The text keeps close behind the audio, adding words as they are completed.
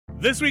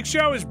This week's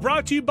show is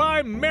brought to you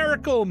by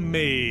Miracle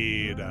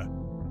Made. All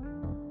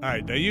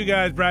right, now you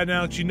guys, Brad and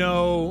Alex, you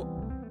know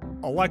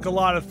I like a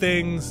lot of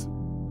things,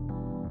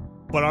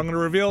 but I'm going to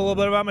reveal a little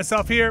bit about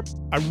myself here.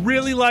 I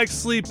really like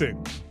sleeping.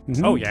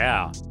 Mm-hmm. Oh,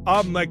 yeah.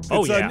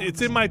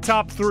 It's in my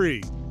top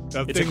 3.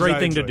 It's a great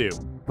thing to do.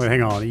 Wait,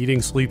 hang on.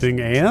 Eating,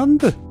 sleeping,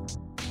 and?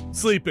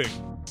 Sleeping.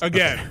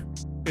 Again. Okay.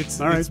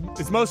 It's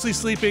mostly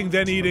sleeping,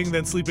 then eating,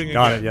 then sleeping again.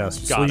 Got it, yes.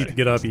 Sleep,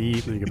 get up,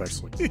 eat, then you get back to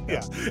sleep.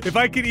 Yeah. If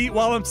I could eat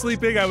while I'm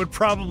sleeping, I would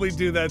probably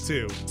do that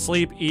too.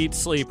 Sleep, eat,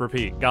 sleep,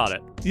 repeat. Got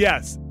it.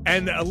 Yes.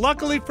 And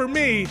luckily for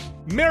me,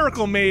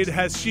 Miracle Made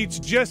has sheets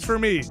just for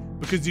me.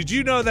 Because did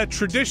you know that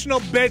traditional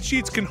bed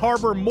sheets can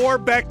harbor more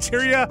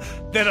bacteria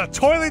than a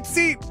toilet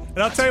seat? And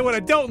I'll tell you what I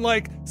don't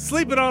like,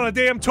 sleeping on a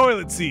damn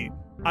toilet seat.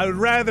 I would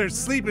rather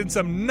sleep in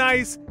some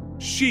nice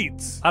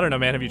sheets. I don't know,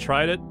 man. Have you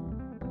tried it?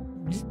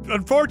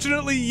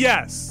 Unfortunately,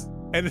 yes.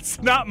 And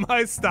it's not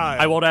my style.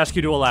 I won't ask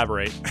you to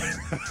elaborate.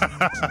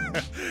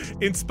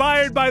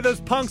 Inspired by those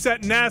punks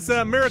at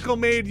NASA, Miracle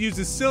Made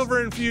uses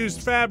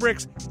silver-infused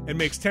fabrics and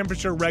makes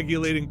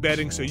temperature-regulating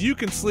bedding so you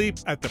can sleep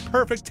at the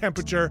perfect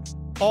temperature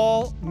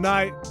all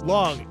night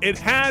long. It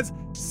has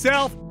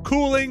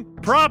self-cooling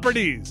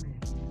properties.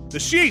 The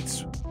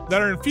sheets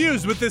that are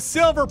infused with this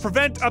silver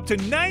prevent up to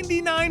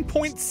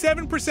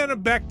 99.7%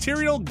 of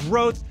bacterial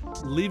growth,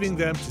 leaving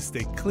them to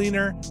stay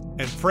cleaner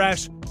and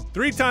fresh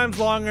 3 times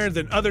longer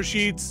than other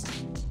sheets,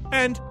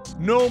 and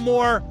no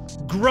more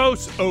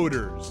gross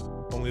odors.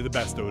 Only the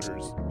best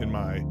odors in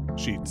my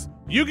sheets.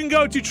 You can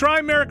go to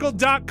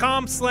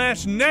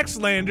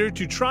trymiracle.com/nextlander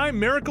to try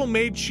Miracle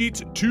Made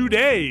sheets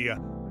today.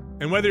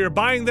 And whether you're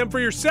buying them for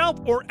yourself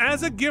or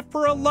as a gift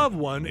for a loved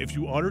one, if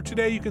you order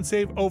today, you can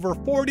save over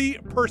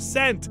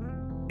 40%.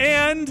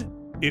 And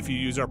if you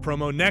use our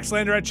promo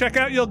NEXTLANDER at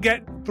checkout, you'll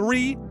get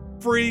 3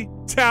 free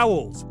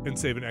towels and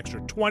save an extra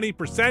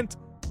 20%.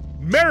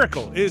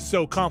 Miracle is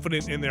so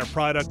confident in their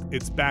product,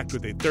 it's backed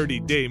with a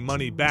 30-day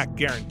money-back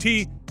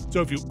guarantee.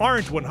 So if you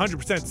aren't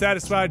 100%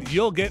 satisfied,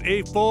 you'll get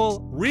a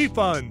full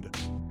refund.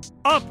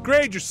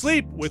 Upgrade your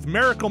sleep with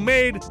Miracle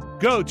Made.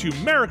 Go to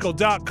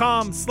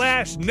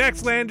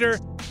miracle.com/nextlander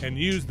and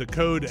use the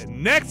code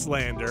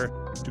NEXTLANDER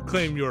to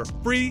claim your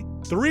free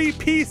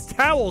 3-piece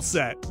towel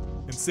set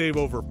and save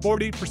over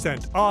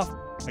 40% off.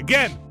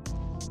 Again,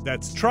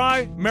 that's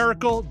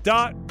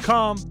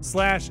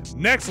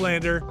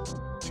trymiracle.com/nextlander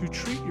to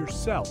treat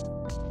yourself.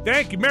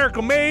 Thank you,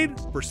 Miracle Made,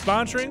 for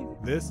sponsoring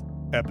this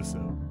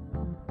episode.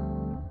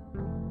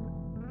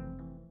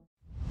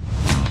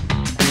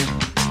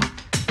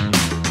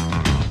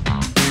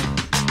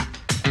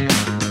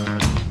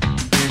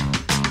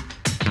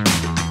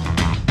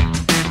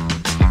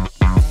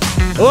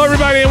 Hello,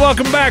 everybody, and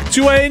welcome back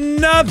to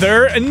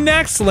another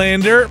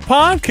Nextlander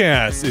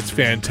podcast. It's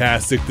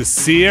fantastic to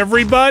see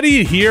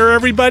everybody, hear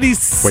everybody,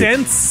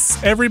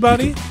 sense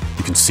everybody.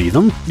 You can see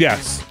them?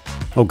 Yes.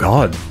 Oh,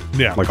 God.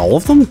 Yeah. Like all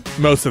of them?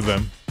 Most of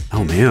them.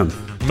 Oh, man.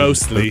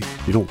 Mostly.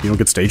 You don't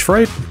get stage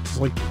fright? It's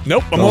like,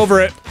 nope, I'm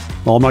over it.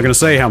 Well, I'm not going to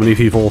say how many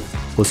people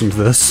listen to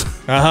this.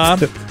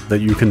 That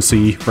you can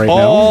see right now.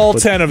 All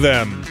 10 of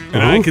them.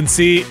 And I can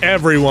see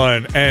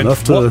everyone. And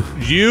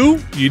you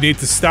need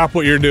to stop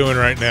what you're doing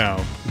right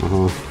now.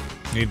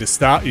 You need to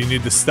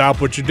stop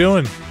what you're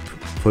doing.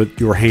 Put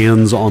your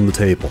hands on the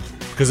table.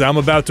 Because I'm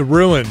about to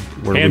ruin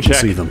where we can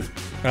see them.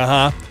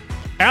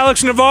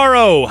 Alex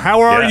Navarro, how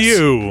are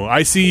you?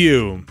 I see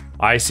you.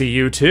 I see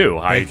you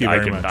too. Thank you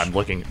very much. I'm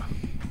looking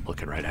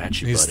right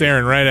at you. He's buddy.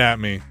 staring right at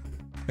me.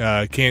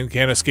 Can't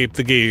escape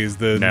the gaze,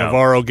 the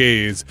Navarro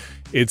gaze.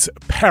 It's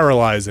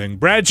paralyzing.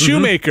 Brad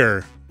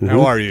Shoemaker,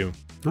 how are you?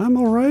 I'm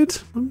all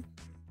right. I'm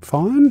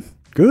fine.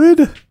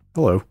 Good.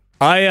 Hello.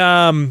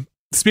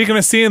 Speaking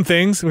of seeing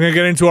things, we're going to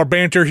get into our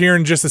banter here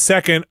in just a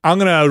second. I'm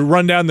going to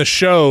run down the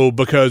show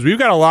because we've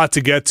got a lot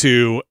to get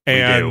to,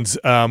 and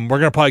we're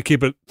going to probably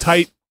keep it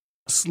tight,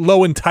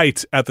 slow and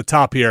tight at the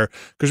top here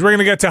because we're going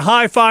to get to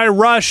Hi-Fi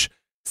Rush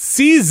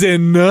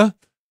Season, A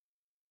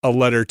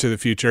Letter to the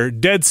Future,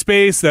 Dead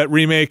Space, that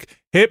remake,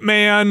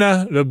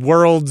 Hitman, the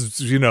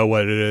world's, you know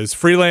what it is,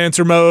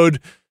 Freelancer Mode,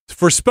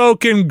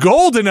 Forspoken,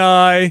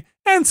 GoldenEye,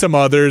 and some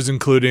others,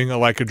 including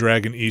Like a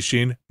Dragon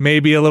Ishin.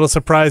 Maybe a little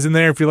surprise in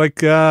there if you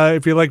like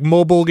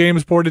mobile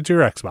games ported to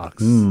your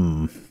Xbox.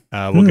 We'll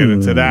get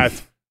into that.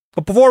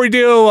 But before we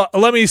do,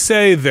 let me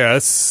say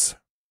this.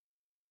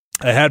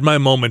 I had my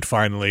moment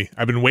finally.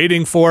 I've been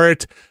waiting for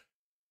it.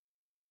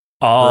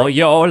 All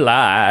your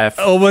life.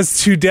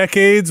 Almost 2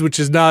 decades, which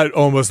is not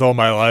almost all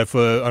my life,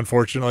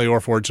 unfortunately or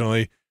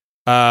fortunately.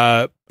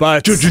 But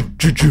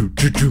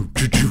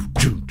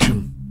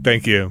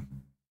thank you.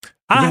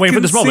 You've been waiting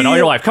for this moment all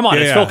your life. Come on,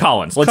 it's Phil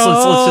Collins. Let's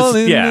just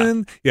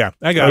yeah,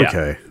 I got it.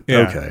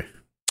 Okay.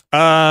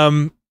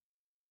 I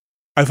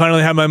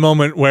finally had my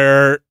moment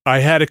where I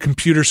had a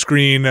computer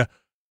screen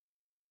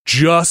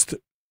just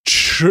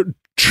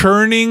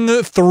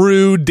churning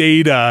through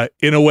data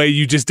in a way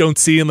you just don't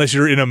see unless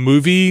you're in a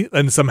movie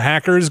and some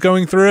hackers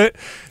going through it,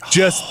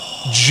 just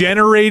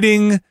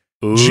generating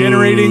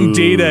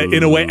data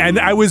in a way. And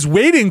I was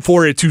waiting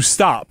for it to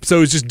stop. So it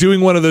was just doing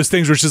one of those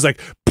things where it's just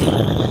like,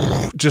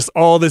 just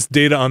all this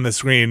data on the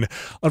screen.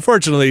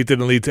 Unfortunately, it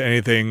didn't lead to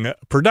anything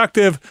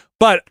productive,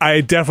 but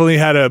I definitely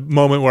had a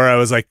moment where I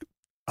was like,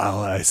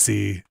 oh, I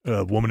see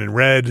a woman in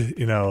red,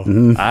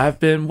 I've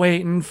been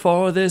waiting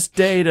for this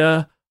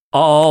data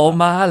all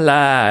my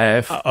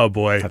life. Oh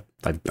boy.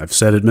 I've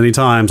said it many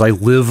times. I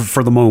live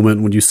for the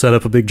moment when you set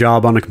up a big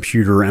job on a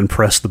computer and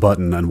press the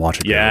button and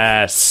watch it.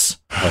 Yes.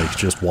 Like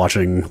just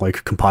watching,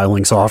 like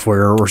compiling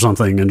software or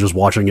something and just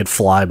watching it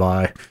fly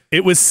by.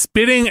 It was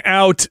spitting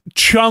out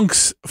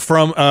chunks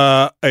from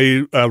a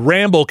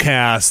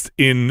Ramblecast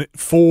in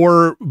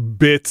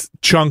 4-bit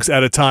chunks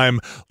at a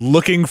time,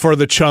 looking for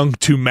the chunk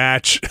to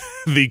match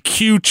the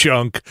Q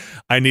chunk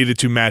I needed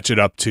to match it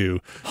up to.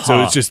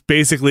 So it's just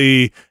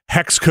basically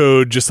hex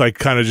code, just like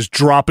kind of just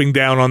dropping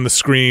down on the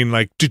screen,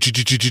 like,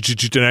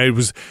 and I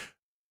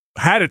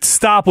had it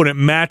stop when it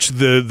matched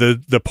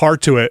the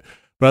part to it.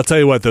 But I'll tell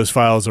you what, those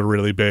files are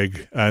really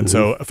big. And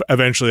so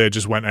eventually I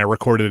just went and I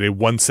recorded a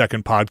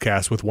 1-second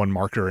podcast with one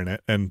marker in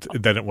it. And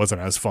then it wasn't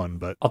as fun.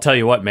 But I'll tell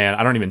you what, man,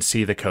 I don't even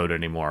see the code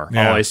anymore.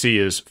 Yeah. All I see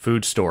is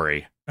food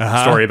story.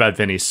 Story about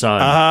Vinny's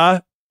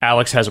son.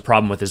 Alex has a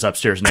problem with his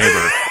upstairs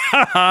neighbor.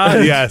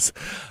 Yes.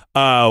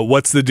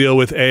 What's the deal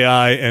with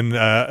AI and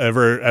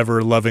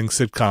ever loving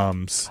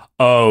sitcoms?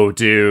 Oh,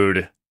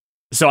 dude.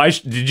 So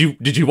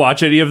did you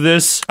watch any of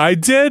this? I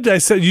did.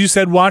 You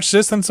said watch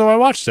this, and so I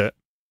watched it.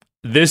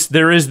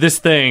 There is this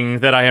thing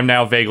that I am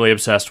now vaguely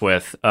obsessed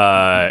with,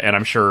 and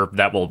I'm sure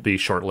that will be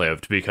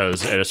short-lived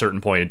because at a certain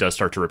point it does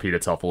start to repeat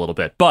itself a little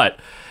bit. But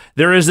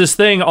there is this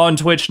thing on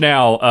Twitch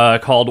now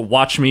called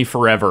Watch Me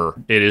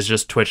Forever. It is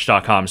just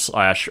twitch.com/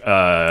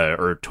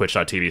 or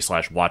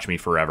twitch.tv/ Watch Me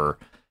Forever.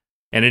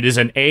 And it is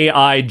an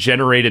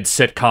AI-generated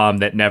sitcom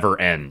that never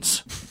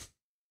ends.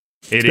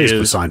 It's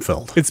basically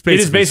Seinfeld. It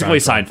is basically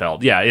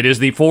Seinfeld. Yeah, it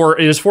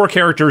is four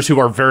characters who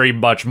are very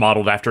much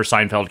modeled after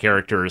Seinfeld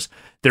characters.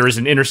 There is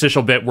an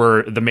interstitial bit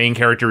where the main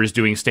character is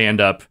doing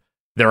stand-up.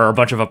 There are a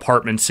bunch of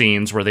apartment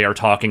scenes where they are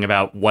talking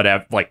about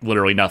whatever, like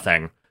literally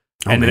nothing.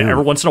 And then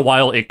every once in a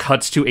while, it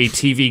cuts to a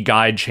TV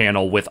guide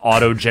channel with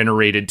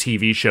auto-generated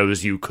TV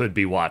shows you could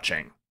be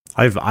watching.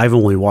 I've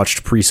only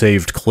watched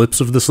pre-saved clips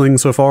of this thing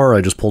so far.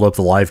 I just pulled up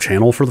the live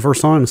channel for the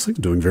first time. This thing's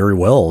doing very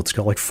well. It's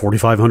got like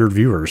 4,500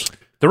 viewers.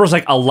 There was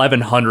like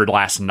 1,100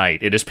 last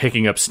night. It is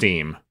picking up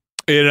steam.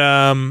 It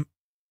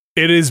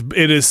is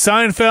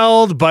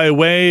Seinfeld by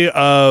way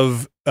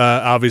of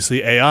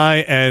obviously AI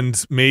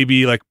and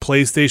maybe like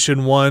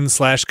PlayStation 1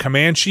 /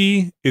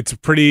 Comanche. It's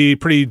pretty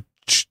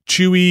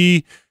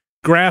chewy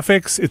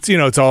graphics. It's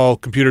it's all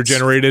computer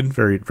generated.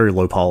 Very very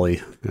low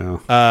poly.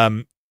 Yeah.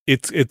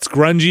 It's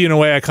grungy in a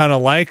way I kind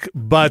of like,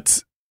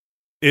 but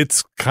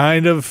it's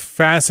kind of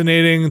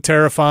fascinating,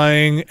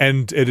 terrifying,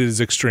 and it is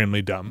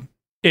extremely dumb.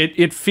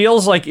 It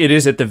feels like it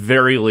is at the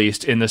very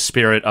least in the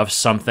spirit of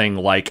something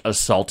like a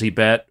Salty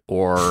Bet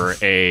or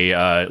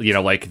a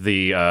like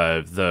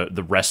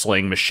the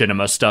wrestling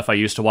machinima stuff I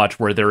used to watch,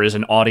 where there is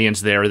an audience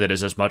there that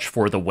is as much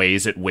for the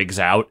ways it wigs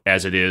out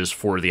as it is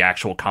for the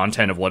actual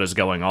content of what is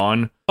going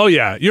on. Oh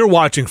yeah, you're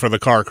watching for the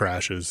car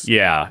crashes.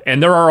 Yeah,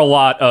 and there are a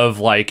lot of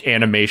like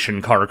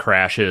animation car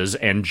crashes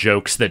and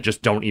jokes that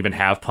just don't even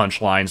have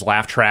punchlines,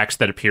 laugh tracks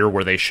that appear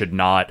where they should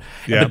not.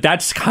 Yep. But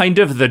that's kind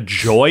of the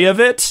joy of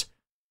it.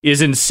 Is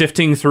in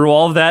sifting through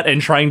all of that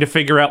and trying to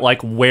figure out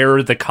like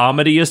where the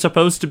comedy is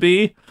supposed to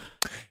be.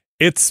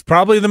 It's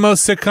probably the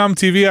most sitcom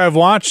TV I've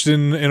watched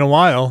in a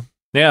while.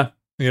 Yeah.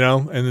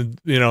 And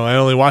I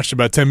only watched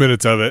about 10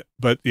 minutes of it,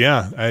 but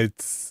yeah, I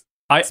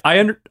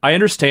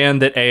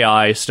understand that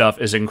AI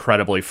stuff is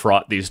incredibly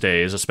fraught these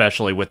days,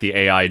 especially with the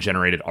AI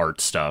generated art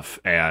stuff.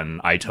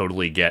 And I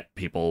totally get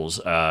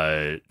people's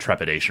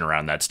trepidation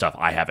around that stuff.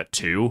 I have it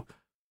too.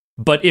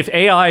 But if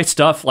AI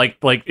stuff, like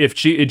if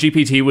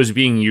GPT was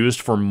being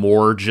used for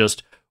more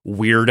just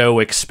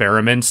weirdo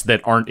experiments that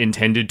aren't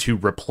intended to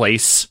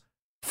replace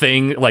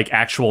like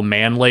actual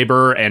man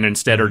labor and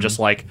instead are just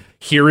like,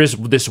 here is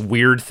this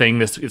weird thing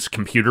this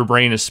computer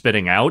brain is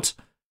spitting out,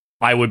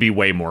 I would be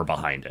way more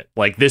behind it.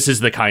 Like, this is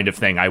the kind of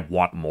thing I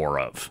want more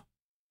of.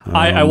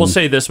 I will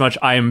say this much.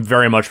 I am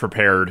very much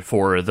prepared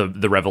for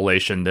the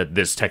revelation that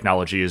this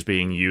technology is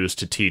being used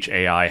to teach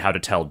AI how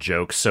to tell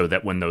jokes so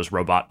that when those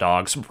robot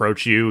dogs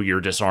approach you, you're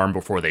disarmed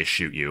before they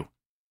shoot you.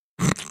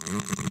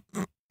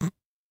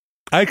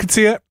 I could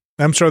see it.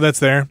 I'm sure that's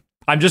there.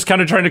 I'm just kind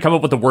of trying to come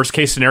up with the worst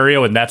case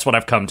scenario, and that's what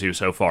I've come to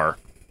so far.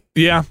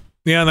 Yeah.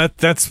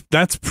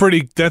 That's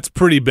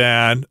pretty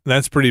bad.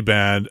 That's pretty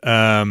bad.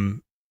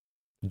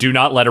 Do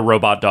not let a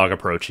robot dog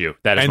approach you.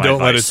 That is my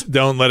advice.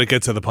 Don't let it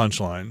get to the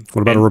punchline.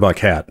 What about a robot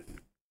cat?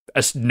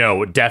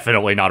 No,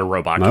 definitely not a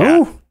robot cat.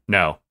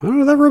 No. I don't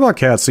know. That robot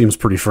cat seems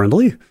pretty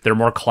friendly. They're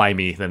more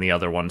climby than the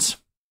other ones.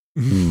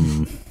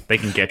 They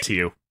can get to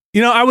you.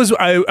 I was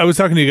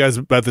talking to you guys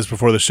about this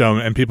before the show,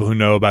 and people who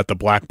know about the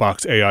black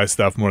box AI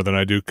stuff more than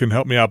I do can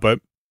help me out. But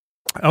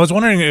I was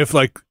wondering if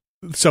like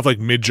stuff like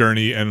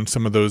Midjourney and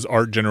some of those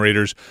art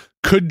generators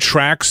could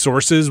track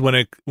sources when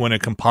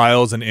it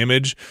compiles an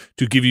image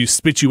to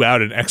spit you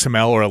out an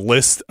XML or a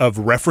list of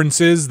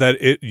references that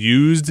it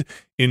used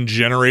in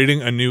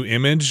generating a new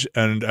image.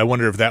 And I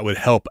wonder if that would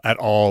help at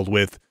all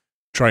with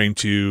trying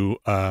to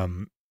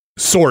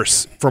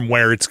source from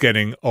where it's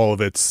getting all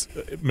of its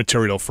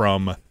material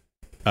from.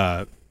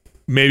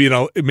 Maybe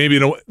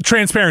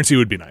transparency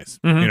would be nice,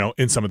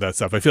 in some of that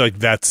stuff. I feel like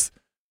that's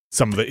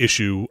some of the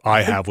issue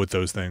I have with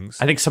those things.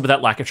 I think some of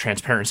that lack of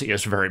transparency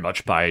is very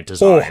much by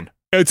design.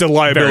 It's a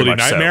liability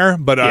nightmare,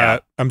 so.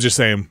 But I'm just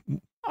saying,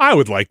 I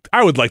would like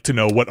to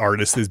know what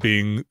artist is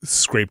being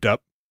scraped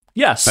up.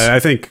 Yes. I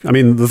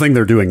mean, the thing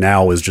they're doing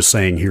now is just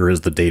saying, here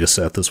is the data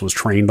set this was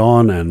trained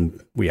on,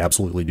 and we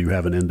absolutely do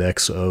have an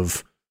index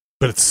of...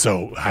 But it's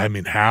so, I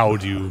mean, how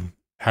do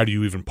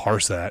you even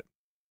parse that?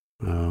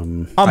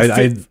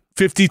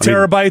 50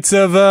 terabytes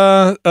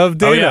of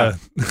data. Oh, yeah.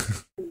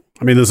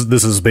 I mean,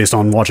 this is based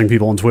on watching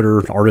people on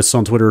Twitter, artists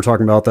on Twitter,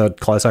 talking about that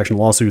class action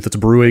lawsuit that's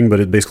brewing. But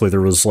it basically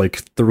there was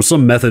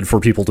some method for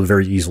people to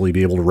very easily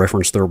be able to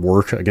reference their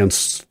work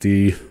against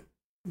the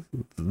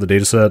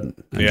data set and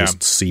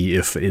just see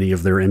if any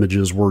of their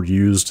images were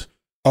used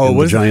in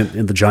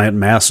the giant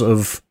mass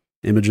of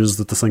images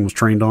that the thing was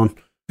trained on.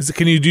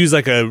 Can you use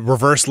like a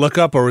reverse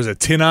lookup, or was it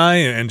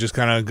TinEye and just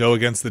kind of go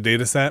against the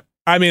data set?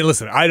 I mean,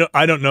 listen,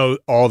 I don't know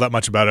all that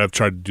much about it. I've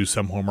tried to do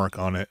some homework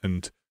on it,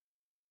 and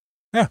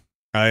yeah,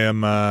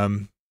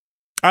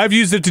 I've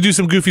used it to do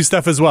some goofy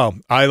stuff as well.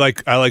 I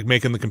like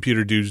making the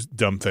computer do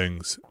dumb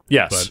things.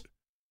 Yes,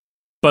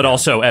 but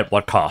also at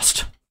what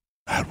cost?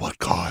 At what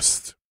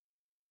cost?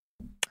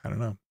 I don't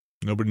know.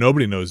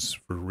 Nobody knows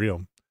for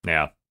real.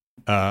 Yeah.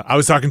 I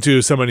was talking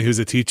to somebody who's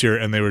a teacher,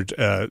 and they were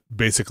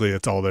basically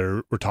that's all they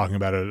were talking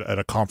about at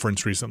a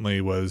conference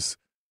recently was,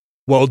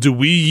 well, do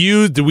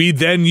we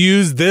then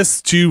use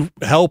this to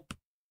help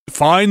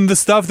find the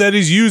stuff that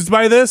is used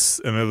by this?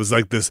 And it was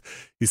like this.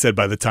 He said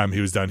by the time he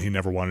was done, he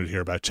never wanted to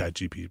hear about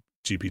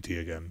ChatGPT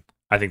again.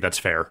 I think that's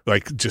fair.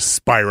 Like just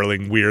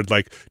spiraling weird.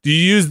 Like, do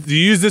you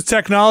use this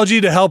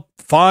technology to help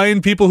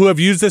find people who have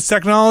used this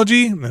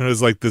technology? And it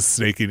was like this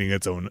snake eating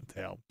its own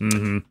tail.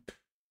 Mm-hmm.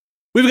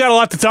 We've got a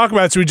lot to talk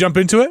about. Should we jump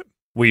into it?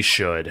 We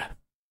should.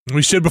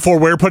 We should before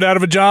we're put out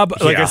of a job.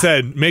 Like I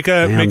said, make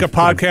a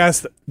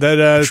podcast that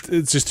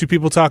it's just two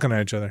people talking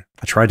at each other.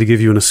 I tried to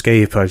give you an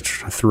escape. I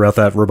threw out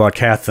that robot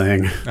cat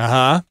thing.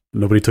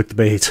 Nobody took the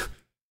bait.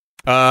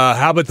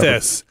 How about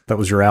this? That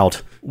was your out.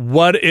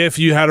 What if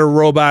you had a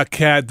robot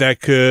cat that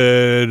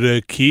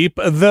could keep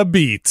the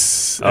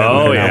beats?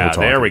 Oh yeah,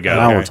 there we go.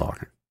 Now we're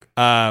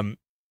talking.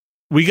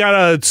 We got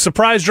a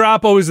surprise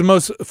drop. Always the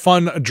most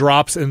fun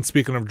drops. And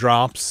speaking of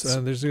drops,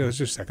 there's your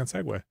second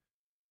segue.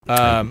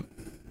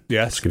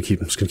 Yes.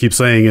 Just gonna keep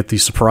saying it. The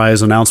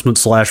surprise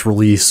announcement /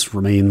 release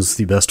remains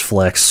the best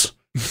flex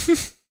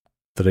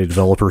that a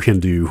developer can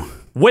do.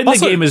 When the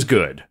game is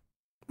good.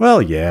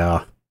 Well,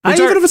 yeah.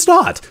 Even if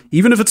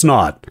it's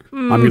not,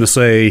 I'm gonna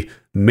say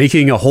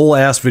making a whole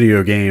ass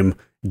video game,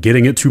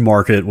 getting it to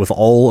market with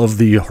all of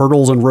the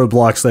hurdles and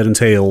roadblocks that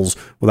entails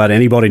without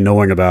anybody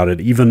knowing about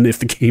it, even if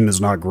the game is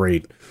not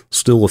great,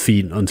 still a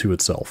feat unto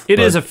itself. It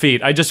is a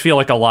feat. I just feel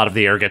like a lot of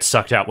the air gets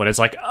sucked out when it's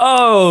like,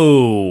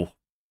 oh,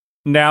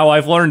 now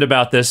I've learned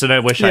about this and I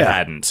wish I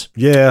hadn't.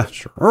 Yeah,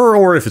 sure.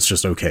 Or if it's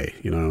just okay,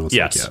 It's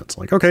it's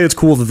like, okay, it's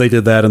cool that they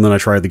did that, and then I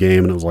tried the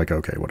game and it was like,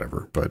 okay,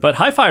 whatever. But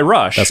Hi-Fi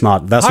Rush. That's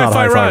not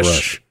Hi-Fi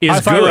Rush. It's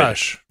Hi-Fi good.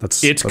 Rush.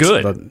 It's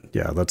good.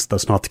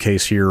 That's not the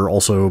case here.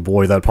 Also,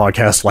 boy, that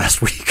podcast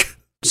last week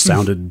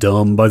sounded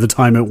dumb by the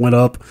time it went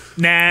up.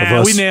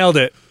 Nah, we nailed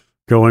it.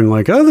 Going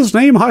like, oh, this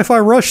name Hi-Fi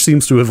Rush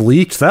seems to have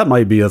leaked. That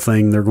might be a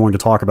thing they're going to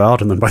talk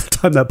about. And then by the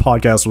time that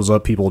podcast was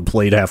up, people had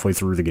played halfway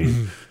through the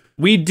game.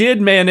 We did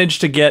manage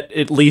to get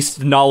at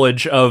least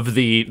knowledge of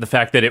the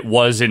fact that it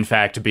was in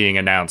fact being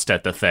announced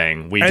at the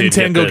thing. We and did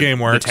Tango get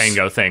GameWorks. The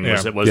Tango thing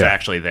was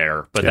actually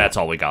there, but that's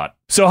all we got.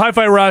 So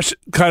Hi-Fi Rush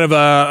kind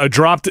of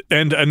dropped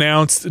and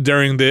announced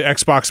during the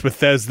Xbox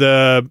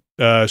Bethesda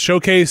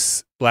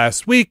showcase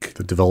last week.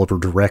 The developer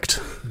direct.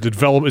 Is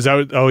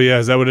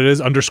that what it is?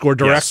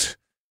 _direct.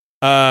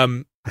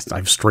 Yes.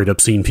 I've straight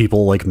up seen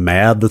people like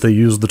mad that they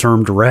use the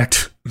term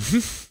direct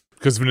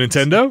because of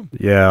Nintendo.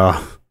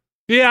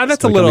 Yeah,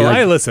 that's like, a little.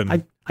 I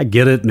listen. I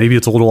get it. Maybe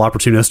it's a little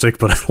opportunistic,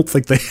 but I don't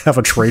think they have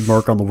a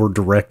trademark on the word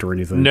direct or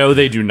anything. No,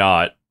 they do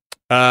not.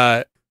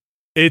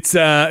 It's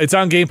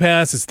on Game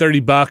Pass. It's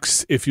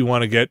 $30 if you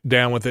want to get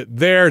down with it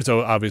there. So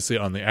obviously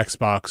on the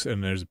Xbox,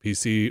 and there's a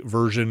PC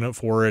version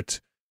for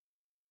it.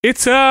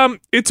 It's a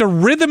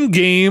rhythm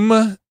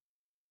game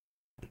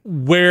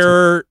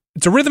where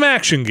it's a rhythm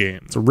action game.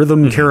 It's a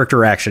rhythm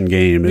character action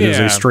game. It is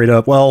a straight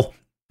up. Well,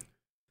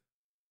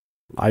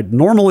 I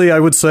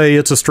would say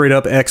it's a straight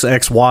up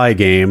XXY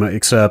game,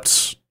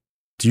 except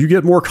do you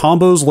get more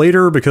combos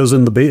later? Because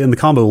in the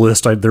combo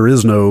list, there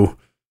is no,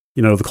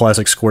 the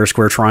classic square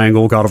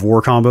triangle God of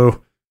War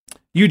combo.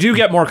 You do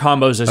get more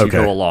combos as you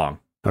go along.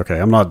 Okay,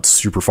 I'm not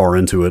super far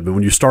into it, but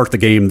when you start the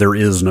game, there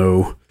is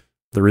no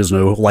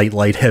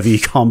light heavy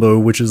combo,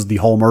 which is the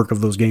hallmark of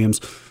those games.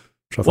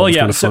 Which I thought was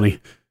kind of funny.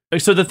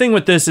 So the thing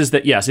with this is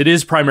that, yes, it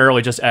is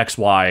primarily just X,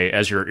 Y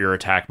as your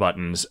attack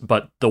buttons,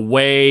 but the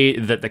way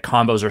that the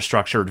combos are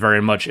structured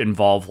very much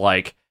involve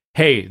like,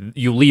 hey,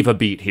 you leave a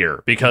beat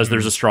here because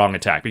there's a strong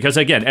attack. Because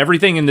again,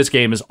 everything in this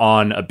game is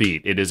on a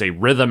beat. It is a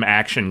rhythm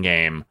action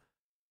game.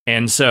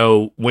 And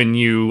so when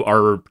you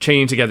are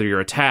chaining together your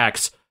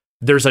attacks,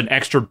 there's an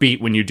extra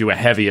beat when you do a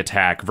heavy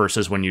attack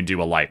versus when you do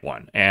a light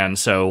one. And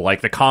so like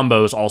the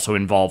combos also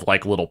involve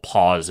like little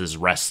pauses,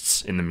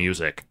 rests in the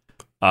music.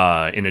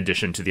 In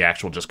addition to the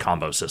actual just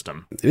combo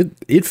system.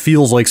 It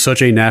feels like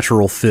such a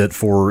natural fit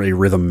for a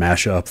rhythm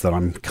mashup that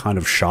I'm kind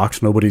of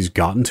shocked nobody's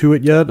gotten to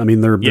it yet. I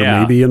mean, there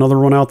may be another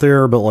one out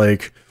there, but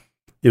like,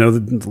 you know,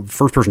 the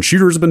first-person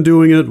shooters have been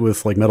doing it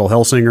with like Metal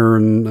Hellsinger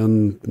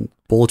and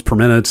bullets per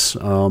minute.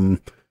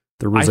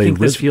 I think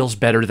this feels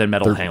better than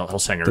Metal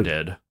Hellsinger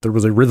did. There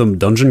was a rhythm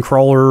dungeon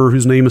crawler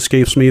whose name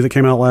escapes me that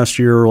came out last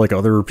year. Like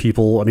other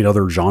people, I mean,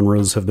 other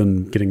genres have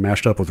been getting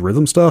mashed up with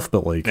rhythm stuff,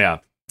 but like... Yeah.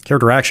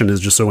 Character action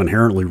is just so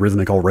inherently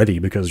rhythmic already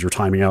because you're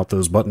timing out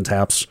those button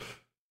taps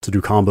to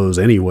do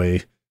combos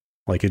anyway.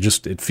 Like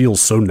it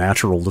feels so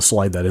natural to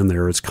slide that in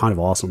there. It's kind of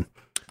awesome.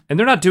 And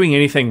they're not doing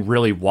anything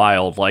really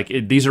wild. Like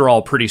these are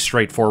all pretty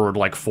straightforward,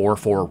 like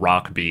 4/4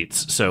 rock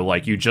beats. So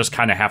like you just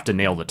kind of have to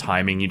nail the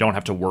timing. You don't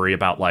have to worry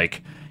about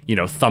like, you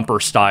know, thumper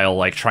style,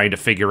 like trying to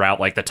figure out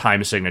like the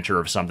time signature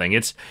of something.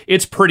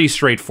 It's pretty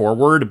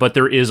straightforward, but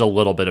there is a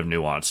little bit of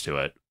nuance to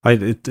it.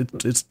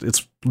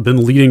 It's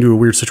been leading to a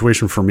weird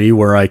situation for me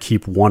where I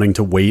keep wanting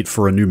to wait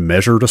for a new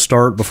measure to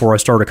start before I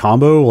start a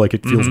combo. Like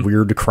it feels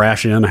weird to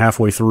crash in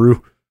halfway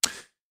through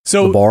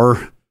the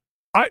bar.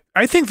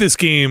 I think this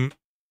game,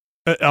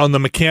 on the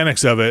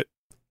mechanics of it,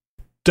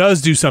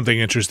 does do something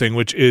interesting,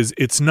 which is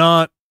it's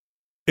not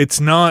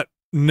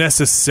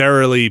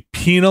necessarily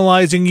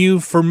penalizing you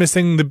for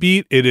missing the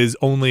beat. It is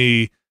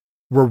only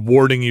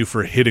rewarding you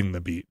for hitting the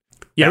beat.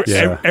 Yes.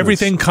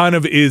 Everything kind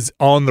of is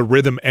on the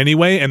rhythm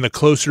anyway, and the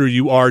closer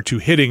you are to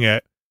hitting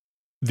it,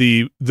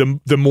 the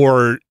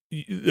more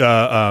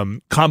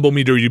combo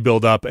meter you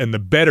build up, and the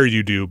better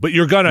you do. But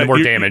the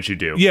more damage you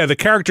do. Yeah, the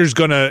character's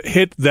gonna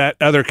hit that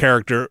other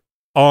character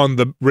on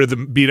the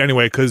rhythm beat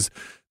anyway, because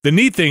the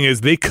neat thing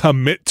is they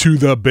commit to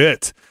the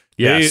bit.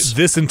 Yes.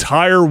 This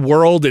entire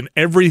world and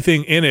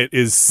everything in it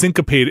is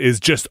syncopated, is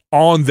just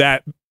on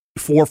that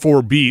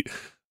 4/4 beat.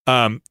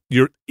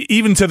 You're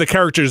even to the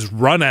character's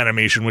run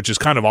animation, which is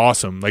kind of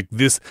awesome. Like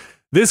this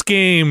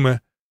game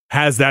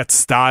has that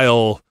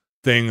style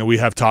thing that we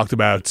have talked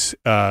about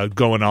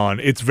going on.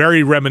 It's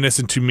very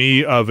reminiscent to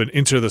me of an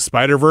Into the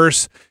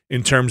Spider-Verse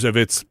in terms of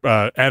its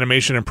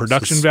animation and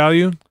production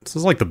value. This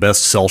is like the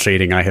best cell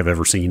shading I have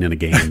ever seen in a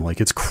game.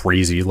 Like it's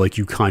crazy. Like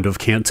you kind of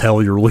can't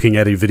tell you're looking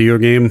at a video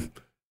game.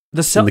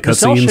 The cell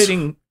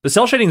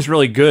shading is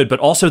really good, but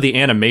also the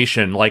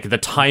animation, like the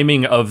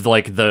timing of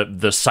like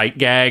the sight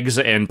gags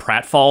and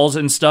pratfalls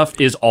and stuff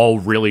is all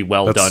really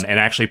well done and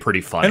actually pretty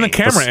funny. And the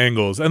camera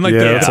angles and like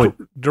the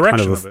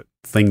direction kind of it.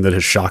 Thing that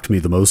has shocked me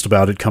the most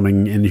about it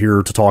coming in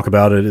here to talk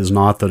about it is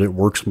not that it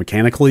works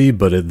mechanically,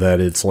 but that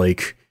it's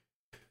like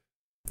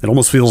it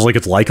almost feels like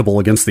it's likable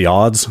against the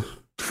odds.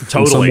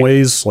 Totally. In some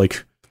ways,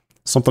 like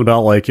something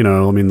about like, you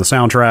know, I mean the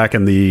soundtrack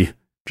and the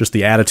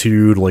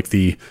attitude, like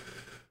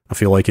I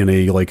feel like in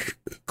a like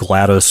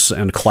GLaDOS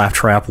and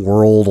Claptrap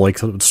world, like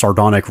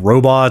sardonic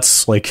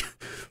robots, like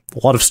a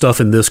lot of stuff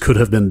in this could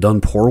have been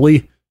done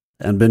poorly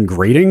and been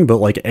grating, but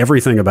like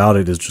everything about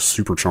it is just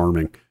super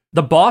charming.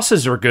 The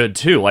bosses are good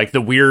too, like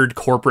the weird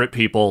corporate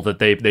people that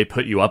they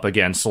put you up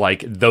against.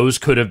 Like those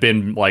could have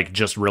been like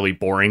just really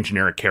boring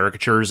generic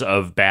caricatures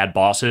of bad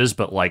bosses,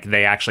 but like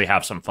they actually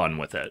have some fun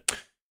with it.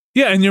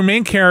 Yeah, and your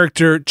main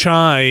character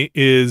Chai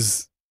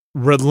is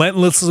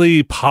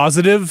relentlessly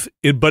positive,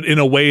 but in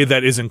a way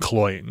that isn't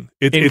cloying.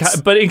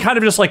 But in kind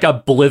of just like a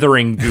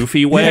blithering,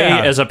 goofy way,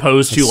 as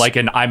opposed to like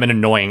I'm an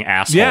annoying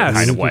asshole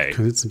kind of way.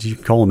 You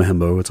can call him a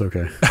himbo. It's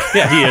okay.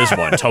 Yeah, he is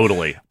one,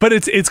 totally. But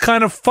it's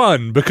kind of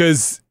fun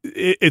because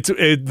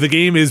the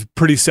game is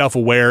pretty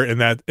self-aware in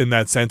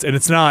that sense, and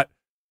it's not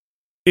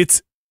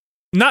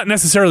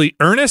necessarily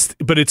earnest,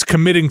 but it's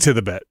committing to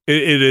the bet.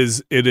 It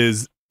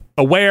is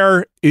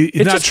aware.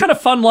 It's just kind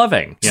of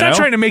fun-loving. It's not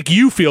trying to make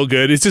you feel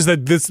good. It's just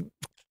that this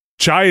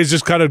Chai is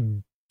just kind of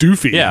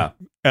doofy. Yeah.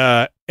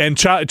 And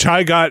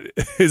Chai got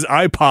his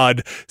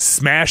iPod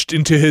smashed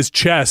into his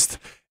chest,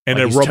 and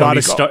like a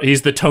robotic.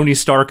 He's the Tony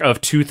Stark of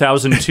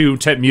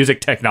 2002 music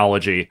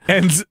technology,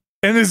 and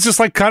it's just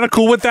like kind of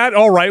cool with that,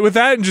 all right with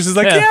that, and just is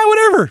like, yeah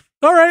whatever,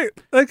 all right,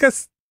 I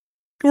guess.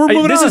 We're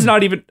moving this on. is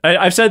not even.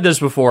 I've said this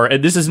before,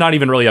 and this is not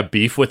even really a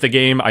beef with the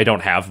game. I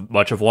don't have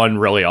much of one,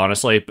 really,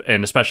 honestly,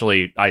 and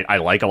especially I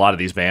like a lot of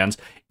these bands.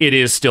 It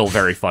is still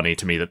very funny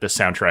to me that this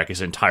soundtrack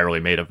is entirely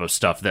made up of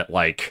stuff that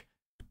like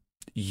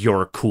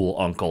your cool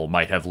uncle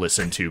might have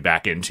listened to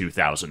back in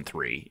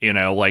 2003. You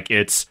know, like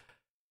it's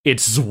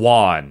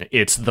Zwan,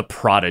 it's The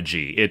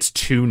Prodigy, it's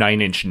 2 Nine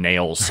Inch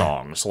Nails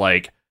songs,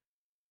 like.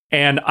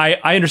 And I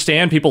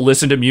understand people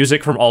listen to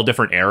music from all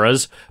different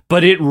eras,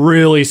 but it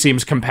really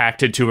seems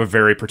compacted to a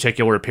very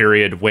particular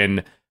period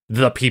when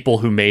the people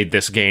who made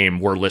this game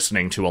were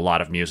listening to a lot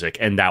of music,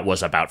 and that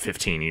was about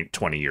 15,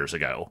 20 years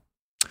ago.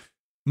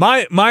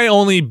 My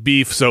only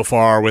beef so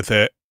far with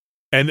it,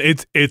 and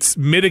it's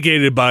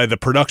mitigated by the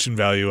production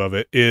value of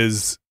it,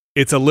 is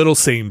it's a little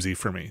samey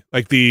for me.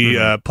 Like the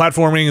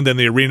platforming, and then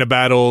the arena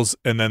battles,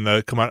 and then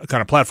the kind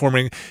of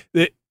platforming.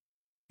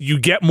 You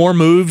get more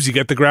moves, you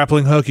get the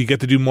grappling hook, you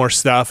get to do more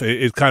stuff.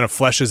 It kind of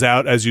fleshes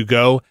out as you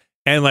go.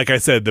 And like I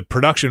said, the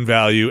production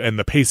value and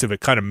the pace of it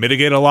kind of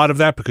mitigate a lot of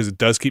that because it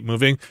does keep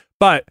moving.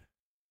 But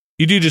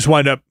you do just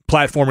wind up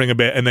platforming a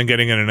bit and then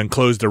getting in an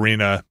enclosed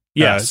arena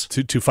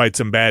to fight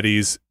some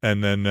baddies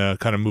and then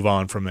kind of move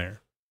on from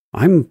there.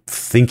 I'm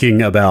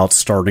thinking about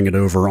starting it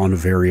over on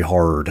very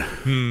hard.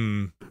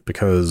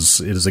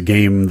 Because it is a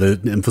game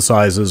that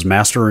emphasizes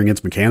mastering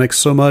its mechanics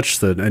so much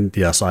that, and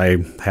yes, I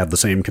have the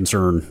same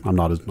concern.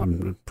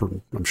 I'm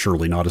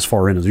surely not as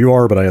far in as you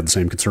are, but I had the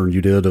same concern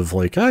you did of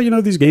like,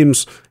 these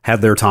games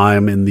had their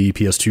time in the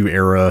PS2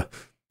 era,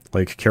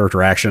 like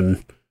character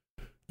action,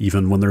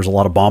 even when there's a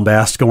lot of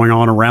bombast going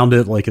on around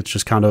it, like it's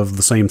just kind of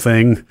the same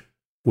thing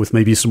with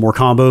maybe some more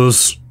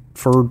combos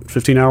for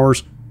 15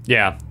 hours.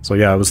 Yeah. So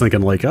yeah, I was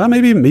thinking like,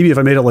 maybe if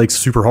I made it like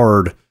super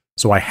hard,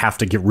 so I have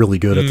to get really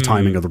good at the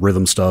timing of the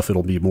rhythm stuff,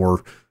 it'll be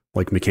more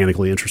like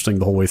mechanically interesting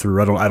the whole way through.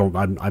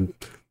 That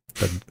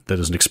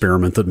is an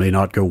experiment that may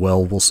not go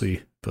well. We'll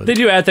see. But they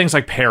do add things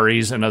like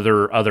parries and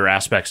other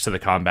aspects to the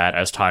combat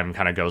as time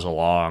kind of goes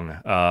along.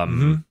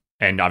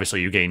 And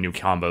obviously you gain new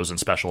combos and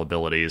special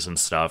abilities and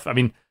stuff. I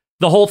mean,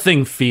 the whole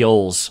thing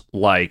feels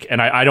like,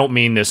 and I don't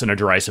mean this in a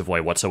derisive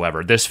way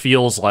whatsoever, this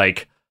feels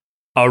like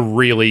a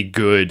really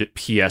good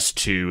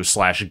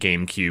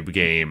PS2/GameCube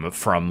game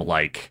from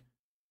like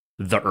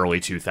the early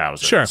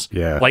 2000s. Sure.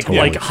 Yeah. Like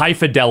high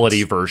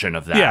fidelity version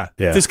of that.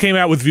 Yeah. This came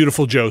out with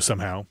Beautiful Joe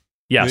somehow.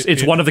 Yes,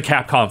 it's one of the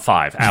Capcom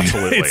 5.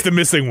 Absolutely. It's the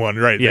missing one,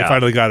 right? Yeah. They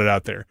finally got it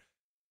out there.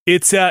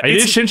 It is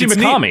Shinji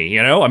Mikami, neat.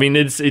 I mean,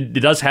 it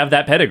does have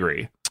that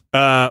pedigree.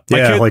 I'm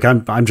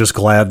just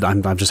glad.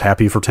 I'm just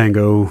happy for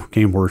Tango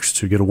Gameworks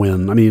to get a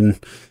win. I mean,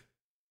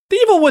 The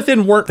Evil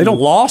Within weren't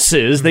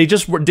losses. They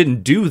just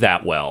didn't do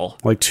that well.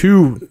 Like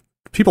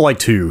people like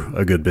 2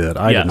 a good bit.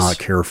 I did not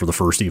care for the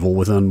first Evil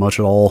Within much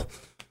at all.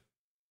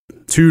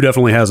 2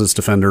 definitely has its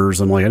defenders,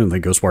 and like I didn't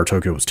think Ghostwire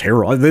Tokyo was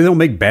terrible. They don't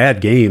make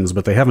bad games,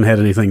 but they haven't had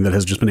anything that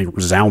has just been a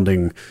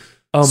resounding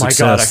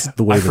success.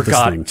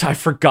 I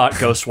forgot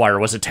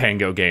Ghostwire was a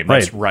Tango game.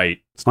 That's right.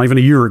 It's not even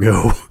a year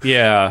ago.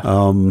 Yeah.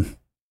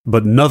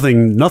 But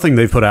nothing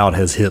they've put out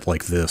has hit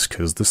like this,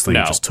 because this thing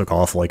just took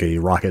off like a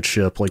rocket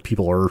ship. Like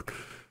people are.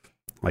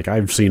 Like,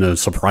 I've seen a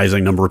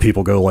surprising number of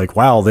people go like,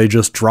 wow, they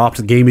just dropped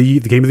the game of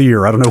the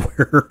year out of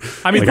nowhere.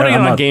 I mean, putting it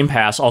on Game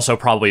Pass also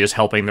probably is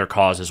helping their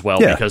cause as well,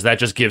 because that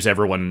just gives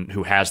everyone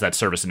who has that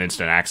service an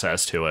instant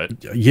access to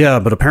it. Yeah,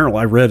 but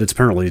apparently I read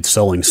it's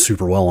selling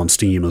super well on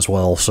Steam as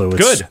well. So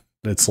it's good.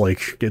 It's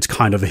like, it's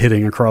kind of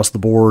hitting across the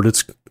board.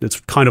 It's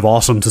kind of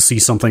awesome to see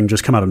something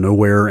just come out of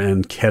nowhere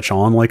and catch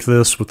on like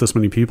this with this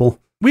many people.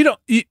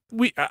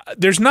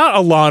 There's not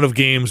a lot of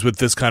games with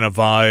this kind of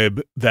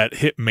vibe that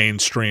hit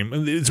mainstream.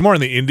 It's more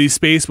in the indie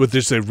space with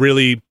just a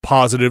really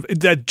positive,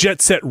 that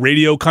Jet Set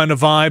Radio kind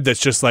of vibe.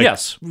 That's just like,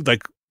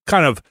 like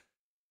kind of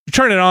you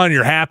turn it on,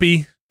 you're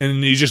happy,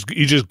 and you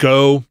just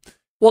go.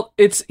 Well,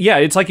 it's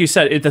like you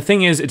said. The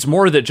thing is, it's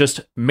more that just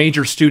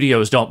major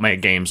studios don't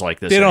make games like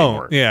this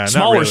anymore. Yeah,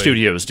 smaller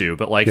studios do,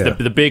 but like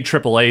the big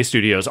AAA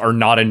studios are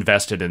not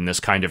invested in this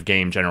kind of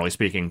game, generally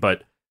speaking.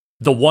 But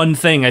the one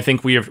thing I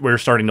think we're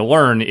starting to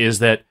learn is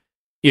that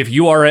if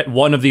you are at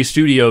one of these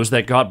studios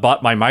that got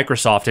bought by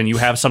Microsoft and you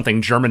have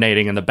something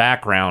germinating in the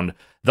background,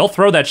 they'll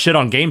throw that shit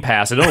on Game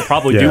Pass and it'll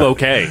probably do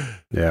okay.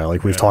 Yeah,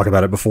 like we've talked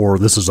about it before.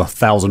 This is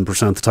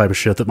 1,000% the type of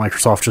shit that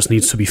Microsoft just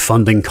needs to be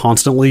funding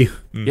constantly.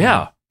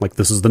 Yeah. Like,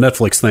 this is the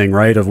Netflix thing,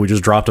 right? Of we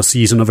just dropped a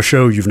season of a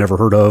show you've never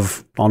heard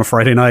of on a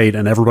Friday night,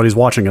 and everybody's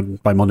watching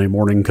it by Monday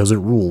morning because it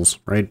rules,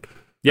 right?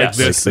 Yes.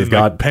 Like this, they've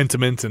got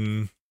Pentiment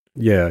and...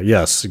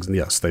 Yes.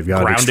 They've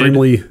got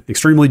Grounded.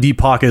 extremely deep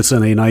pockets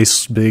and a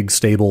nice, big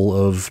stable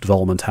of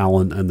development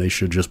talent, and they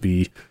should just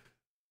be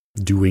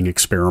doing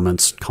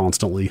experiments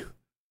constantly.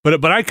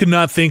 But I could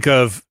not think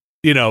of,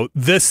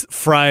 this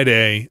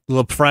Friday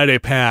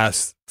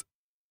past,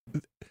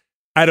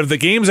 out of the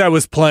games I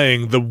was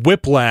playing, the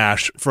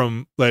whiplash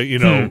from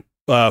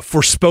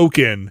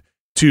Forspoken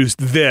to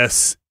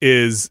this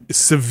is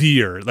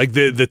severe. Like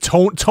the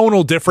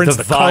tonal difference,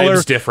 the color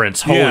vibes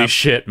difference. Holy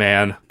shit,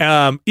 man!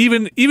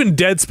 Even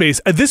Dead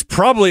Space. This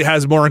probably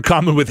has more in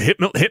common with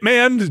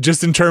Hitman,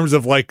 just in terms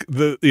of like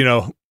the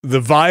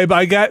vibe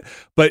I get.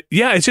 But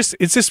yeah, it's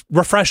just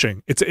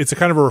refreshing. It's a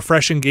kind of a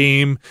refreshing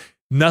game.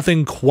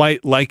 Nothing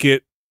quite like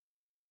it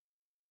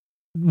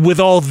with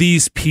all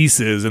these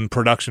pieces and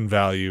production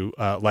value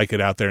like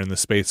it out there in the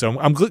space. So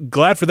I'm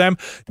glad for them,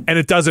 and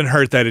it doesn't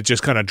hurt that it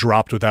just kind of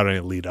dropped without any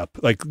lead up.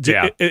 Like,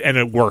 and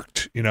it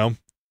worked,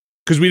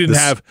 because we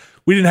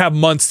didn't have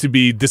months to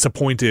be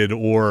disappointed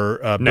or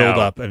build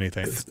up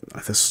anything.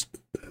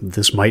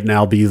 This might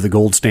now be the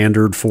gold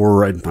standard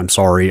for. I'm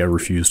sorry, I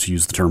refuse to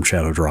use the term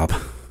shadow drop.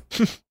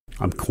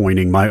 I'm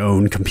coining my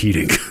own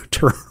competing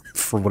term.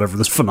 for whatever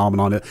this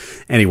phenomenon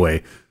is.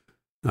 Anyway,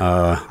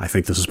 I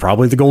think this is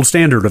probably the gold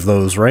standard of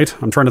those, right?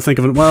 I'm trying to think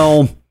of it.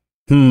 Well,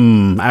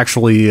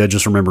 actually, I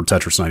just remembered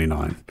Tetris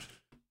 99,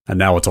 and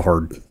now that's a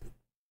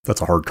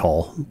hard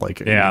call.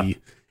 Like,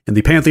 in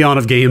the pantheon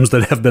of games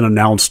that have been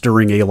announced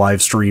during a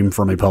live stream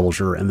from a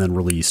publisher and then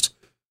released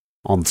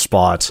on the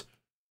spot,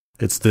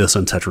 it's this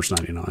and Tetris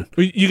 99.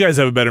 You guys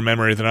have a better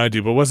memory than I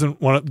do, but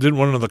didn't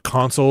one of the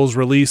consoles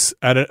release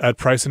at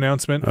price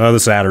announcement? The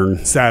Saturn.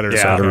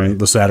 Okay.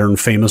 The Saturn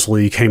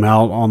famously came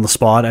out on the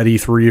spot at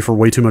E3 for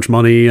way too much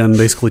money and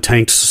basically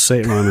tanked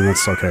Sega. I mean,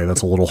 that's okay.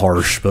 That's a little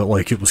harsh, but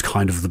like it was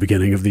kind of the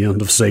beginning of the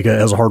end of Sega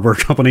as a hardware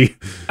company.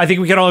 I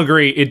think we can all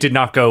agree it did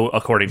not go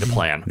according to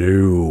plan.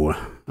 No.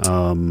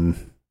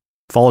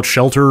 Fallout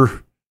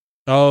Shelter.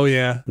 Oh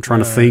yeah, I'm trying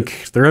to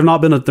think. There are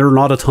not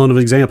a ton of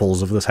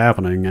examples of this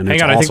happening. And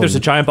hang on, awesome. I think there's a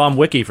Giant Bomb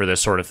wiki for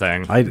this sort of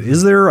thing.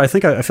 Is there? I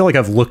feel like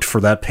I've looked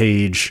for that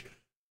page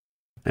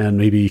and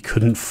maybe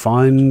couldn't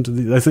find.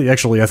 I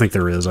think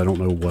there is. I don't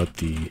know what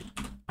the.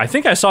 I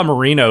think I saw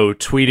Marino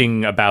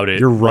tweeting about it.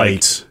 You're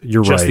right.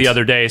 You're just right. the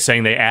other day,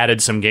 saying they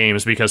added some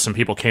games because some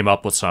people came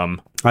up with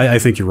some. I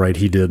think you're right.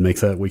 He did make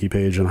that wiki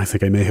page, and I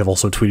think I may have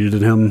also tweeted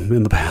at him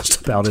in the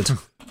past about it.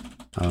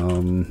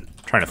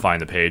 Trying to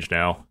find the page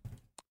now.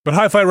 But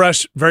Hi-Fi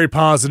Rush, very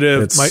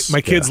positive.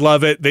 My kids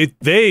love it. They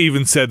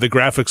even said the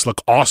graphics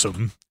look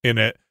awesome in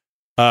it.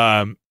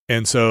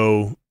 And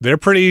so they're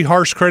pretty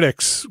harsh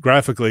critics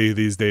graphically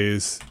these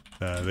days.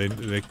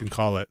 They can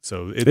call it.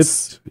 So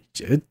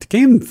the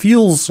game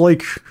feels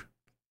like,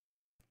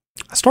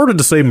 I started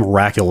to say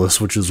miraculous,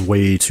 which is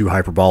way too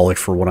hyperbolic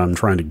for what I'm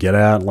trying to get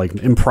at. Like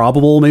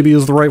improbable maybe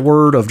is the right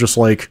word, of just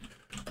like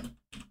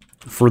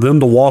for them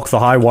to walk the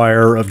high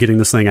wire of getting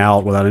this thing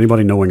out without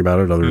anybody knowing about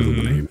it other than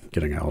the name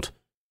getting out.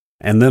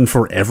 And then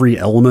for every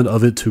element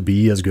of it to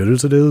be as good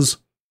as it is,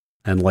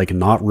 and like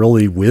not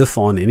really whiff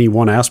on any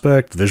one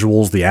aspect,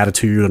 visuals, the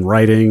attitude and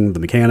writing, the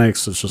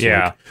mechanics, it's just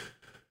like,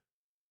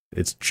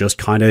 it's just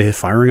kind of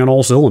firing on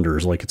all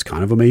cylinders. Like it's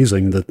kind of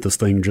amazing that this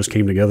thing just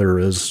came together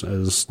as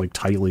like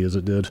tightly as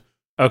it did.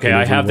 Okay,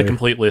 I have the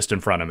complete list in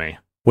front of me.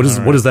 What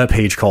is that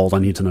page called? I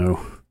need to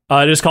know.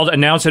 It is called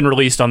Announced and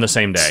Released on the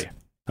Same Day.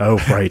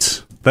 Oh,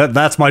 right.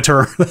 That's my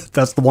turn.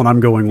 That's the one I'm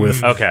going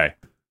with. Okay.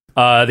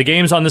 The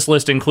games on this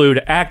list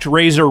include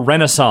ActRaiser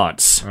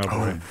Renaissance.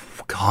 Oh,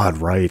 God,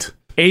 right.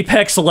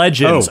 Apex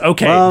Legends.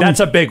 That's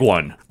a big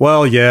one.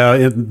 Well,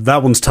 yeah,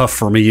 that one's tough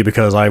for me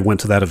because I went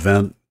to that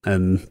event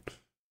and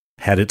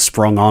had it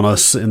sprung on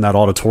us in that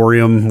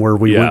auditorium where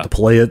we went to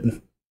play it.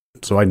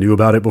 So I knew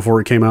about it before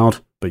it came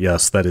out. But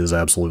yes, that is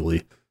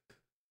absolutely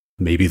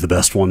maybe the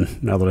best one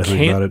now that I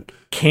think about it.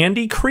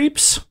 Candy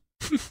Creeps?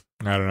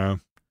 I don't know.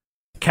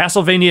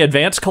 Castlevania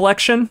Advance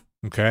Collection?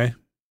 Okay.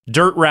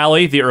 Dirt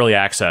Rally, the early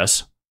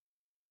access.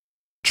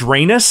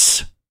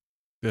 Drainus?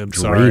 I'm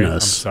sorry.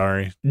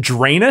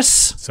 Drainus?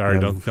 Sorry,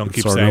 don't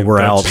keep sorry, saying. No, we're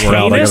out. We're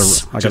out.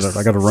 Drainus?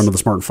 I gotta run to the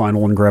Smart and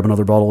Final and grab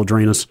another bottle of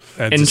Drainus.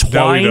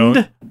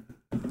 Entwined?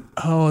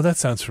 Oh, that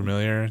sounds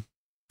familiar.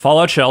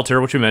 Fallout Shelter,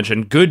 which we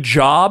mentioned. Good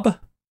Job?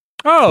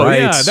 Oh, right.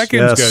 Yeah, that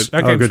game's good.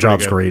 That game's Good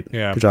Job's good. great.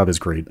 Yeah. Good Job is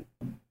great.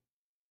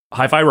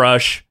 Hi-Fi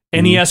Rush.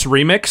 NES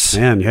Remix?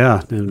 Man,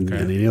 yeah. And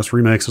NES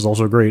Remix is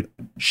also great.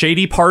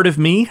 Shady Part of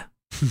Me?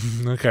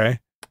 Okay.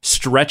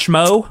 Stretch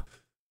Mo?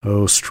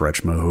 Oh,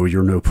 Stretch Mo,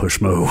 you're no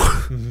Push Mo.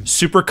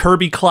 Super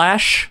Kirby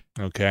Clash?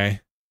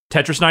 Okay.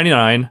 Tetris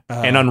 99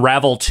 and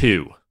Unravel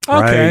 2.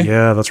 Okay. Right,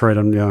 yeah, that's right.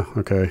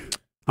 Okay.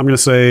 I'm going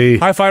to say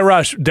Hi-Fi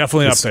Rush,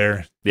 definitely up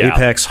there. Yeah.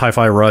 Apex,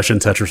 Hi-Fi Rush,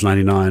 and Tetris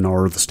 99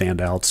 are the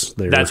standouts.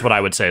 That's what I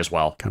would say as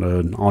well. Kind of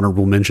an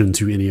honorable mention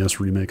to NES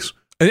Remix.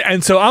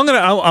 And so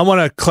I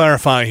want to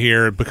clarify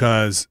here,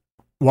 because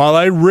while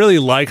I really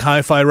like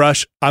Hi-Fi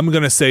Rush, I'm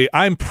going to say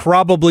I'm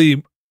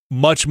probably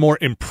much more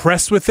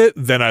impressed with it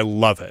than I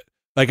love it.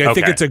 Like, I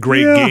think it's a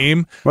great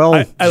game.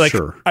 Well, I like,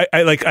 sure.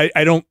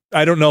 I don't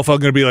know if I'm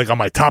going to be like on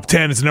my top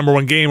 10, it's the number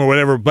one game or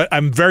whatever, but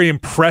I'm very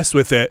impressed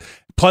with it.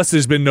 Plus,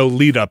 there's been no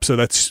lead up, so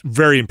that's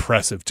very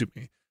impressive to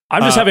me.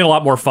 I'm just having a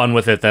lot more fun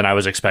with it than I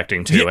was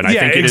expecting to, and I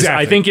think it is.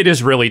 I think it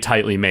is really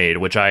tightly made,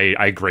 which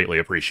I greatly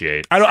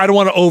appreciate. I don't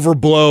want to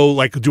overblow.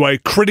 Like, do I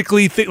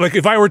critically think? Like,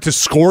 if I were to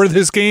score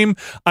this game,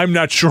 I'm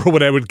not sure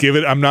what I would give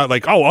it. I'm not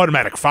like,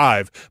 automatic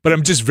 5, but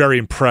I'm just very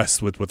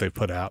impressed with what they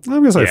put out. I'm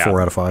gonna say 4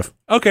 out of 5.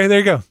 Okay, there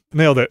you go,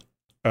 nailed it.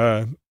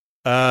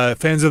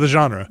 Fans of the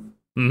genre.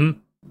 Mm-hmm.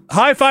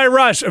 Hi-Fi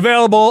Rush,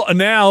 available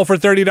now for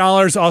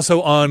 $30,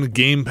 also on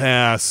Game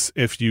Pass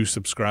if you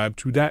subscribe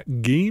to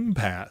that Game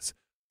Pass.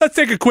 Let's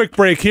take a quick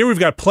break here. We've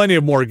got plenty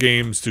of more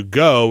games to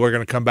go. We're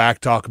going to come back,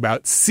 talk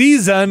about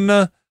Season,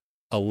 A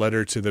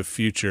Letter to the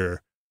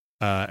Future,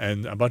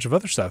 and a bunch of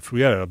other stuff.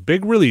 We had a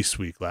big release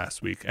week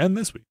last week and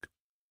this week.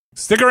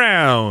 Stick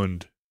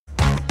around.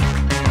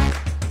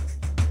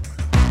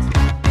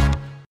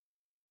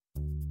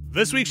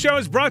 This week's show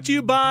is brought to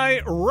you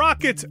by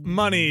Rocket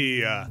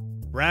Money.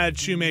 Brad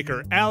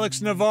Shoemaker,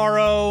 Alex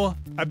Navarro.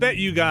 I bet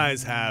you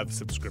guys have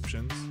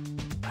subscriptions.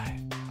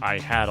 I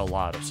had a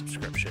lot of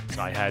subscriptions.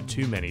 I had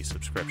too many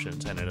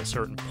subscriptions, and at a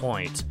certain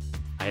point,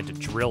 I had to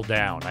drill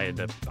down. I had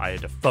to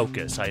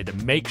focus. I had to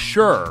make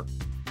sure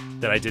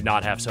that I did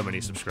not have so many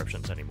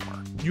subscriptions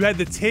anymore. You had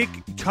to take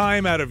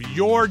time out of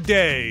your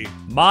day,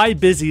 My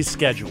busy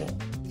schedule.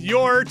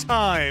 your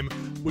time,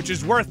 which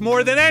is worth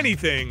more than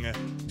anything,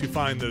 to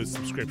find those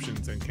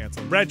subscriptions and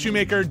cancel them. Brad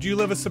Shoemaker, do you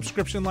live a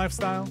subscription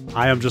lifestyle?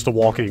 I am just a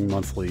walking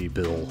monthly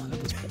bill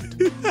at this point.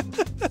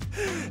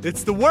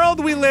 It's the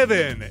world we live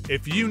in.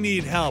 If you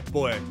need help,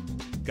 boy,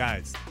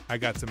 guys, I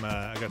got some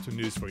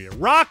news for you.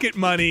 Rocket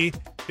Money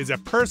is a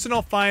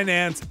personal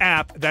finance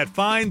app that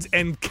finds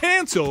and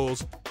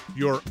cancels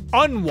your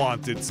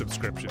unwanted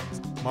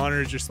subscriptions,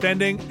 monitors your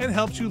spending, and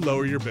helps you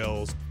lower your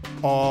bills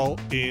all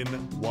in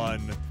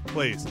one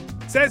place.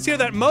 It says here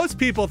that most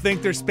people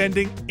think they're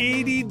spending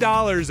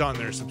 $80 on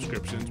their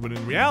subscriptions, when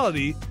in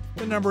reality,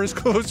 the number is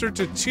closer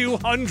to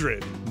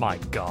 $200. My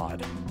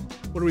God.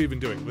 What are we even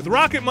doing? With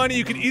Rocket Money,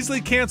 you can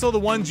easily cancel the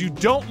ones you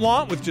don't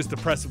want with just the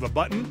press of a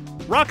button.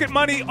 Rocket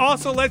Money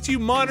also lets you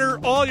monitor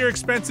all your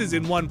expenses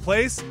in one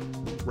place,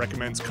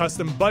 recommends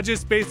custom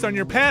budgets based on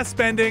your past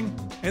spending,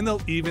 and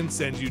they'll even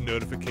send you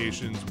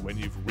notifications when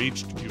you've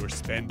reached your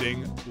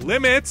spending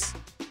limits.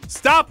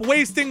 Stop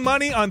wasting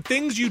money on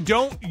things you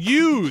don't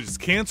use.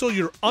 Cancel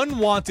your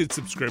unwanted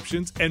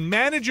subscriptions and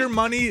manage your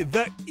money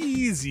the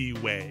easy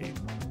way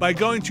by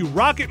going to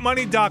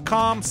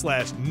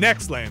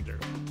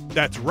rocketmoney.com/nextlander.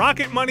 That's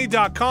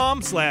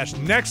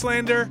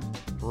rocketmoney.com/nextlander.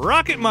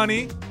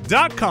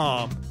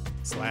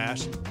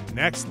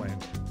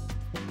 rocketmoney.com/nextlander.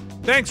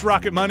 Thanks,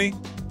 Rocket Money.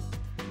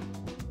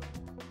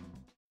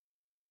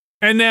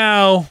 And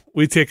now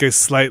we take a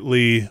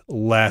slightly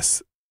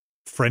less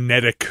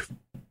frenetic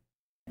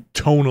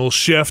tonal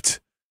shift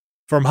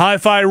from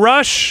Hi-Fi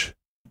Rush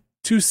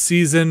to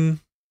Season,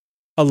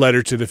 A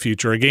Letter to the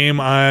Future, a game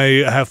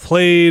I have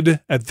played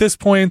at this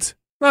point,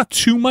 not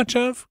too much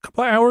of, a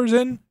couple hours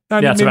in.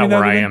 That's about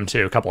where I am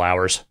too, a couple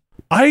hours.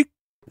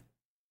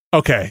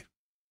 Okay,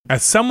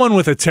 as someone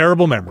with a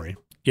terrible memory,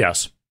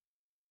 Yes.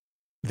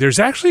 there's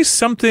actually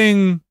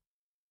something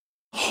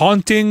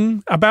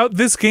haunting about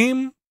this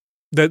game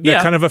that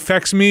kind of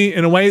affects me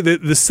in a way.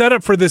 The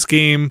setup for this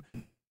game,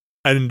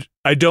 and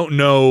I don't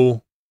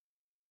know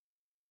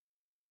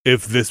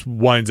if this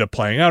winds up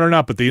playing out or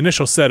not, but the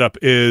initial setup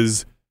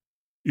is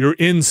you're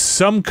in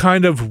some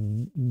kind of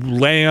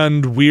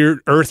land, weird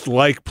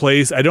Earth-like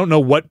place. I don't know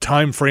what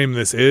time frame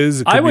this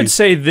is. I would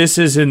say this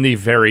is in the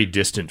very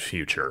distant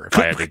future, if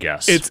I had to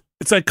guess. It's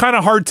like kind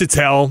of hard to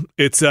tell.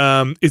 It's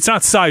not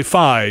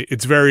sci-fi.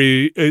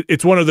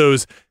 It's one of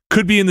those,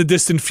 could be in the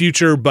distant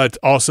future, but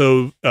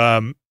also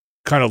kind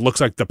of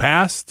looks like the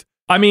past.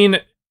 I mean,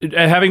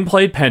 having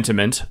played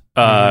Pentiment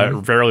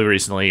fairly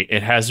recently,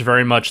 it has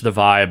very much the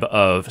vibe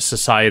of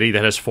society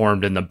that has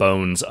formed in the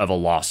bones of a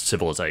lost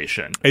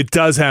civilization. It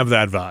does have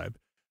that vibe.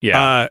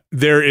 Yeah.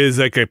 There is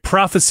like a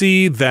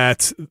prophecy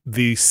that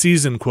the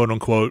season, quote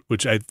unquote,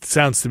 which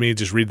sounds to me,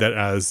 just read that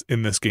as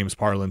in this game's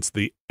parlance,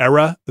 the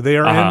era they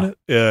are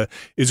in,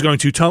 is going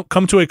to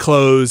come to a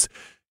close.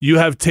 You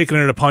have taken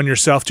it upon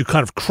yourself to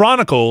kind of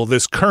chronicle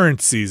this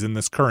current season,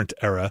 this current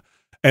era,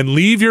 and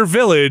leave your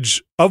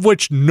village, of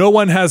which no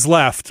one has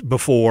left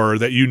before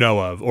that you know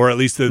of, or at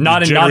least the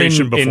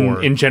generation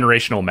before. In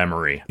generational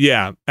memory.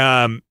 Yeah.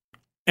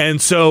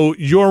 And so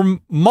your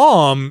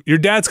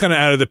dad's kind of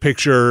out of the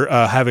picture,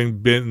 having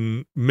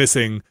been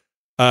missing.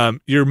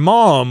 Your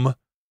mom,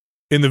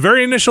 in the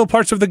very initial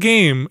parts of the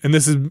game, and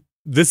this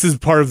is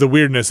part of the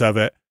weirdness of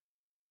it,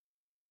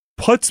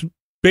 puts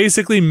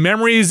basically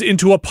memories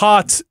into a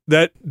pot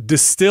that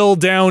distill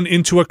down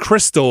into a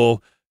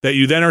crystal that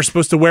you then are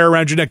supposed to wear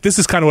around your neck. This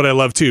is kind of what I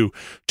love too.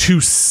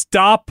 To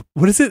stop,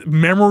 what is it?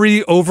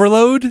 Memory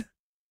overload?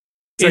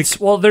 There's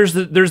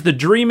the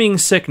dreaming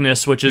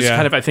sickness, which is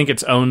kind of, I think,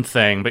 its own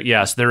thing. But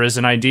yes, there is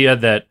an idea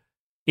that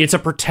it's a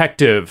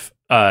protective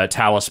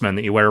talisman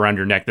that you wear around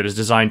your neck that is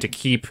designed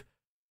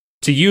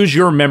to use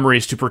your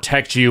memories to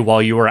protect you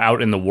while you are out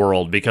in the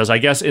world. Because I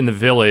guess in the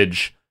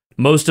village,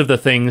 most of the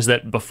things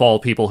that befall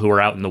people who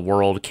are out in the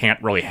world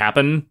can't really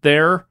happen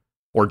there,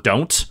 or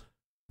don't.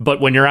 But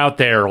when you're out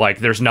there, like,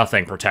 there's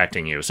nothing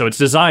protecting you. So it's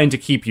designed to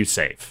keep you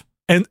safe.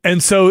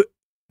 And so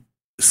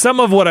some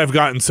of what I've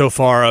gotten so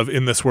far of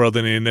in this world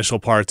in the initial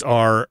parts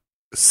are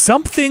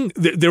something.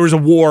 There was a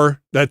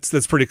war.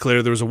 That's pretty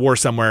clear. There was a war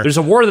somewhere. There's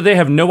a war that they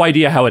have no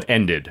idea how it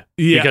ended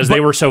because they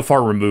were so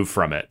far removed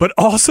from it. But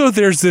also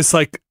there's this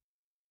like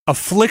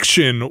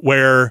affliction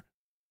where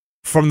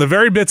from the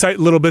very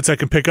little bits I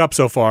can pick up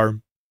so far,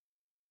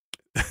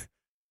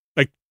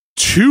 like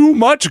too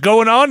much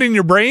going on in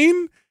your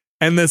brain.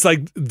 And this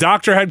like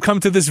doctor had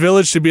come to this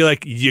village to be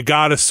like, you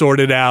got to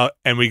sort it out.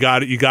 And you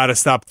got to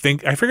stop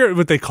thinking. I forget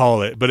what they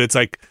call it, but it's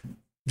like,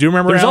 do you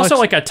remember? There's Alex? also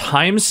like a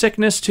time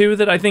sickness too,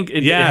 that I think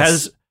it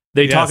has.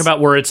 They talk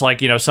about where it's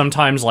like,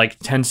 sometimes like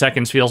 10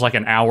 seconds feels like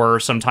an hour.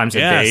 Sometimes a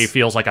day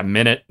feels like a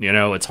minute.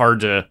 It's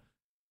hard to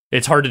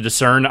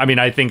discern. I mean,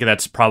 I think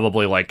that's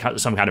probably like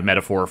some kind of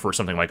metaphor for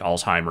something like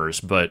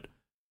Alzheimer's, but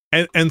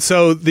And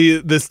so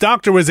this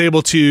doctor was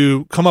able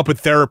to come up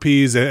with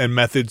therapies and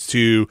methods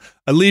to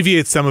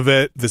alleviate some of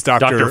it. This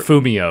Dr.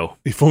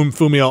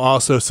 Fumio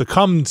also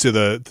succumbed to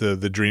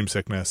the dream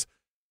sickness.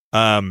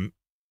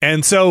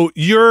 And so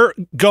you're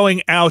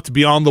going out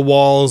beyond the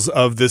walls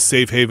of this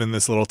safe haven,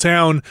 this little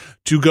town,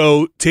 to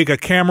go take a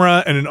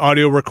camera and an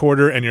audio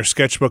recorder and your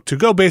sketchbook to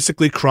go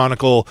basically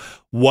chronicle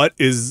what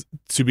is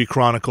to be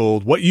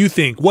chronicled, what you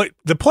think, what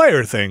the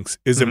player thinks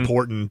is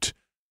important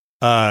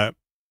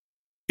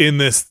in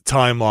this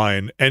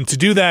timeline. And to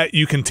do that,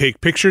 you can take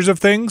pictures of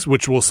things,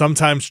 which will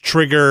sometimes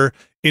trigger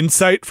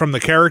insight from the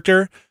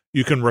character.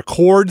 You can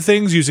record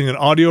things using an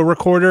audio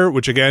recorder,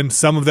 which again,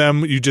 some of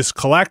them you just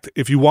collect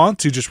if you want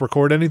to just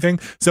record anything.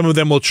 Some of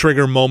them will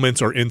trigger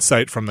moments or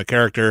insight from the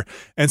character.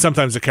 And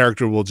sometimes the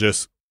character will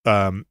just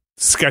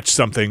sketch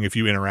something if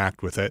you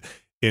interact with it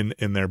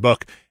in their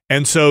book.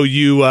 And so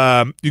you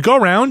go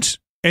around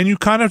and you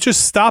kind of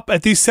just stop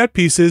at these set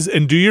pieces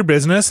and do your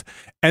business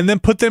and then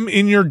put them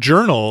in your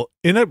journal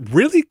in a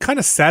really kind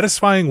of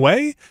satisfying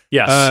way.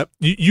 Yes.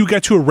 You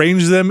get to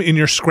arrange them in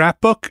your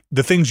scrapbook.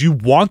 The things you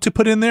want to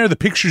put in there, the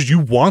pictures you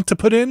want to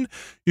put in,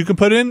 you can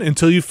put in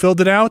until you've filled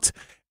it out.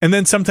 And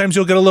then sometimes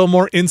you'll get a little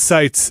more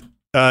insights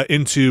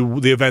into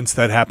the events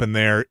that happen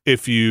there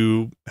if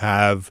you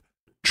have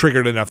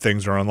triggered enough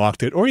things or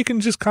unlocked it, or you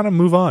can just kind of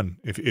move on.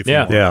 If you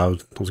want. Yeah, I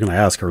was going to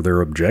ask, are there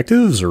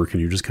objectives, or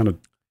can you just kind of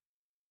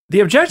the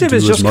objective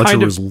is just as much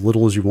kind or of as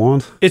little as you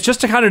want? It's just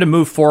to kind of to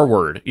move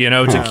forward,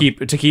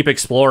 to keep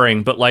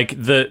exploring. But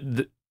like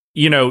the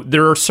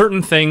there are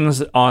certain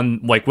things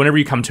on, like, whenever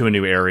you come to a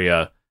new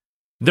area,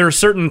 there are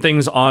certain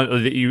things on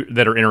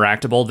that are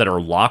interactable that are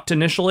locked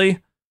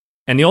initially,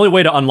 and the only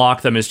way to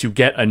unlock them is to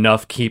get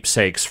enough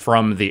keepsakes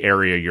from the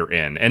area you're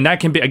in. And that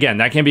can be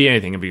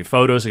anything. It can be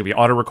photos, it can be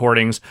auto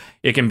recordings,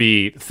 it can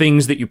be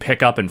things that you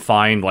pick up and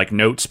find, like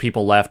notes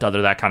people left,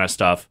 that kind of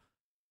stuff.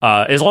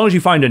 As long as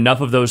you find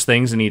enough of those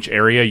things in each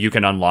area, you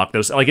can unlock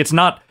those. Like,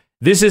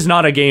 this is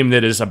not a game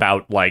that is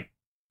about, like,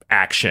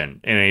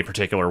 action in any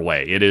particular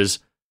way. It is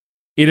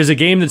a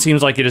game that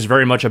seems like it is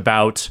very much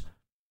about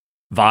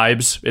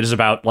vibes. It is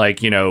about, like,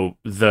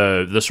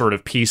 the sort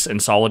of peace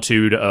and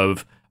solitude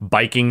of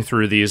biking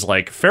through these,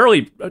 like,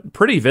 fairly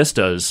pretty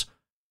vistas,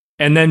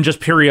 and then just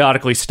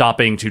periodically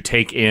stopping to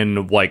take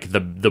in, like,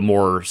 the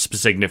more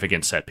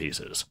significant set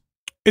pieces.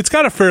 It's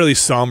got a fairly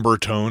somber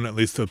tone, at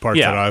least the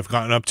parts that I've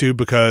gotten up to,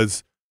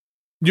 because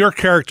your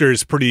character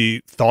is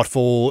pretty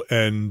thoughtful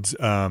and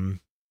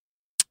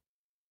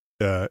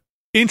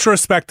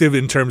introspective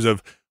in terms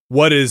of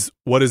what is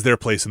their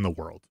place in the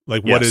world.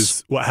 Like,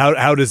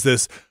 how does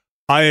this?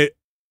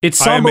 It's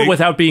somber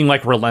without being,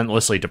 like,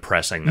 relentlessly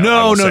depressing,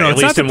 though. No, at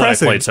it's least not in what I've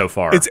depressing. played so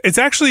far. It's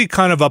actually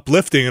kind of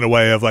uplifting in a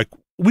way of, like,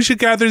 we should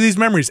gather these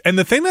memories. And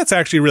the thing that's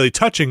actually really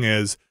touching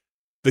is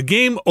the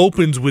game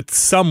opens with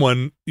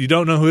someone, you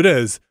don't know who it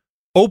is,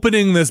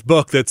 opening this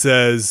book that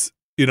says,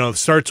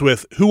 starts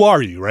with, who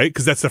are you, right?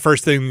 Because that's the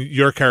first thing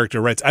your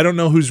character writes. I don't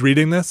know who's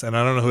reading this, and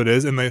I don't know who it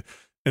is. And the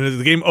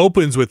game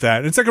opens with that.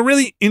 And it's like a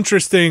really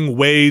interesting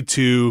way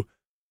to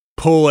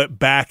pull it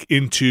back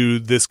into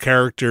this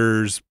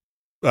character's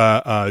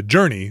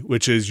journey,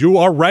 which is, you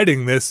are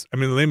writing this. I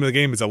mean, the name of the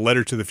game is A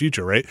Letter to the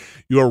Future, right?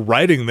 You are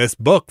writing this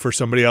book for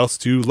somebody else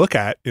to look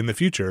at in the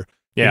future.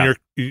 Yeah.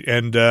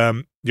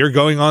 And you're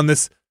going on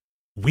this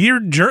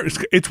weird journey.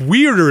 It's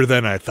weirder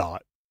than I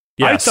thought.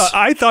 Yes.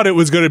 I thought it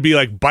was going to be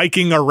like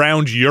biking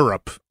around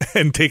Europe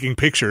and taking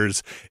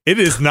pictures. It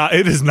is not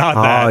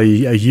that. A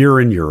year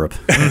in Europe.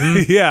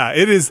 Yeah,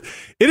 it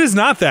is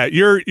not that.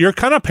 You're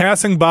kind of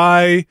passing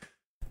by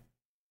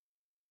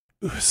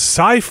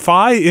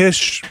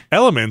sci-fi-ish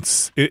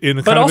elements in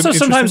a but kind also of an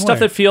sometimes stuff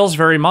way. that feels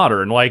very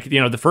modern. Like,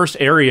 the first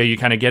area you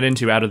kind of get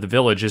into out of the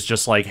village is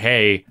just like,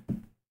 hey,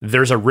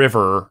 there's a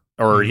river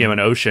or an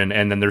ocean,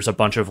 and then there's a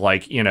bunch of,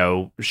 like,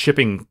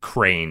 shipping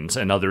cranes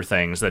and other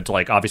things that,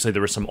 like, obviously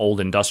there was some old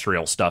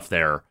industrial stuff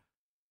there,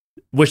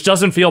 which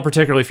doesn't feel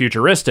particularly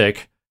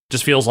futuristic,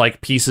 just feels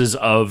like pieces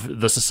of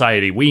the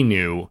society we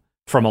knew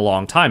from a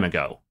long time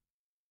ago.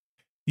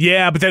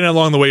 Yeah, but then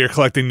along the way you're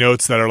collecting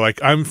notes that are like,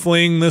 I'm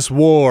fleeing this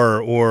war,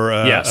 or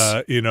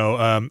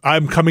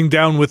I'm coming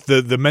down with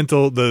the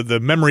mental, the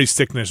memory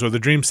sickness or the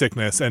dream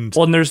sickness. And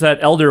there's that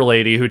elder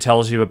lady who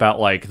tells you about,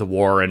 like, the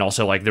war, and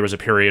also, like, there was a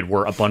period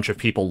where a bunch of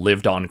people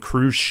lived on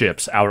cruise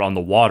ships out on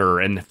the water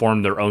and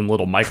formed their own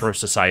little micro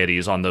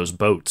societies on those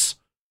boats.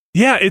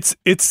 Yeah, it's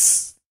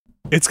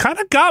kind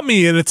of got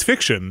me in its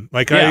fiction.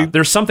 Like,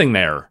 there's something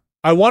there.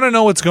 I want to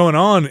know what's going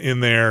on in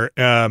there.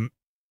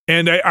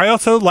 And I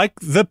also like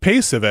the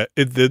pace of it.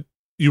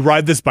 You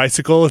ride this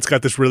bicycle. It's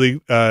got this really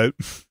kind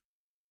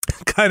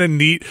of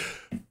neat,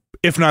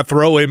 if not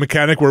throwaway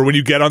mechanic, where when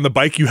you get on the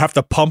bike, you have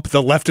to pump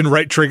the left and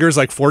right triggers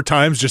like 4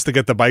 times just to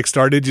get the bike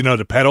started,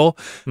 to pedal.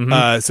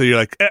 Mm-hmm. So you're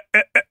like,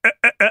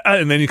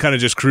 and then you kind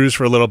of just cruise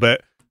for a little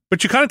bit.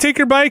 But you kind of take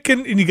your bike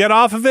and you get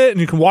off of it, and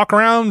you can walk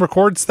around,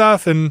 record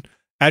stuff, and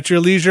at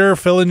your leisure,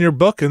 fill in your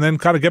book, and then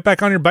kind of get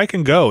back on your bike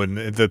and go. And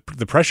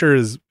the pressure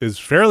is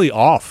fairly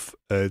off.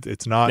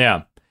 It's not.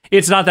 Yeah.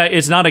 it's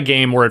not a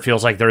game where it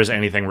feels like there is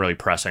anything really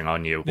pressing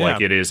on you. Yeah.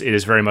 Like it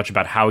is very much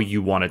about how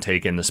you want to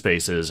take in the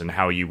spaces and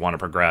how you want to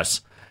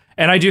progress.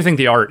 And I do think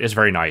the art is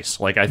very nice.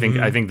 Like I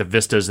think the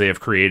vistas they have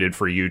created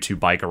for you to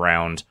bike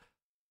around,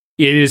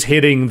 it is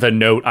hitting the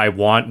note I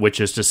want,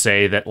 which is to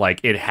say that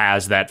like it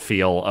has that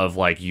feel of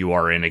like you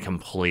are in a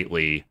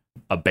completely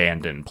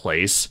abandoned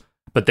place,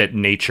 but that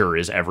nature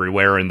is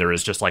everywhere and there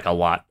is just like a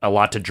lot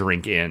to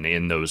drink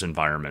in those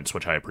environments,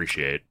 which I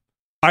appreciate.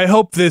 I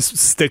hope this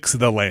sticks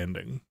the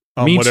landing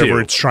on Me whatever too.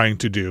 it's trying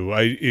to do.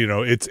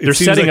 They're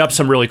setting up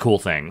some really cool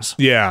things.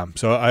 Yeah,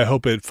 so I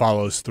hope it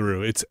follows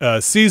through. It's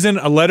Season,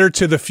 A Letter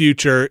to the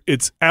Future.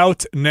 It's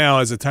out now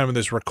as the time of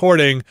this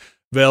recording,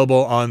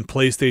 available on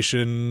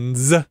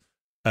PlayStation's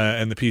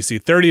and the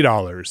PC,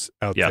 $30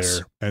 out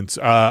there. And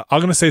I'm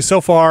going to say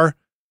so far,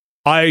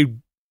 I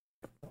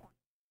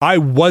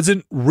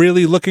wasn't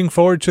really looking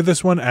forward to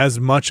this one as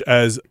much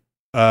as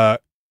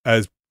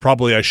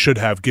probably I should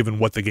have, given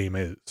what the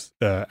game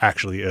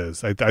actually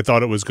is. I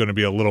thought it was going to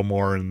be a little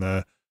more in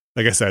the,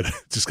 like I said,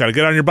 just got to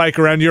get on your bike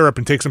around Europe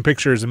and take some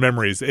pictures and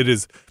memories. It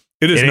is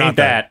not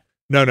that.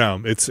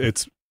 No,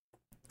 it's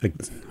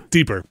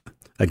deeper.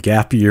 A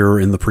gap year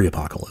in the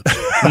pre-apocalypse.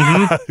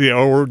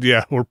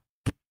 Or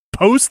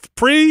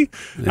pre.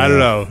 I don't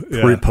know.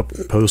 Yeah.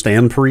 Post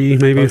and pre,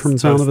 maybe from the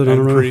sound of it. I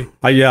don't know.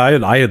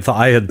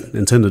 I had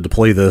intended to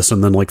play this,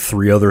 and then like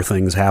 3 other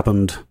things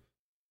happened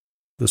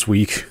this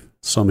week.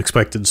 Some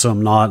expected,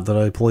 some not, that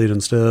I played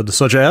instead.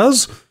 Such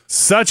as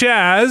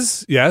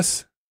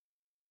yes.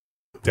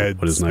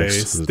 What is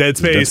next? Dead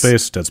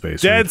Space.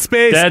 Dead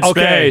Space.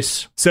 Okay.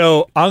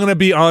 So I'm going to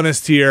be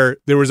honest here.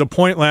 There was a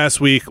point last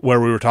week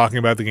where we were talking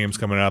about the games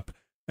coming up,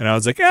 and I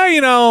was like,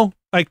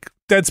 like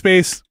Dead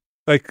Space,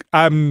 like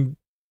I'm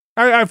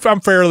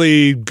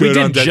fairly good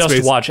on Dead Space. We did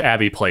just watch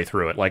Abby play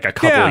through it like a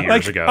couple of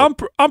years ago.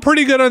 I'm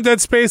pretty good on Dead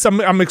Space.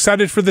 I'm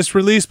excited for this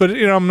release, but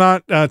I'm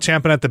not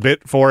champing at the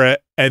bit for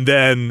it. And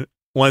then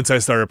once I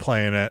started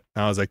playing it,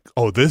 I was like,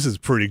 oh, this is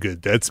pretty good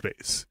Dead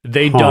Space.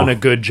 They've done a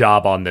good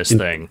job on this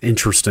thing.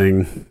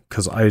 Interesting,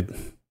 because I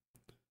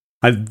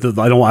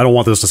don't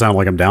want this to sound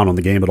like I'm down on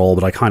the game at all,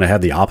 but I kind of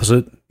had the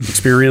opposite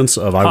experience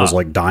of I was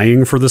like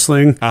dying for this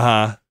thing.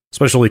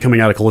 Especially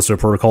coming out of Callisto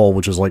Protocol,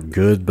 which is like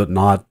good, but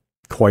not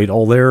quite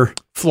all there.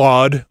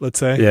 Flawed, let's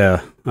say.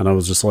 Yeah. And I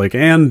was just like,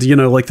 and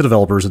like the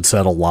developers had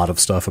said a lot of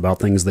stuff about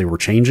things they were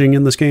changing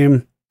in this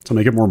game to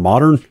make it more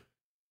modern.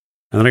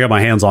 And then I got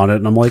my hands on it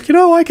and I'm like,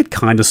 I could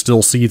kind of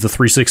still see the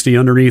 360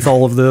 underneath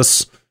all of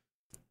this.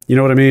 You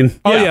know what I mean?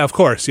 Oh yeah, of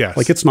course, yes.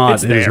 Like it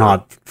is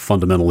not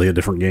fundamentally a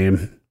different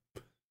game.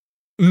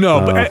 No,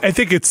 but I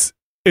think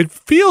it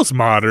feels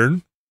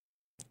modern.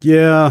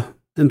 Yeah.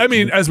 And, I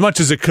mean, as much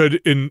as it could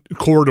in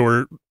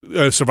Corridor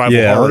survival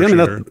horror. I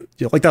mean,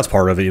 that's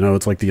part of it.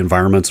 It's like the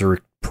environments are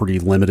pretty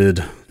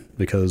limited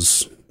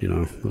because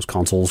those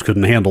consoles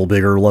couldn't handle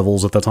bigger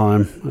levels at the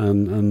time,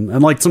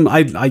 and like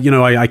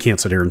I can't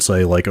sit here and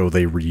say like, oh,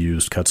 they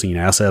reused cutscene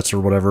assets or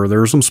whatever.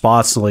 There are some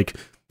spots like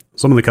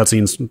some of the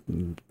cutscenes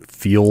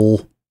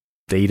feel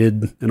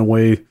dated in a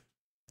way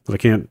that I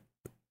can't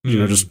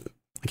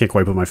I can't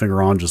quite put my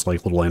finger on, just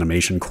like little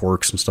animation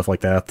quirks and stuff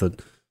like that.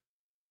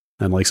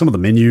 And like some of the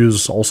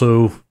menus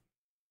also,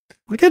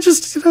 like it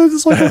just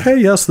it's like, okay,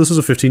 yes, this is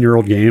a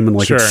 15-year-old game, and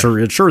like it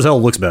sure as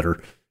hell looks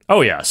better. Oh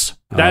yes,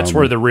 that's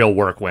where the real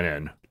work went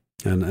in.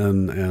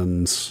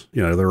 And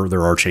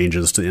there are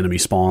changes to enemy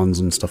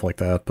spawns and stuff like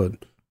that, but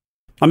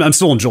I'm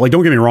still enjoying. Like,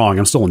 don't get me wrong,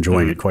 I'm still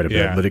enjoying it quite a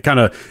bit. But it kind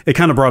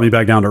of brought me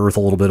back down to earth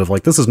a little bit of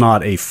like, this is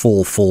not a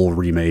full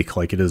remake.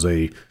 Like it is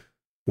a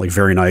like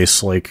very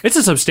nice, like it's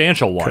a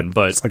substantial one,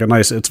 but it's like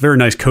it's very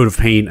nice coat of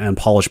paint and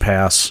polish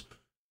pass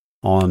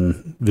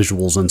on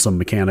visuals and some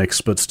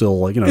mechanics, but still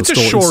like it's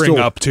still shoring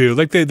up too.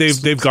 Like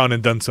they've gone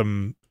and done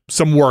some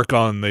work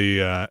on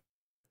the.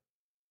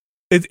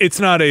 It's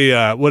not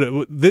a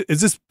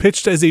is this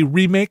pitched as a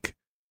remake?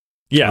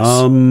 Yes.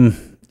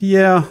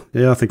 Yeah,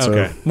 I think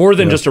so. More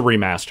than just a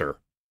remaster.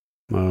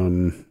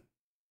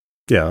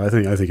 Yeah, I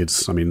think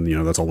it's. I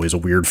mean, that's always a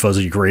weird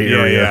fuzzy gray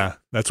area. Yeah,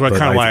 that's why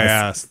I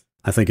asked.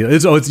 I think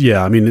it's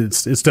yeah. I mean,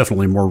 it's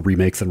definitely more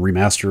remake than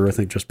remaster. I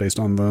think just based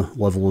on the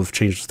level of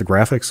changes to the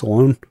graphics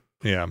alone.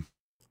 Yeah.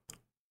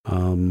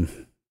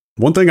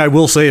 One thing I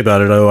will say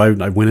about it, though,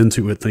 I went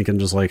into it thinking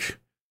just like.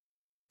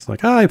 It's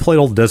like, I played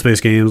all the Dead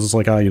Space games. It's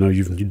like,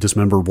 you've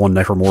dismembered one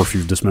necromorph,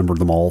 you've dismembered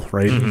them all,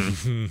 right?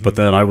 Mm-hmm. But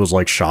then I was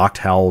like shocked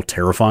how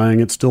terrifying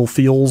it still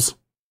feels.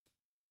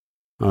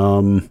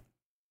 Again,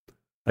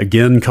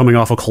 coming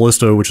off of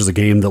Callisto, which is a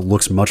game that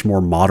looks much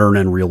more modern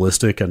and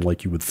realistic and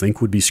like you would think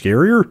would be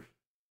scarier.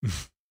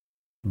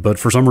 But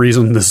for some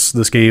reason,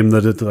 this game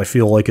that I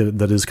feel like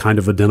that is kind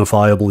of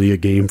identifiably a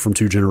game from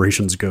 2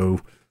 generations ago,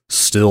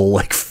 still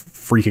like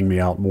freaking me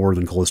out more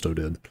than Callisto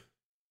did.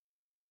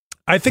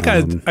 I think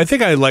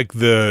I like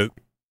the.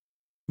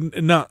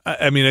 No,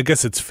 I mean, I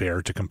guess it's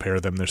fair to compare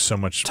them. There's so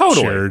much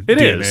shared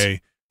DNA. Is.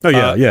 Oh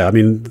yeah. I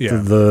mean,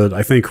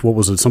 I think what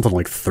was it? Something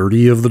like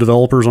 30 of the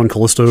developers on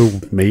Callisto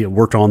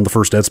worked on the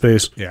first Dead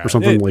Space or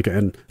something like,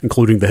 and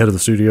including the head of the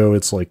studio.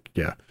 It's like,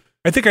 yeah.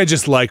 I think I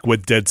just like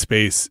what Dead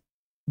Space.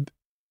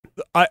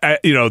 I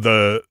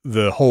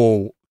the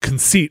whole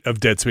conceit of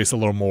Dead Space a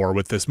little more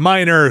with this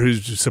miner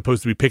who's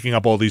supposed to be picking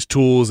up all these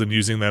tools and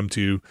using them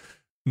to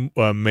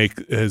make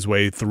his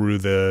way through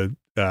the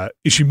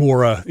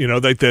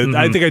Ishimura.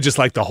 I think I just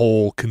like the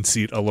whole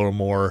conceit a little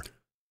more.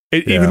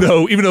 Even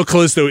though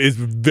Callisto is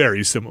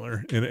very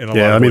similar in a lot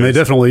of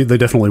ways. they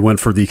definitely went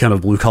for the kind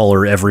of blue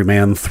collar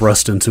everyman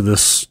thrust into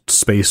this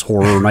space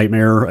horror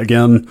nightmare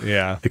again.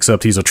 Yeah,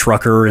 except he's a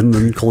trucker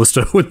in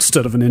Callisto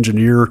instead of an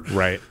engineer.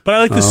 Right, but I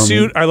like the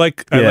suit. I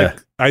like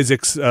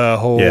Isaac's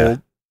whole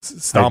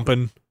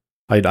stomping.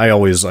 I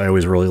always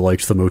really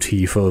liked the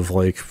motif of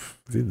like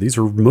these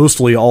are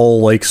mostly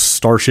all like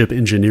Starship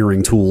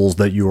engineering tools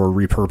that you are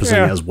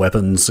repurposing as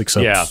weapons,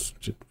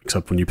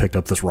 except when you picked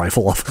up this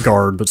rifle off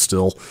guard, but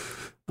still.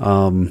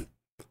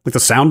 Like the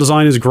sound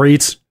design is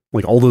great.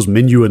 Like all those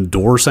menu and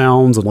door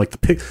sounds and like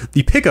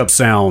the pickup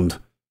sound.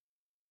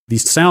 The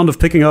sound of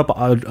picking up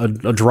a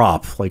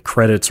drop, like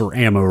credits or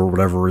ammo or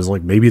whatever, is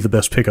like maybe the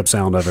best pickup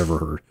sound I've ever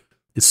heard.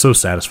 It's so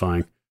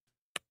satisfying.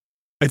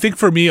 I think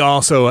for me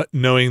also,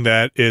 knowing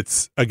that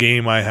it's a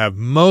game I have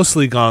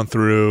mostly gone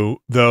through,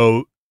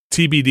 though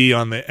TBD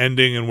on the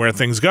ending and where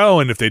things go,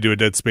 and if they do a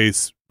Dead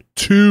Space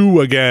 2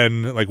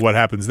 again, like what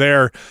happens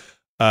there,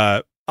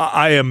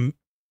 I'm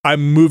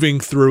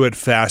moving through it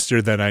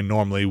faster than I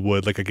normally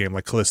would, like a game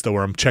like Callisto,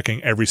 where I'm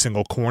checking every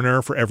single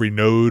corner for every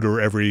node or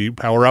every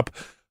power-up,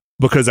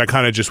 because I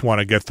kind of just want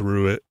to get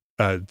through it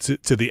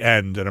to the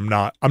end, and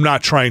I'm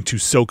not trying to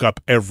soak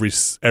up every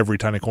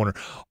tiny corner.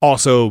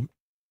 Also,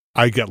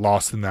 I get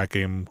lost in that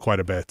game quite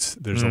a bit.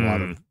 There's a lot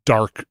of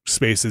dark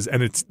spaces,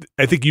 and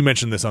I think you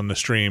mentioned this on the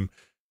stream.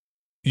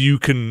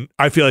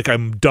 I feel like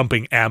I'm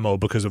dumping ammo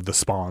because of the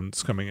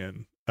spawns coming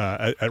in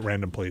at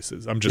random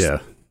places. I'm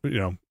just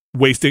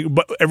wasting.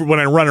 But when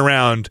I run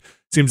around,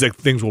 it seems like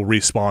things will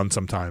respawn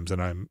sometimes,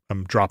 and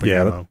I'm dropping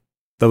ammo.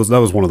 That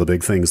was one of the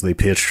big things they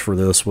pitched for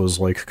this, was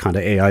like kind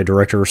of AI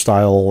director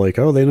style, like,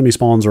 oh, the enemy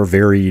spawns are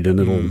varied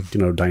and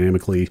it'll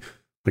dynamically.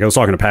 Like I was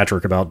talking to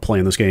Patrick about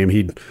playing this game.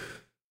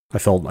 I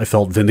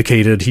felt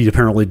vindicated. He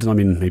apparently,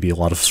 maybe a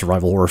lot of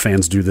survival horror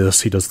fans do this.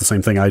 He does the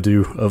same thing I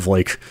do of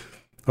like,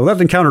 oh, that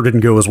encounter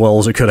didn't go as well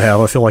as it could have.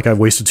 I feel like I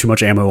wasted too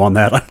much ammo on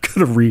that. I'm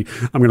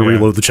gonna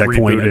reload the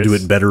checkpoint and do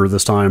it better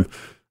this time.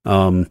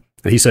 And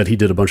he said he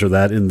did a bunch of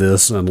that in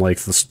this, and like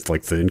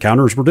the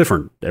encounters were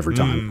different every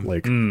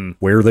time,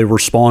 where they were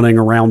spawning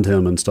around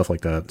him and stuff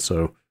like that.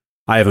 So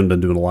I haven't been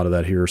doing a lot of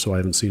that here, so I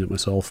haven't seen it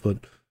myself. But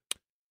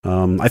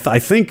I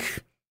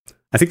think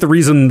the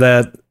reason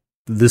that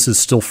this is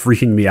still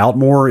freaking me out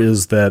more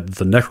is that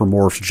the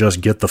necromorphs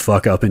just get the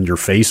fuck up in your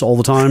face all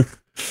the time.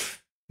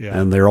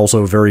 And they're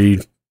also very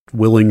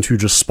willing to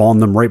just spawn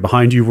them right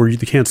behind you where you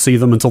can't see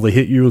them until they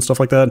hit you and stuff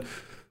like that.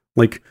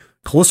 Like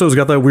Callisto's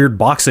got that weird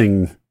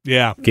boxing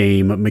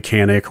game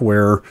mechanic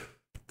where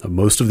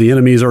most of the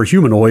enemies are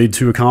humanoid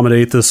to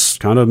accommodate this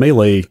kind of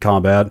melee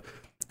combat,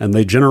 and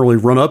they generally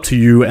run up to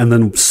you and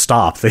then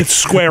stop. They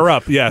square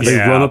up, yes.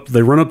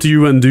 They run up to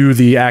you and do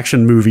the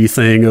action movie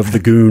thing of the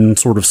goon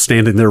sort of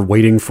standing there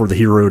waiting for the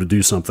hero to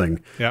do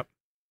something. Yep.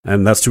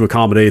 And that's to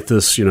accommodate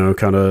this,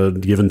 kind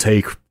of give and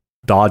take,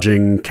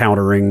 dodging,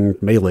 countering,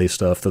 melee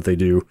stuff that they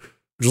do,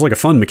 which is like a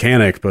fun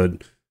mechanic,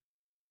 but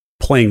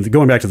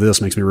going back to this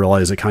makes me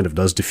realize it kind of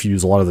does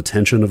diffuse a lot of the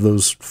tension of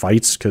those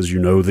fights, because you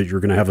know that you're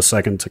going to have a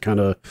second to kind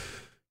of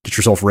get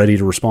yourself ready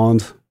to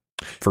respond.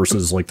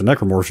 Versus like the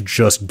necromorphs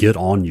just get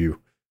on you.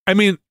 I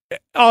mean,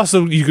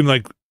 also you can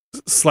like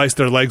slice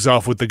their legs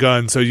off with the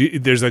gun, so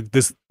there's like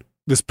this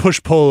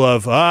push pull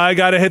of I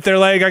gotta hit their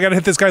leg, I gotta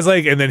hit this guy's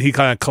leg, and then he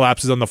kind of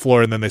collapses on the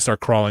floor, and then they start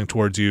crawling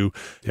towards you,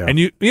 and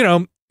it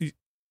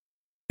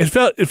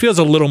feels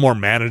a little more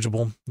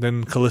manageable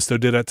than Callisto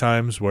did at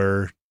times,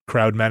 where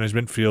crowd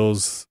management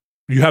feels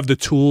you have the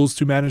tools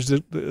to manage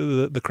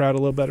the crowd a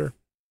little better.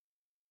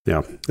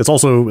 Yeah, it's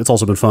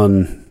also been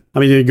fun. I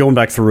mean, going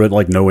back through it,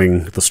 like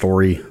knowing the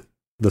story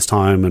this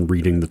time and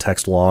reading the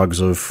text logs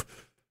of,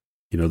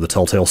 the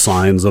telltale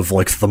signs of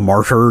like the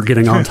marker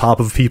getting on top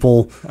of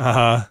people.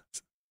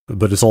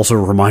 But it's also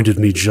reminded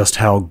me just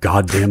how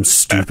goddamn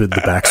stupid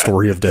the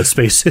backstory of Dead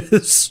Space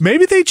is.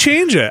 Maybe they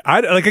change it.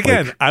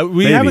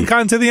 We haven't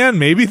gotten to the end.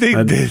 Maybe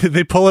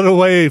they pull it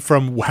away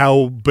from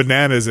how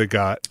bananas it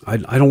got. I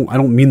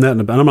don't mean that.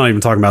 I'm not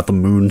even talking about the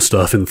moon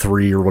stuff in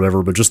 3 or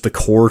whatever, but just the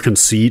core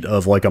conceit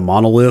of like a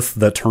monolith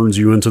that turns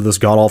you into this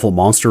god awful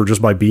monster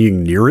just by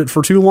being near it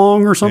for too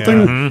long or something.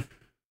 Yeah. Mm-hmm.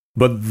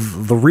 But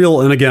the real,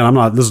 and again,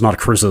 this is not a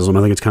criticism.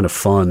 I think it's kind of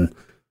fun.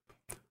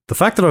 The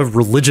fact that a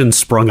religion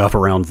sprung up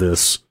around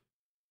this,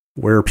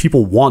 where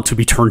people want to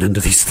be turned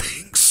into these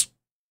things.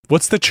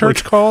 What's the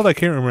church called? I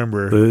can't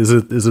remember. Is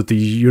it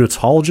the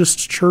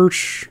Unitologist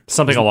Church?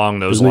 Something along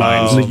those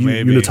lines. Isn't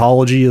it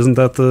Unitology? Isn't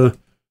that the...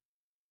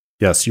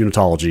 Yes,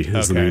 Unitology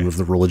is the name of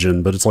the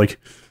religion, but it's like,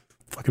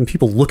 fucking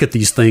people look at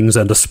these things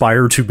and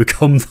aspire to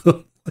become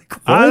the... Like,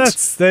 what?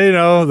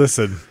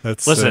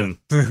 Listen,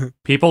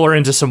 people are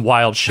into some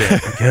wild shit.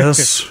 I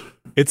guess.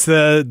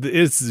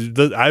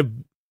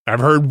 I've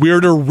heard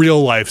weirder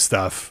real life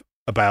stuff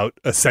about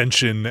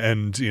ascension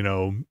and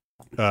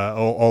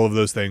all of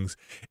those things.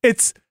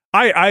 It's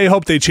I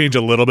hope they change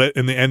a little bit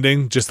in the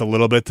ending, just a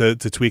little bit to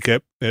tweak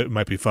it. It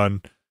might be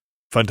fun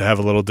to have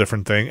a little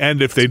different thing.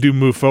 And if they do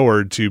move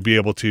forward, to be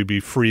able to be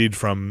freed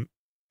from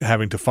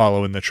having to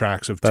follow in the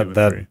tracks of 2 and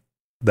 3.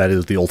 That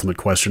is the ultimate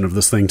question of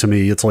this thing to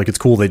me. It's like, it's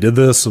cool they did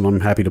this, and I'm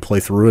happy to play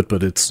through it,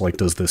 but it's like,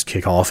 does this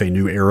kick off a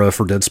new era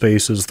for Dead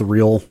Space is the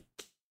real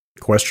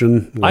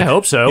question. I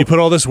hope so. You put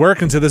all this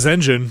work into this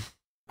engine.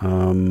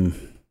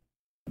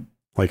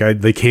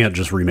 They can't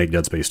just remake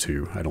Dead Space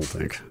 2, I don't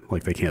think.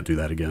 Like, they can't do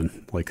that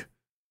again. Like,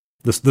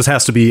 this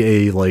has to be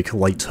a, like,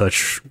 light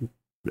touch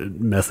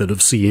method of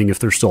seeing if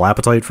there's still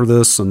appetite for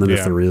this, and then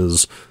if there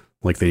is,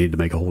 like, they need to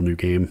make a whole new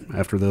game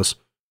after this.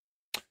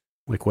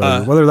 Like,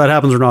 whether that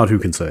happens or not, who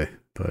can say?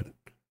 But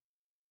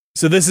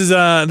so this is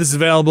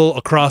available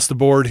across the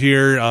board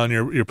here on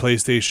your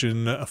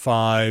PlayStation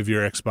 5,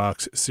 your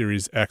Xbox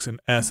Series X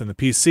and S, and the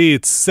PC.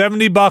 It's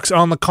 $70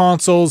 on the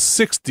consoles,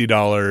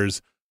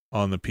 $60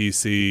 on the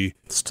PC.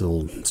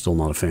 Still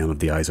not a fan of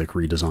the Isaac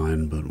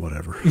redesign, but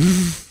whatever.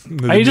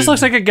 He just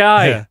looks like a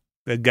guy. Yeah,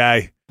 that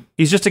guy.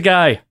 He's just a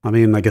guy. I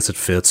mean, I guess it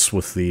fits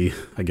with this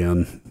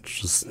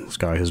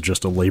guy is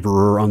just a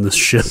laborer on this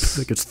ship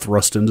that gets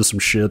thrust into some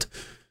shit.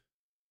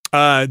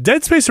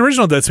 Dead Space,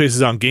 original Dead Space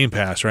is on Game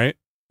Pass, right?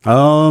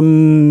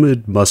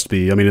 It must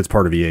be. I mean, it's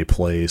part of EA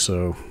Play,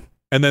 so.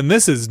 And then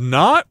this is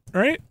not,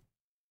 right?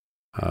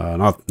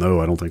 No,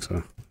 I don't think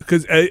so.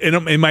 Because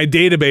in my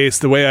database,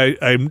 the way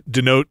I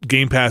denote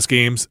Game Pass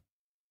games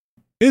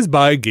is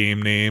by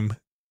game name.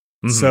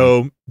 Mm-hmm.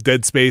 So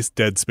Dead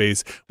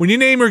Space. When you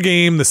name your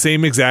game the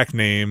same exact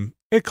name,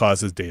 it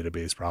causes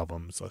database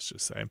problems, let's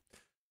just say.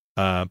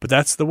 But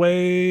that's the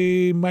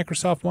way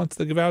Microsoft wants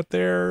to give out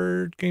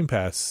their Game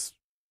Pass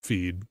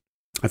feed.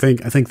 I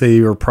think they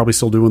are probably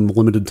still doing the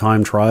limited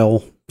time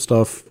trial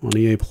stuff on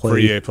EA Play. For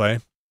EA Play?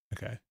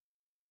 Okay.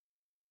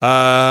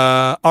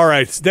 All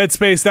right. Dead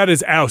Space, that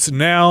is out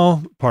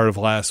now. Part of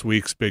last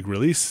week's big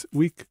release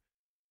week.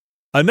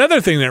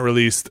 Another thing that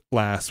released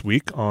last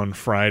week on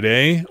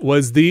Friday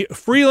was the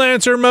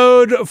freelancer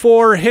mode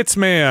for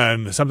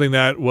Hitman, something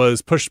that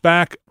was pushed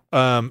back,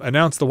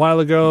 announced a while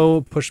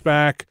ago, pushed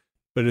back,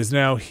 but is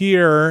now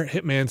here.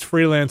 Hitman's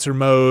freelancer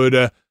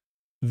mode,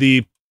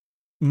 the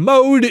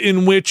mode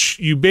in which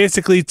you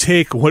basically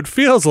take what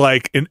feels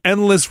like an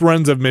endless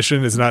runs of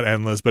mission. Is not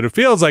endless, but it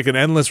feels like an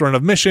endless run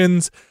of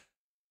missions,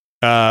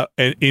 and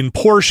in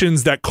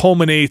portions that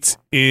culminate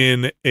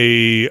in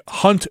a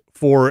hunt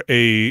for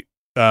a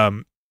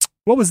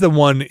what was the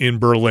one in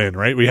Berlin,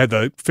 right? We had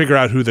to figure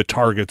out who the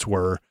targets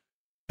were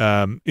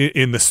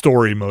in the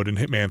story mode in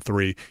Hitman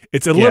 3.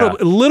 It's a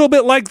little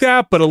bit like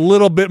that, but a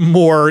little bit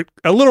more,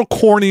 a little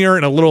cornier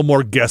and a little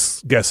more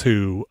guess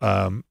who.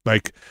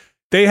 Like,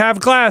 they have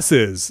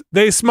glasses,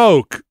 they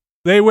smoke,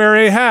 they wear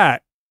a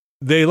hat,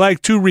 they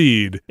like to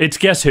read. It's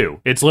guess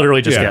who. It's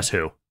literally just guess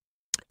who.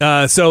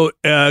 So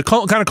kind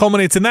of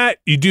culminates in that.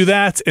 You do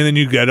that, and then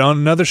you get on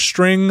another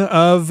string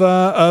of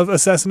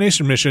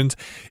assassination missions.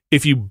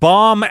 If you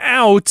bomb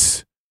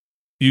out,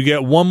 you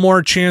get one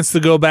more chance to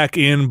go back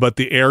in, but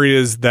the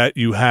areas that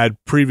you had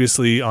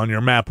previously on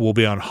your map will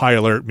be on high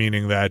alert,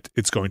 meaning that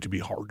it's going to be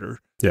harder.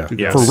 Yeah,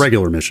 for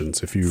regular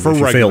missions. If you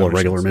fail a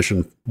regular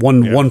mission,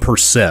 one per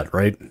set,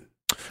 right?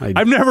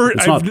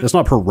 It's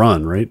not per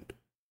run, right?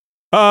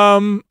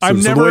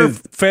 I've never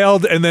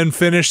failed and then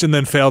finished and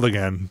then failed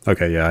again.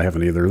 Okay, yeah, I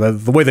haven't either.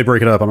 The way they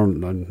break it up,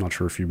 I'm not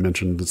sure if you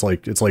mentioned, it's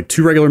like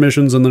 2 regular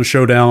missions and then a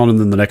showdown, and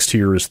then the next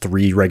tier is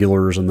 3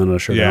 regulars and then a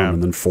showdown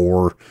and then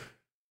 4.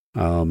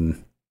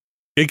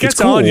 It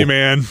gets cool on you,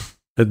 man.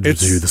 Dude,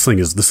 this thing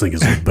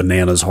is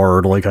bananas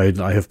hard. Like,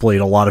 I have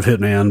played a lot of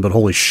Hitman, but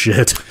holy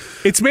shit,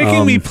 it's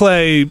making me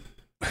play.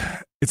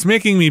 It's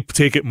making me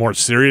take it more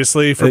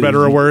seriously, for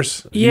better or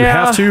worse. You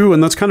have to,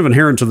 and that's kind of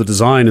inherent to the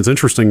design. It's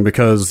interesting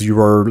because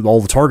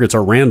all the targets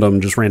are random,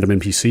 just random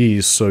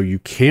NPCs, so you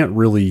can't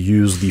really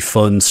use the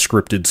fun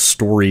scripted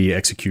story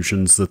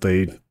executions that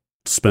they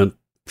spent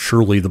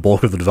surely the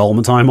bulk of the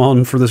development time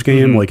on for this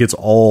game. Mm-hmm. Like, it's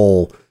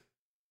all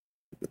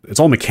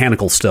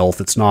mechanical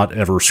stealth. It's not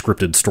ever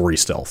scripted story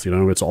stealth. You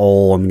know, it's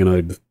all, I'm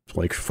gonna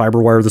like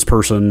fiber wire this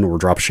person or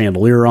drop a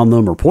chandelier on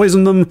them or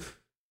poison them.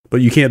 But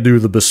you can't do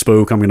the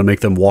bespoke, I'm going to make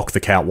them walk the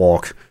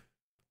catwalk.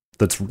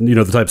 That's, you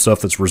know, the type of stuff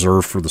that's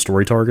reserved for the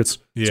story targets.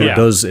 Yeah.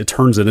 So it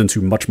turns it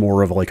into much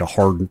more of like a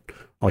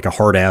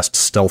hard-assed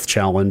stealth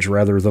challenge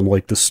rather than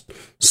like this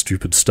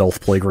stupid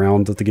stealth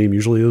playground that the game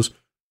usually is.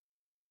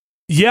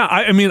 Yeah,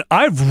 I mean,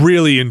 I've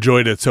really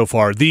enjoyed it so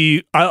far.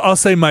 I'll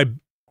say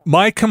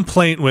my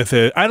complaint with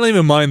it, I don't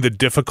even mind the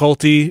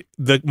difficulty.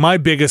 My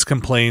biggest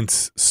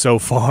complaints so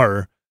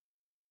far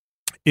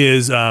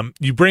is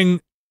you bring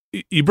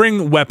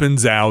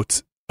weapons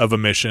out of a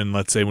mission,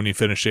 let's say when you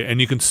finish it,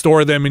 and you can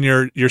store them in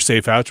your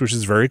safe house, which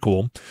is very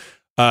cool.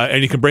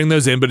 And you can bring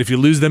those in, but if you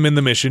lose them in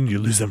the mission, you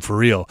lose them for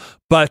real.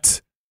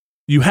 But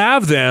you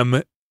have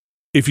them,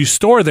 if you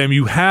store them,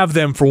 you have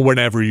them for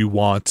whenever you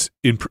want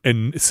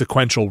in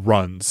sequential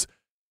runs.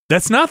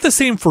 That's not the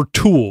same for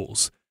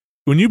tools.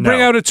 When you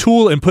bring out a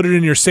tool and put it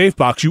in your safe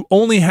box, you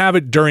only have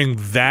it during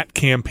that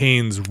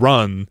campaign's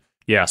run.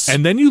 Yes.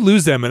 And then you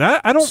lose them, and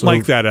I don't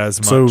like that as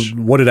much. So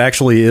what it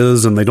actually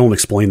is, and they don't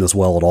explain this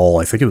well at all,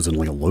 I think it was in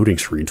like a loading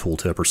screen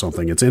tooltip or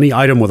something. It's any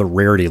item with a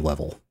rarity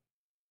level.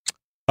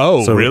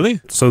 Oh, So-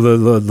 really? So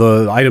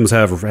the items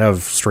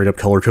have straight up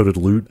color coded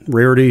loot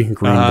rarity,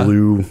 green,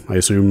 blue, I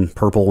assume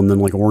purple, and then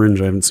like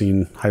orange. I haven't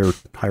seen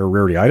higher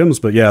rarity items,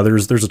 but yeah,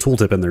 there's a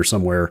tooltip in there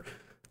somewhere.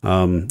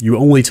 You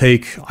only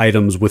take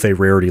items with a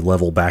rarity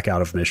level back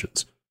out of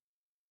missions.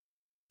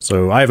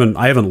 So I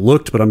haven't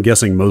looked, but I'm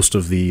guessing most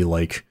of the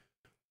like,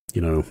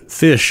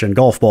 fish and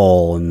golf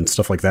ball and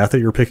stuff like that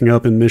you're picking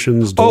up in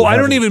missions. I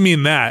don't even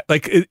mean that.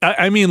 Like,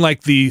 I mean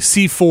like the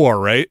C4,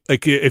 right?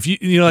 Like if like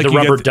the you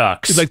rubber get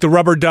ducks. like the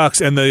rubber ducks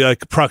and the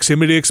like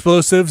proximity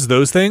explosives,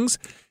 those things.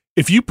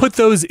 If you put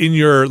those in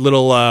your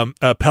little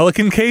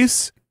Pelican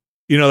case,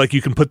 like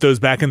you can put those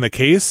back in the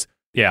case.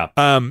 Yeah.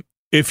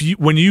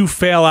 When you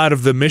fail out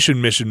of the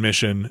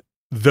mission,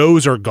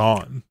 those are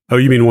gone. Oh,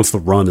 you mean once the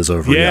run is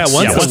over? Yeah, yes.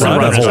 once the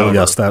run is over.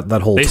 Yes, that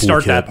whole They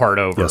start toolkit- that part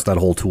over. Yes, that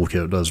whole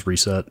toolkit does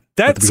reset at the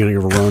That's beginning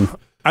of a run.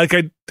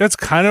 that's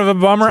kind of a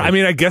bummer. I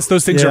mean, I guess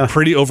those things Yeah. are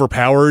pretty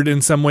overpowered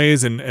in some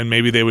ways, and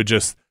maybe they would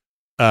just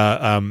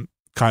kind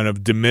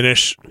of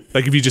diminish.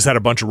 Like if you just had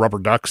a bunch of rubber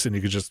ducks and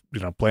you could just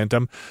plant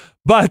them.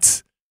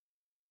 But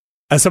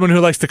as someone who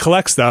likes to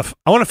collect stuff,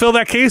 I want to fill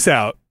that case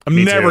out. I'm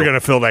Me never too. going to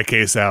fill that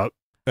case out.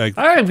 Like,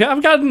 I've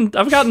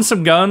gotten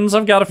some guns.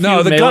 I've got a few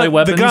no, melee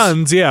weapons. the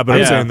guns, yeah, but I'm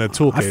Yeah. saying the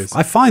tool case.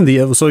 I find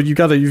so you've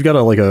got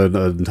a like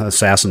an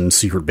assassin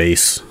secret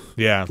base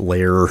Yeah.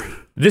 layer.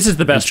 This is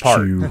the best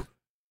part.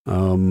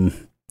 HQ,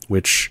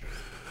 which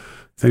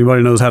if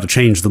anybody knows how to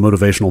change the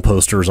motivational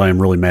posters, I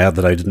am really mad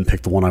that I didn't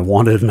pick the one I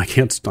wanted, and I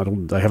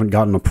haven't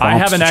gotten a prompt. I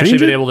haven't to actually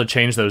change been it. able to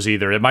change those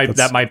either.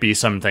 That might be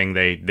something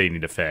they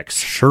need to fix.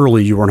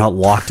 Surely you are not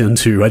locked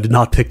into. I did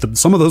not pick them.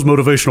 Some of those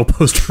motivational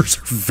posters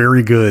are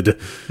very good,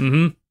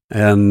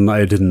 and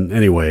I didn't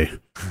anyway.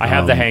 I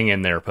have the hang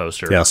in there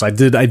poster. Yes, I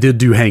did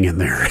do hang in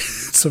there.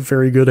 It's a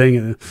very good hang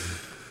in.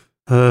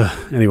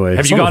 Anyway,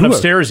 Have you gone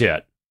upstairs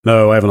yet?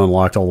 No, I haven't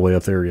unlocked all the way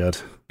up there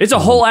yet. It's a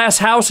whole ass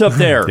house up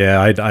there. Yeah,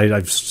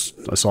 I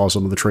saw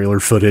some of the trailer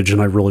footage, and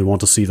I really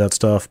want to see that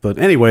stuff. But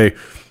anyway,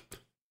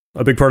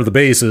 a big part of the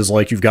base is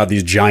like you've got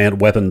these giant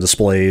weapon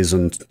displays,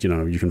 and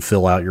you can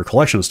fill out your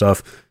collection of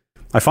stuff.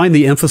 I find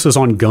the emphasis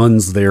on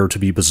guns there to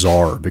be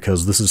bizarre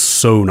because this is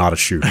so not a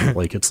shooter.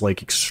 Like it's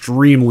like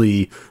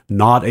extremely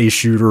not a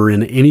shooter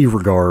in any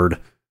regard.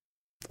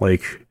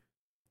 Like,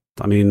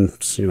 I mean,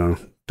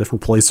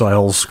 different play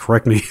styles.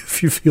 Correct me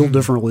if you feel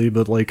differently,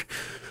 but like.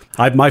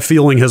 My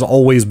feeling has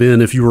always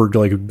been if you were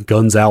like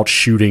guns out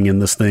shooting in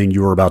this thing,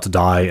 you are about to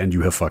die and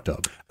you have fucked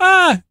up.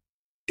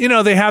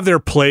 They have their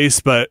place,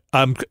 but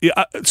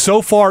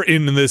so far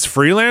in this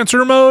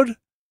freelancer mode,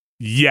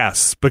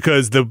 yes,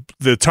 because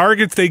the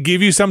targets they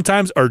give you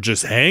sometimes are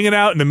just hanging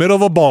out in the middle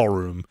of a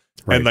ballroom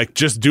and like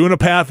just doing a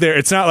path there.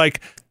 It's not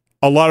like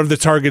a lot of the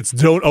targets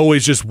don't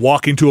always just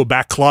walk into a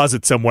back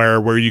closet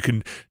somewhere where you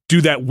can do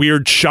that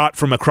weird shot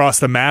from across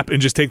the map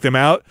and just take them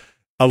out.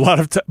 A lot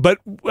of but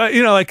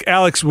like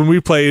Alex, when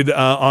we played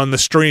on the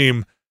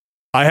stream,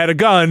 I had a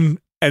gun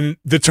and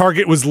the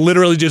target was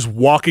literally just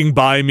walking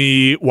by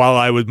me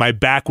while my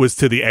back was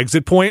to the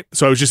exit point,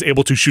 so I was just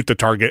able to shoot the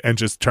target and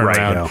just turn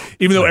around. Yeah.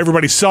 Even though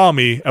everybody saw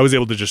me, I was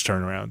able to just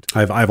turn around.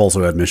 I've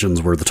also had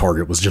missions where the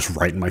target was just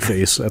right in my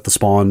face at the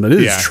spawn, but it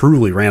is Yeah.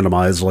 truly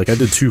randomized. Like I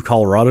did 2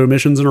 Colorado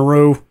missions in a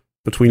row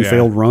between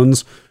failed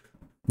runs.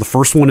 The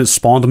first one, it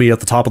spawned me at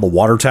the top of the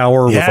water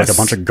tower with like a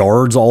bunch of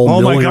guards all Oh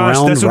my milling gosh,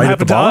 around that's what right at the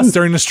happened to bottom. us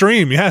during the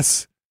stream.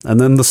 Yes. And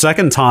then the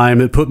second time,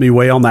 it put me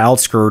way on the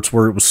outskirts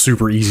where it was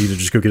super easy to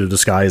just go get a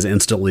disguise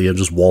instantly and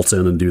just waltz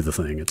in and do the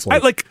thing. It's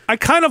like I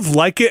kind of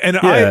like it, and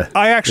Yeah.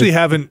 I actually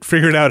haven't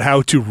figured out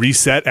how to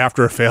reset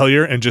after a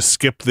failure and just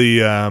skip the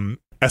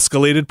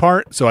escalated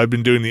part. So I've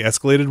been doing the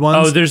escalated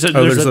ones. Oh, there's a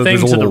thing there's a to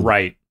the little-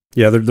 right.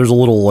 Yeah, there's a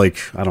little like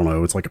I don't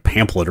know, it's like a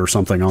pamphlet or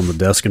something on the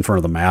desk in front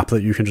of the map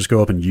that you can just go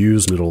up and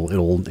use, and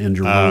it'll end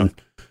your run.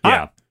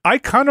 Yeah. I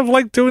kind of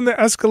like doing the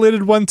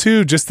escalated one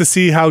too, just to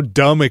see how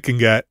dumb it can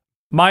get.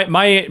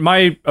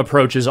 My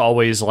approach is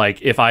always like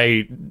if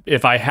I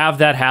have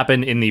that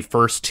happen in the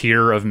first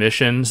tier of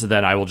missions,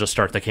 then I will just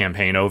start the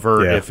campaign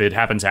over. Yeah. If it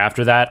happens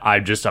after that,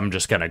 I'm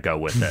just gonna go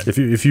with it.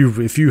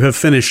 If you have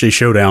finished a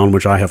showdown,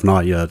 which I have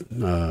not yet,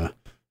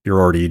 you're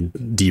already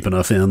deep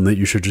enough in that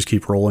you should just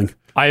keep rolling.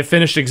 I have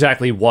finished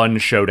exactly 1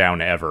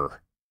 showdown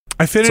ever.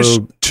 I finished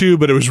 2,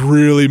 but it was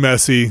really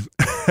messy.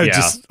 Yeah.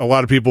 Just a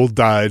lot of people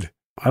died.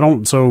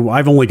 So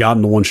I've only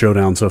gotten to 1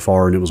 showdown so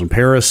far, and it was in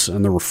Paris,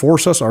 and there were 4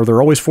 suspects. Are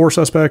there always 4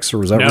 suspects, or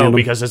was that No, random?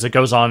 because as it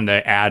goes on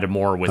to add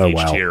more with each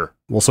tier.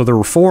 Well, so there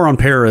were 4 on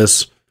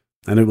Paris,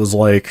 and it was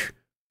like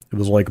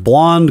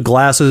blonde,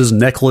 glasses,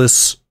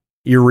 necklace,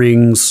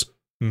 earrings,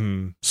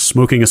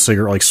 smoking a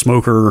cigarette, like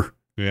smoker.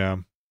 Yeah.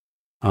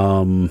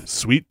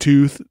 Sweet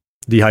tooth.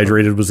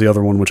 Dehydrated was the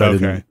other one, which I Okay.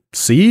 didn't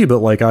see, but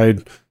like I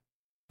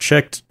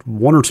checked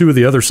 1 or 2 of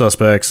the other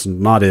suspects,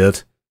 not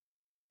it.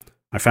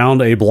 I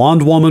found a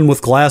blonde woman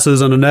with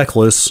glasses and a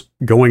necklace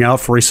going out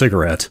for a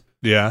cigarette.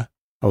 Yeah.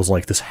 I was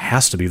like, this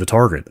has to be the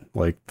target.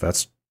 Like,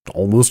 that's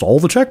almost all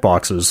the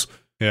checkboxes.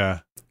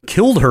 Yeah.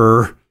 Killed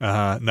her.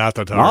 Not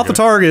the target. Not the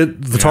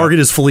target. The target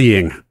is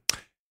fleeing.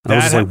 I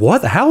was just like,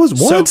 what? How is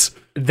what? So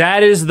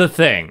that is the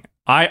thing.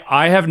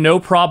 I have no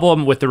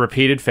problem with the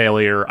repeated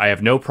failure. I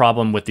have no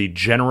problem with the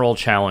general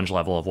challenge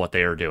level of what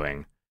they are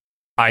doing.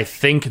 I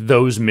think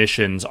those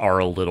missions are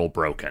a little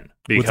broken.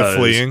 With the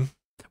fleeing?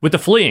 With the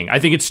fleeing. I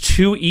think it's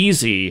too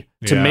easy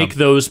to make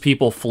those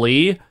people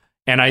flee,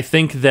 and I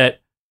think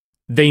that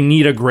they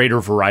need a greater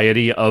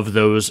variety of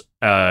those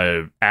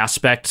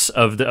aspects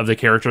of the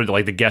character,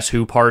 like the Guess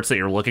Who parts that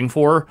you're looking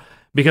for.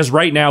 Because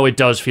right now it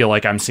does feel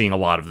like I'm seeing a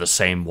lot of the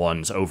same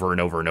ones over and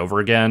over and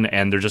over again,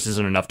 and there just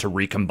isn't enough to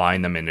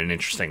recombine them in an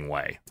interesting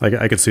way.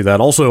 I could see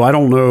that. Also, I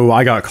don't know.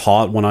 I got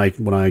caught when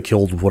I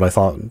killed what I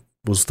thought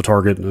was the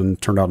target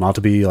and turned out not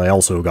to be. I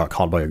also got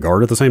caught by a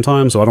guard at the same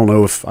time, so I don't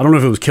know if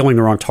it was killing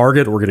the wrong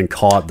target or getting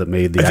caught that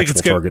made the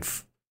actual target.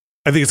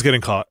 I think it's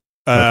getting caught.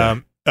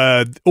 Okay.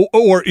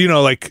 Or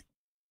like.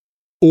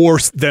 Or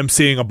them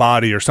seeing a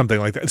body or something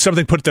like that.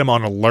 Something put them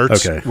on alert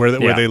where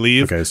they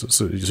leave. Okay,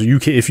 so you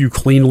can, if you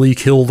cleanly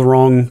kill the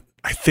wrong,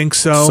 I think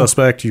so,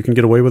 suspect, you can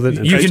get away with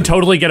it. You can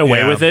totally get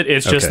away with it.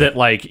 It's just that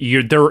like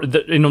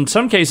in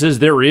some cases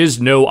there is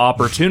no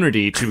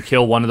opportunity to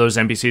kill one of those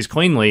NPCs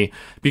cleanly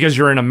because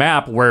you're in a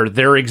map where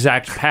their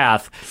exact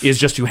path is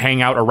just to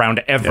hang out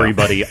around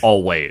everybody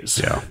always.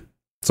 Yeah.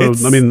 So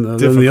I mean,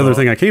 the other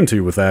thing I came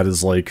to with that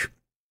is like.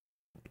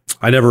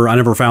 I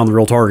never found the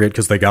real target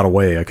because they got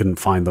away. I couldn't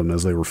find them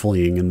as they were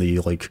fleeing in the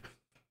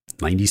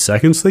 90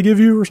 seconds they give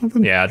you or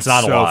something. Yeah, it's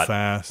not a lot.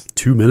 Fast.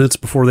 2 minutes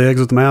before they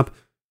exit the map.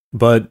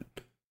 But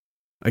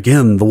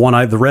again,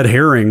 the red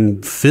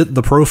herring fit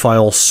the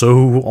profile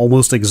so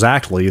almost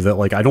exactly that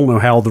I don't know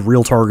how the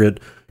real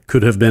target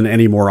could have been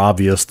any more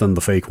obvious than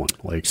the fake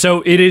one.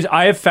 So it is.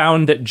 I have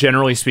found that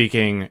generally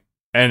speaking,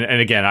 and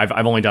again,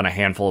 I've only done a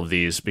handful of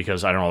these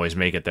because I don't always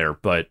make it there,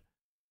 but.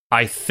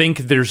 I think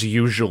there's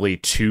usually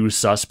two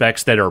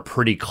suspects that are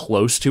pretty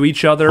close to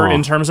each other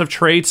in terms of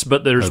traits,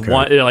 but there's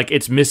one,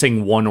 it's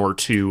missing one or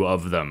two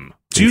of them.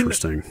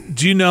 Interesting.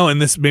 Do you know,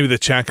 and this, maybe the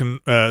chat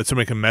can,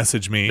 somebody can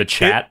message me. The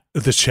chat?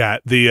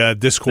 The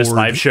Discord. This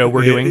live show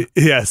we're doing?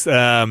 Yes.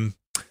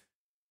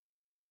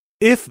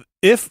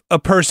 If a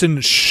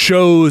person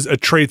shows a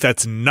trait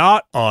that's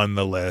not on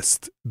the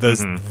list,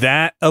 does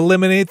that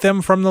eliminate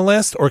them from the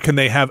list, or can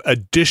they have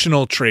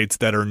additional traits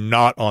that are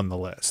not on the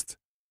list?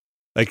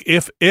 Like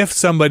if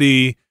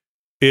somebody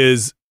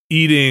is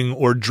eating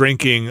or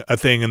drinking a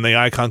thing and the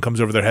icon comes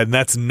over their head and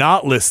that's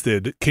not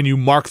listed, can you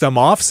mark them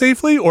off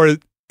safely, or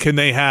can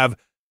they have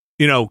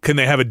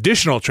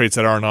additional traits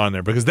that aren't on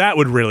there? Because that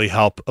would really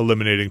help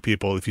eliminating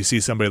people. If you see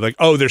somebody like,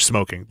 oh, they're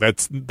smoking,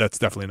 that's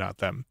definitely not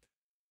them.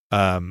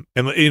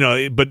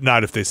 But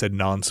not if they said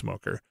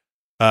non-smoker.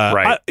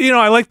 Right.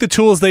 I like the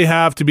tools they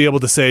have to be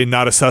able to say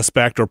not a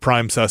suspect or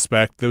prime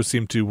suspect. Those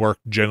seem to work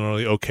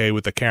generally okay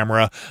with the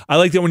camera. I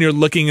like that when you're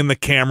looking in the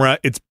camera,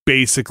 it's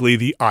basically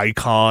the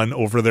icon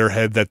over their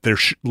head that they're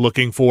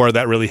looking for.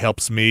 That really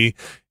helps me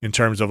in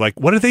terms of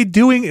what are they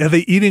doing? Are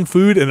they eating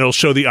food? And it'll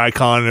show the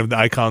icon, and if the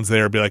icon's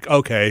there, be like,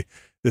 okay,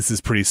 this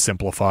is pretty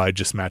simplified.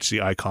 Just match the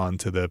icon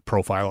to the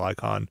profile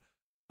icon.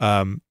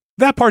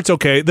 That part's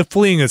okay. The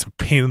fleeing is a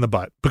pain in the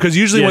butt because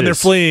usually when they're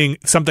fleeing,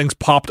 something's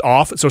popped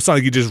off. So it's not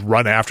like you just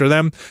run after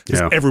them.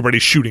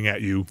 Everybody's shooting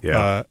at you.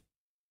 Yeah.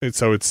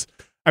 So it's,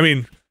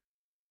 I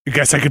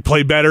guess I could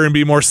play better and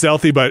be more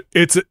stealthy, but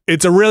it's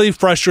a really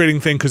frustrating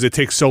thing because it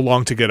takes so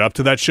long to get up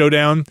to that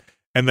showdown.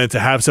 And then to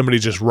have somebody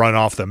just run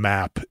off the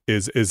map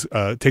is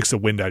takes the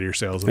wind out of your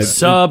sails.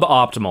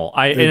 Suboptimal.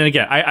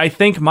 I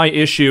think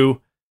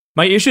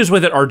my issues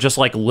with it are just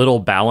little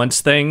balance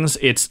things.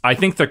 I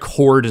think the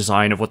core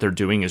design of what they're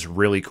doing is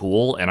really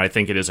cool, and I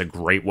think it is a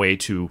great way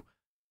to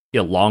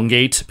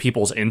elongate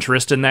people's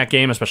interest in that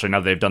game, especially now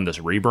that they've done this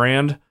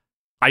rebrand.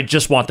 I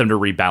just want them to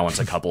rebalance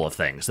a couple of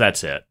things.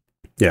 That's it.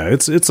 Yeah,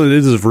 it is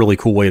a really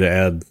cool way to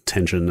add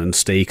tension and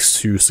stakes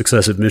to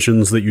successive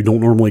missions that you don't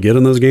normally get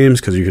in those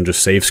games because you can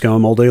just save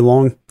scum all day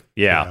long.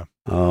 Yeah.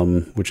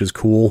 Which is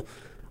cool.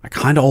 I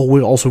kind of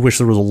also wish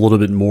there was a little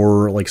bit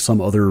more,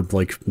 some other,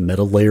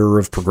 meta layer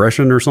of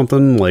progression or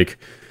something.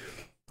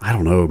 I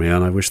don't know,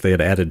 man. I wish they had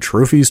added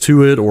trophies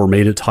to it or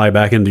made it tie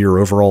back into your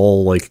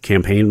overall,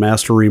 campaign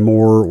mastery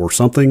more or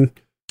something.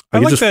 I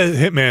like the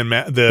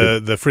Hitman,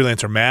 the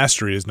freelancer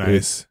mastery is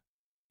nice.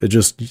 But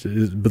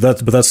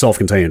that's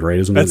self-contained, right?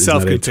 Isn't that's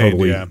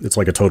self-contained? It's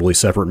a totally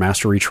separate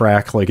mastery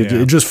track.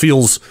 It just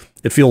feels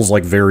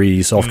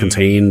very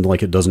self-contained.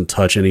 It doesn't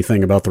touch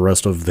anything about the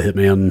rest of the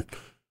Hitman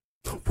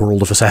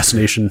world of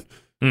assassination.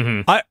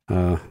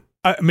 Mm-hmm.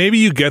 Maybe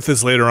you get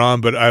this later on,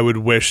 but I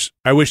wish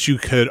you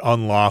could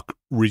unlock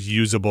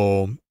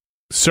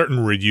certain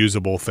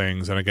reusable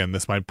things. And again,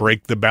 this might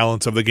break the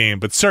balance of the game,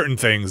 but certain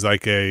things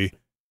that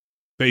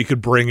you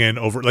could bring in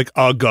over, like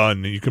a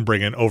gun, you can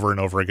bring in over and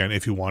over again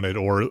if you wanted,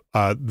 or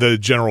the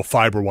general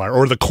fiber wire,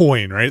 or the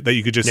coin, right? That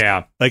you could just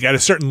at a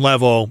certain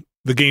level.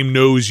 The game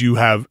knows you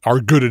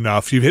are good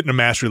enough. You've hit a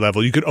mastery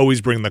level. You could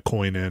always bring the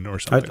coin in or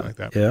something like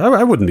that. Yeah,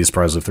 I wouldn't be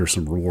surprised if there's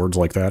some rewards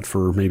like that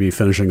for maybe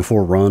finishing a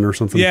full run or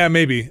something. Yeah,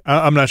 maybe.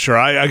 I'm not sure.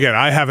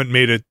 I haven't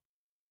made it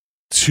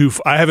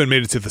I haven't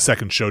made it to the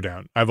second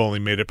showdown. I've only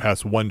made it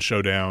past one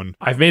showdown.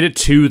 I've made it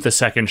to the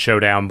second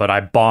showdown, but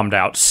I bombed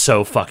out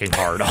so fucking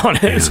hard on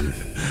it. Man,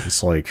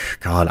 it's like,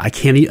 God, I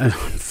can't eat.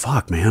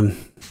 Fuck, man.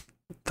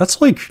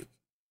 That's like,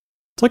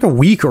 it's like a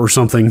week or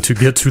something to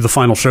get to the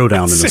final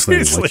showdown in this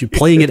thing. Like, you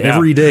playing it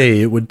every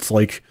day, it would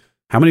like,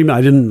 how many?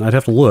 I'd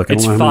have to look.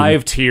 It's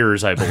 5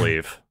 tiers, I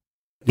believe.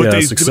 But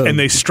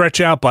they stretch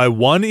out by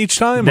one each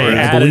time? They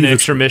add an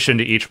extra mission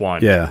to each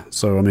one. Yeah,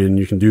 so I mean,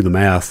 you can do the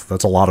math.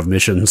 That's a lot of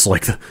missions.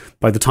 Like,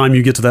 by the time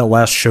you get to that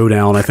last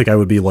showdown, I think I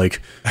would be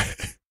like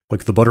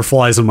the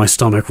butterflies in my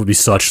stomach would be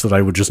such that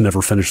I would just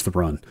never finish the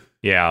run.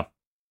 Yeah.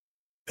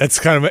 It's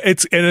kind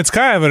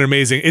of an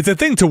amazing. It's a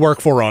thing to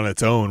work for on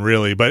its own,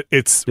 really. But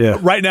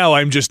right now,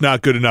 I'm just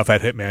not good enough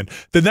at Hitman.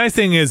 The nice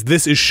thing is,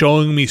 this is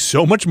showing me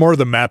so much more of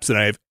the maps than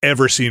I have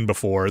ever seen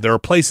before. There are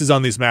places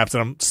on these maps that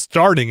I'm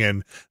starting in,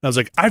 and I was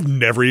like, I've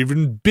never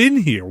even been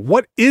here.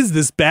 What is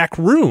this back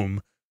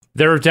room?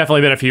 There have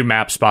definitely been a few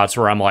map spots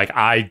where I'm like,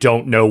 I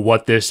don't know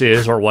what this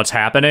is or what's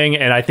happening,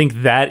 and I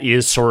think that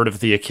is sort of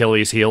the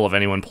Achilles heel of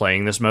anyone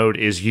playing this mode.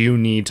 Is you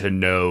need to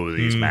know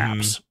these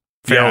maps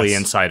fairly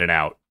inside and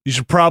out. You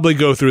should probably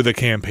go through the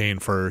campaign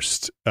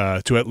first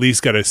to at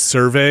least get a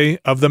survey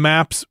of the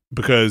maps,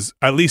 because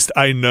at least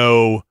I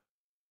know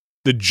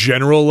the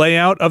general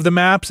layout of the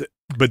maps.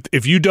 But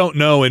if you don't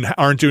know and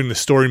aren't doing the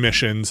story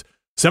missions,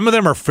 some of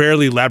them are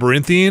fairly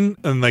labyrinthian,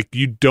 and like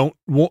you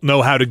won't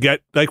know how to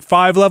get like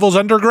 5 levels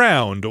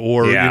underground,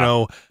 or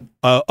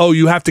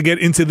you have to get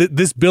into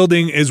this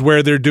building is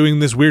where they're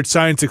doing this weird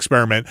science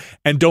experiment,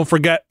 and don't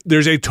forget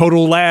there's a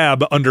total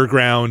lab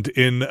underground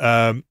in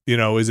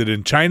is it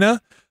in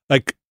China?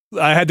 Like,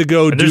 I had to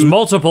go There's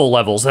multiple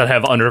levels that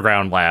have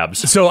underground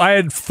labs. So I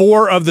had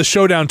 4 of the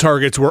showdown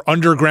targets were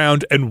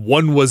underground and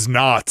 1 was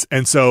not.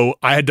 And so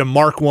I had to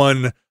mark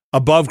one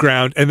above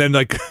ground and then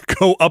like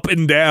go up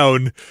and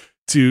down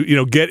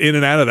to, get in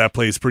and out of that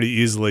place pretty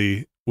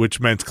easily, which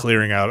meant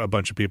clearing out a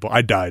bunch of people.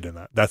 I died in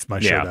that. That's my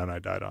showdown I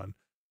died on.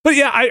 But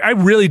yeah, I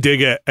really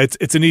dig it.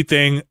 It's a neat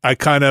thing. I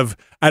kind of,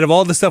 out of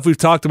all the stuff we've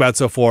talked about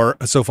so far,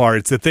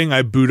 it's the thing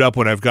I boot up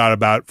when I've got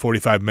about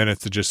 45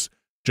 minutes to just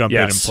jump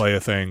in and play a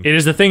thing. It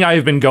is the thing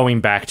I've been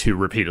going back to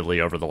repeatedly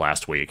over the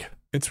last week.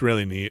 It's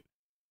really neat.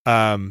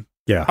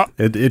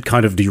 It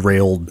kind of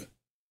derailed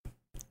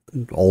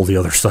all the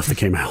other stuff that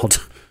came out.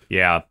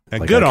 Yeah.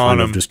 And good on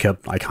them.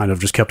 I kind of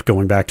just kept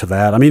going back to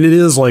that. I mean, it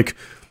is like,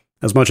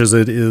 as much as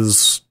it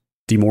is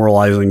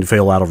demoralizing to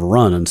fail out of a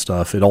run and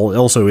stuff,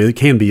 it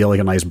can be like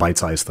a nice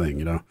bite-sized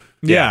thing,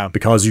 Yeah.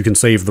 Because you can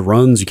save the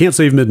runs. You can't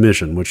save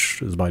mid-mission,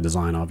 which is by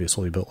design,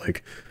 obviously, but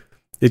like,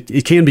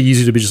 It can be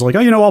easy to be just like,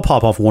 I'll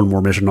pop off one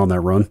more mission on that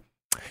run.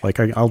 Like,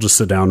 I'll just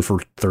sit down for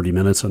 30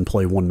 minutes and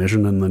play one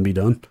mission and then be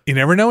done. You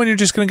never know when you're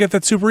just going to get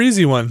that super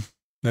easy one.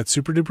 That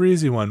super duper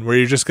easy one where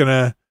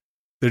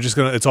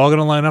it's all going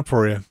to line up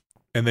for you.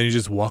 And then you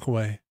just walk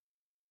away.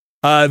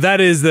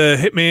 That is the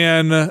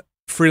Hitman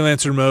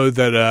freelancer mode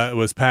that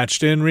was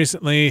patched in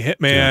recently.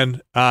 Hitman,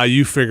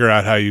 you figure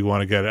out how you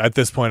want to get it. At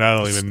this point, I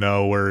don't even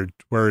know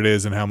where it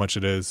is and how much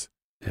it is.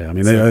 Yeah, I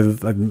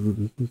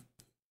mean,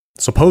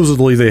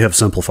 supposedly they have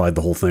simplified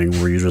the whole thing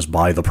where you just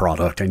buy the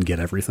product and get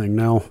everything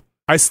now.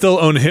 I still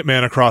own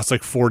Hitman across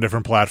like 4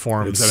 different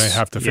platforms, and I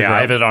have to figure out.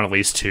 I have it on at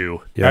least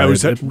 2. Yeah, I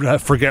always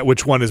forget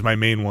which one is my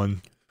main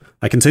one.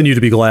 I continue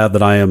to be glad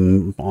that I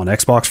am on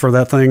Xbox for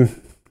that thing,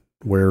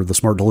 where the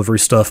smart delivery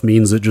stuff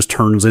means it just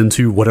turns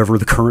into whatever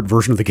the current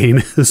version of the game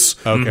is.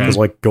 Okay. Because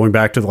like I went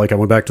back to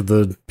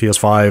the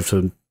PS5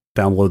 to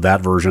download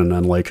that version,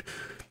 and like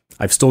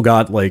I've still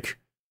got like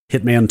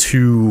Hitman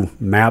 2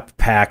 map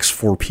packs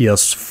for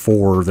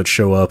PS4 that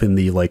show up in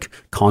the like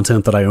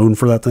content that I own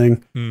for that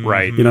thing.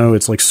 Right.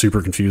 It's like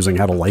super confusing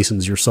how to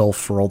license yourself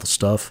for all the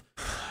stuff.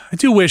 I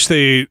do wish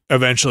they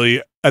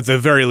eventually, at the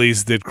very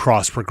least, did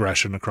cross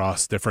progression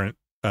across different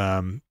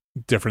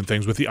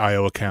things with the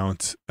IO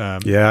account.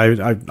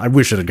 I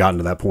wish it had gotten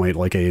to that point,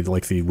 like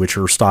the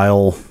Witcher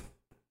style,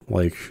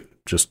 like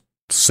just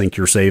sync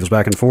your saves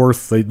back and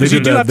forth. They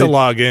you do have to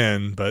log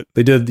in, but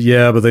they did,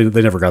 but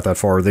they never got that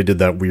far. They did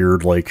that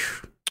weird like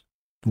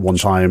one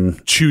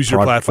time choose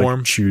your platform,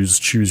 like,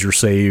 choose your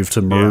save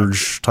to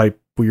merge type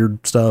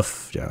weird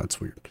stuff. Yeah, it's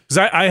weird. Because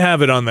I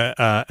have it on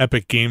the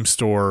Epic Game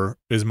Store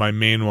is my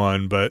main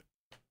one, but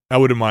I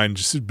wouldn't mind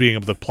just being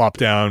able to plop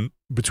down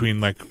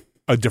between like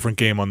a different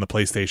game on the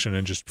PlayStation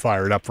and just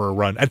fire it up for a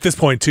run at this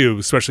point too,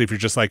 especially if you're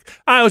just like,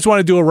 I just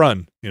want to do a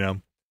run,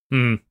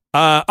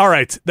 all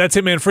right, that's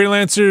Hitman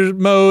Freelancer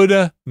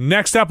mode.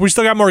 Next up, we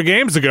still got more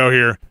games to go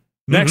here.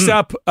 Next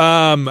up,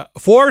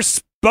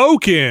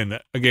 Forspoken,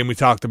 a game we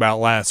talked about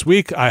last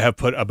week. I have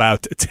put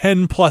about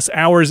 10 plus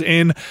hours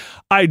in.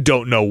 I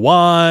don't know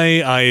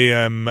why. I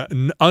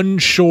am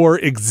unsure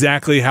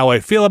exactly how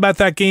I feel about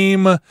that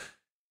game. I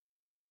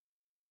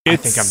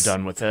think I'm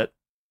done with it.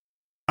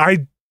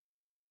 I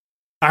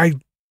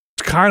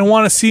kind of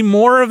want to see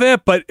more of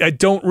it, but I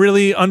don't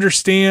really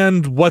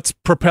understand what's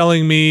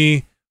propelling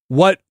me.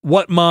 What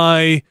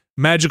my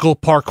magical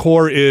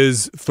parkour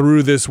is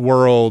through this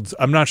world.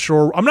 I'm not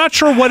sure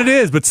what it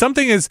is, but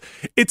something is.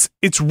 It's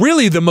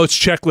really the most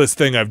checklist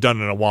thing I've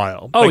done in a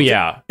while. Oh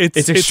yeah,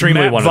 it's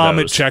extremely Matt one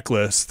Vomit of those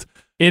checklist.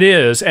 It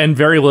is, and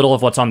very little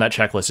of what's on that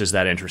checklist is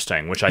that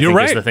interesting, which I You're think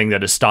right. is the thing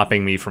that is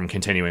stopping me from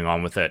continuing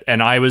on with it.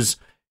 And I was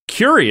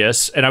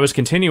curious, and I was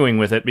continuing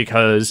with it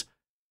because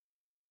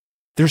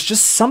there's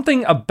just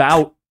something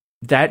about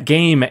that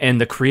game and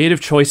the creative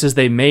choices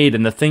they made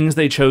and the things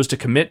they chose to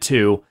commit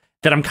to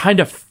that I'm kind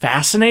of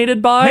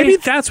fascinated by. Maybe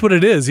that's what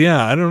it is.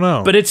 Yeah, I don't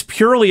know. But it's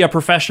purely a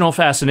professional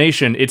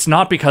fascination. It's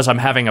not because I'm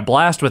having a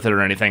blast with it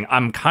or anything.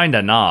 I'm kind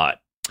of not.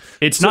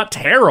 It's not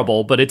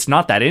terrible, but it's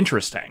not that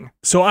interesting.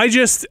 So I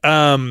got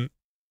the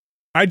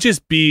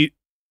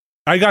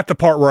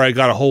part where I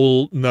got a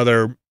whole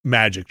nother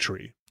magic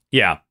tree.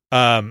 Yeah.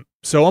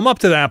 So I'm up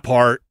to that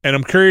part, and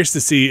I'm curious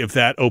to see if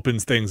that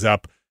opens things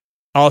up.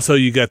 Also,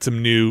 you get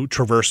some new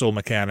traversal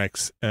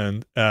mechanics,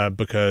 and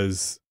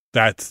because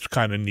that's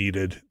kind of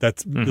needed.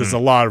 There's a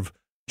lot of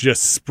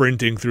just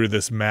sprinting through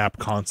this map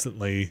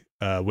constantly,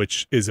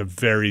 which is a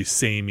very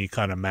samey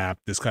kind of map,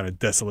 this kind of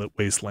desolate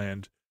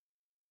wasteland.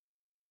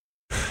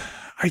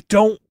 I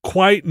don't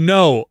quite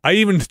know. I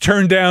even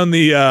turned down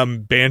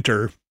the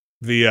banter,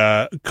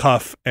 the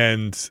Cuff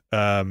and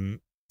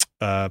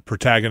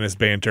protagonist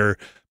banter,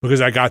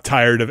 because I got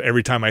tired of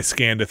every time I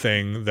scanned a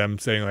thing, them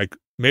saying like,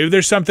 maybe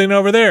there's something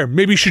over there.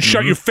 Maybe you should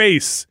shut your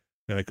face.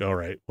 They're like, all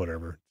right,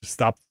 whatever. Just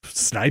stop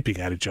sniping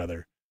at each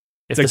other.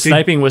 If the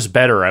sniping was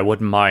better, I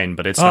wouldn't mind,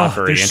 but it's not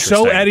very interesting.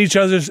 They're so at each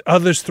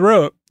other's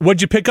throat.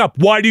 What'd you pick up?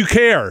 Why do you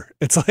care?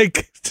 It's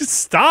like, just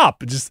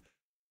stop.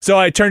 So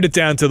I turned it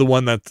down to the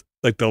one that's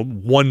like the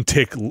one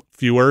tick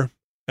fewer,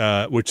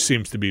 which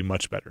seems to be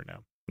much better now.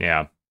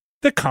 Yeah.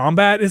 The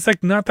combat is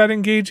like not that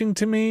engaging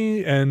to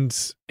me, and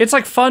it's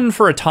like fun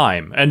for a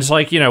time. And it's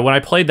like, when I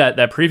played that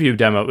preview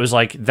demo, it was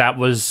like that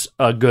was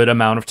a good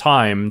amount of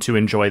time to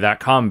enjoy that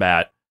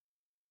combat.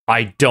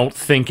 I don't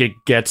think it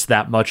gets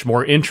that much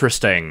more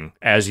interesting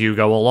as you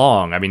go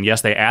along. I mean,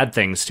 yes, they add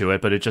things to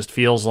it, but it just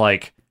feels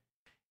like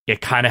it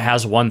kind of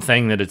has one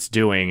thing that it's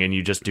doing, and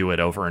you just do it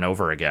over and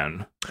over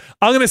again.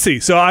 I'm gonna see.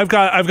 So I've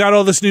got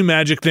all this new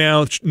magic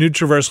now, new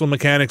traversal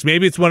mechanics.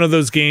 Maybe it's one of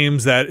those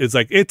games that is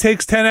like it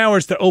takes 10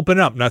 hours to open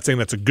up. Not saying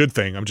that's a good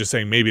thing. I'm just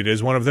saying maybe it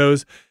is one of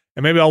those,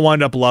 and maybe I'll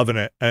wind up loving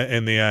it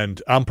in the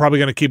end. I'm probably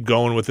gonna keep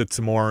going with it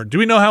some more. Do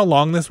we know how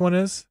long this one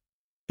is?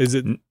 Is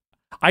it?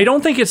 I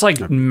don't think it's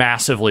like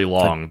massively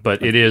long,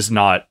 but it is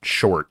not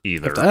short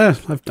either.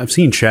 I've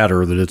seen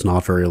chatter that it's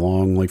not very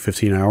long, like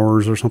 15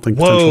 hours or something.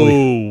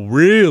 Whoa,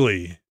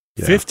 really?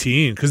 Yeah.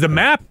 15? Because the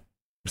map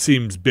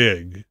seems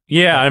big.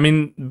 Yeah, I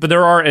mean, but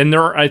there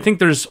are. I think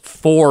there's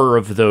 4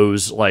 of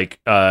those like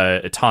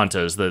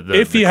Tantas.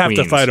 If you have to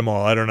queens. fight them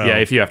all, I don't know. Yeah,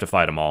 if you have to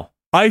fight them all.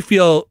 I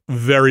feel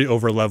very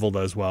over-leveled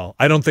as well.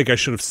 I don't think I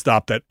should have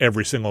stopped at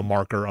every single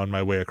marker on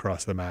my way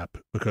across the map,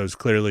 because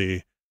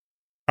clearly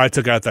I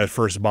took out that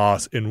first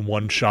boss in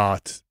one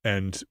shot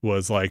and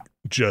was like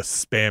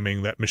just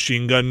spamming that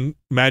machine gun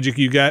magic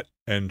you get,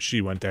 and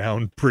she went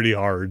down pretty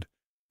hard.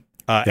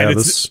 And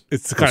it's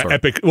kind of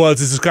epic. Well,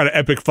 it's this kind of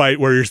epic fight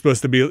where you're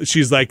supposed to be.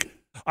 She's like,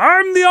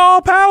 "I'm the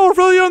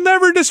all-powerful. You'll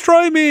never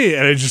destroy me."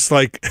 And it just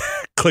like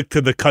clicked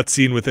to the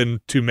cutscene within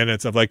 2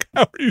 minutes of like,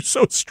 "How are you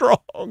so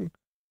strong?"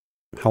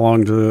 How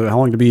long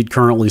to beat?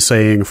 Currently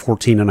saying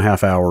 14 and a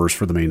half hours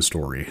for the main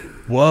story.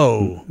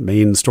 Whoa.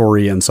 Main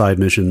story and side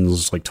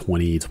missions like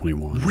 20,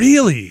 21.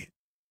 Really?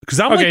 Because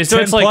I'm okay, like so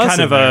 10 it's like plus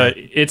kind of there.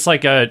 it's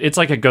like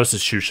a Ghost of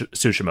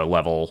Tsushima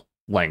level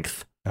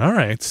length. All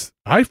right.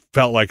 I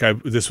felt like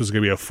this was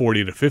going to be a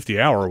 40 to 50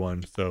 hour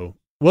one, so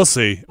we'll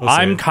see.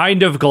 I'm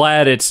kind of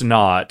glad it's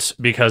not,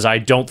 because I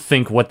don't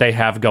think what they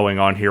have going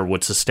on here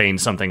would sustain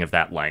something of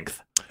that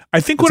length. I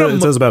think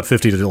it says about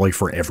 50 to like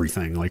for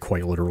everything, like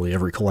quite literally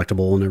every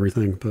collectible and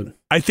everything. But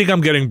I think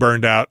I'm getting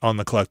burned out on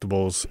the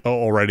collectibles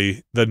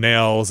already. The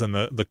nails and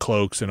the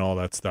cloaks and all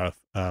that stuff.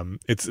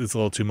 It's a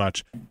little too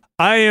much.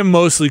 I am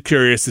mostly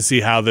curious to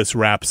see how this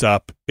wraps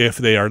up, if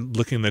they are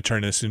looking to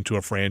turn this into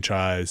a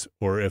franchise,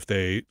 or if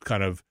they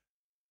kind of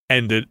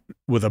end it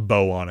with a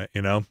bow on it,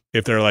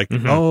 If they're like,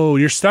 oh,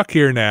 you're stuck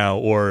here now,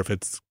 or if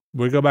it's,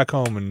 we go back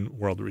home and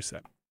world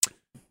reset.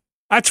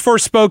 That's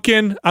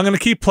Forspoken. I'm going to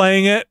keep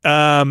playing it.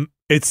 I'm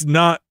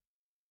not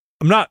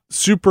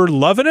super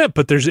loving it,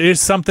 but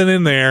is something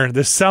in there.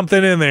 There's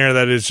something in there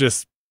that is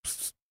just,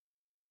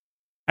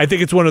 I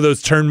think it's one of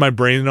those turn my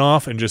brain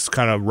off and just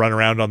kind of run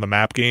around on the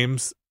map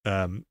games.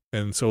 And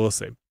so we'll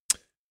see.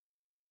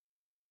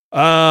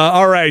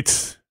 All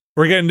right.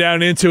 We're getting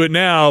down into it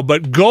now,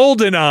 but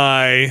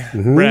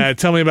GoldenEye, Brad,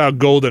 tell me about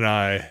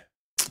GoldenEye.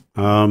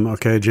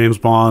 Okay, James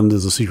Bond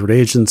is a secret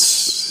agent.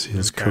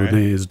 His code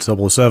name is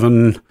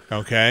 007.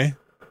 Okay.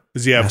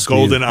 Does he have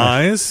golden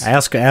eyes?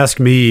 Ask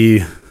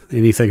me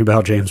anything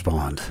about James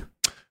Bond.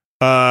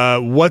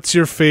 What's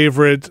your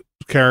favorite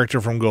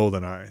character from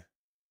GoldenEye?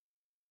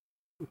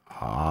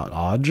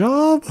 Odd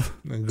Job?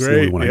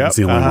 Great. It's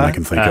the only one I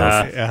can think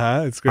of.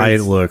 It's great.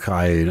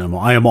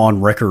 I am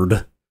on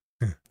record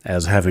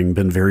as having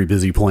been very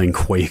busy playing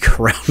Quake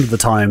around the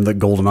time that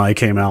GoldenEye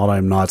came out.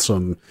 I'm not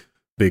some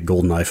big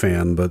GoldenEye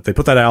fan, but they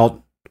put that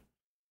out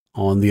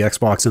on the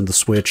Xbox and the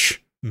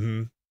Switch.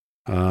 Mm-hmm.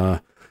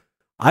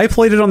 I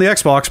played it on the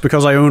Xbox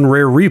because I own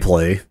Rare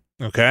Replay.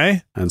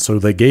 Okay. And so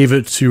they gave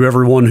it to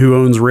everyone who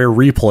owns Rare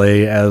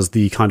Replay as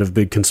the kind of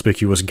big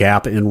conspicuous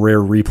gap in Rare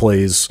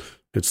Replays.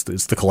 It's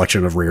the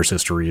collection of Rare's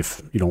history,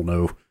 if you don't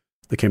know.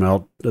 They came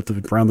out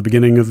around the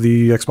beginning of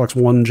the Xbox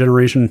One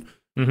generation.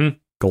 Mm-hmm.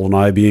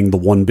 GoldenEye being the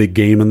one big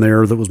game in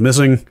there that was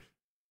missing.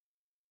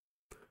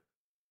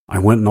 I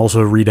went and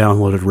also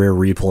re-downloaded Rare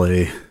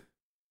Replay.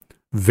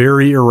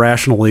 Very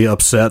irrationally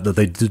upset that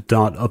they did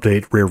not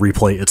update Rare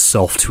Replay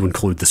itself to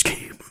include this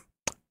game.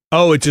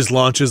 Oh, it just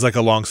launches like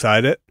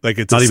alongside it? Like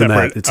it's not a even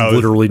separate, that. It's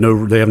literally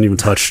they haven't even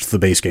touched the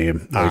base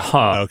game. Like,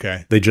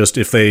 okay. They just,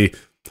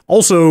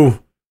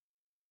 also,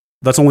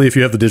 that's only if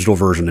you have the digital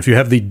version. If you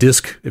have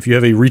if you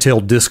have a retail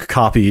disc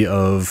copy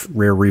of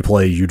Rare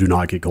Replay, you do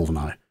not get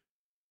GoldenEye.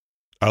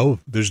 Oh,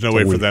 there's no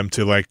way for them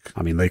to like...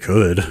 I mean, they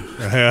could.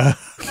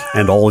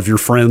 And all of your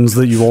friends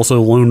that you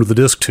also loaned the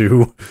disc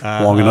to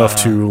long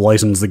enough to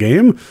license the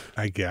game.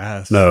 I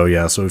guess. No,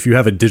 yeah. So if you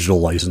have a digital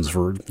license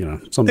for,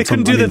 something... They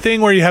couldn't do the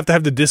thing where you have to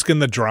have the disc in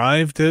the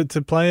drive to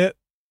play it?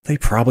 They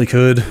probably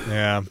could.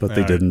 Yeah. But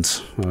they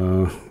didn't.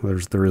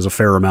 There is a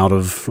fair amount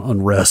of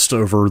unrest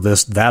over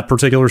that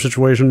particular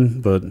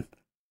situation, but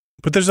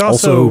there's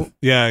also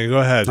yeah, go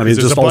ahead. I mean,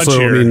 just also,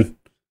 here.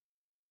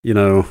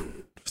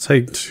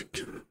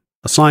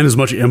 Assign as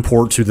much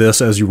import to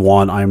this as you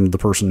want. I'm the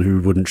person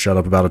who wouldn't shut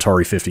up about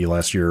Atari 50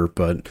 last year,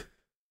 but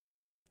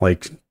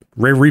like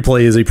Rare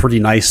Replay is a pretty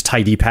nice,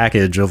 tidy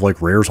package of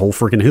like Rare's whole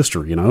freaking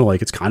history,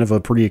 Like it's kind of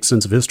a pretty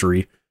extensive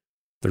history.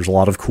 There's a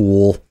lot of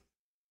cool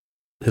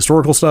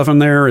historical stuff in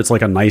there. It's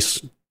like a nice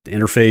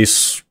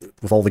interface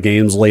with all the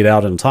games laid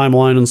out in a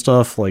timeline and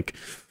stuff. Like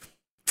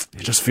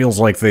it just feels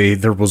like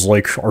there was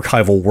like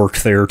archival work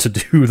there to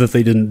do that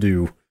they didn't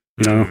do,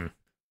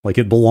 Like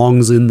it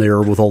belongs in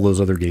there with all those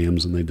other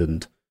games, and they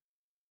didn't.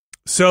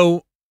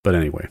 So, but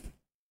anyway,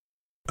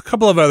 a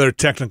couple of other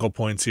technical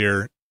points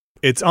here.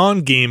 It's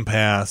on Game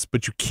Pass,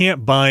 but you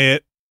can't buy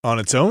it on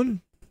its own.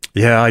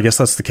 Yeah, I guess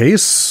that's the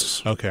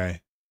case.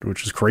 Okay,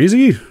 which is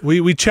crazy.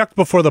 We checked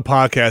before the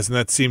podcast, and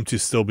that seemed to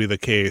still be the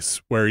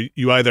case. Where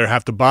you either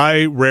have to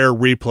buy Rare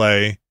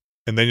Replay,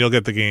 and then you'll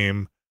get the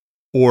game,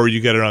 or you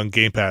get it on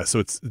Game Pass. So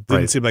it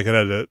didn't seem like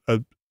it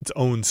had its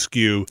own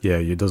SKU. Yeah,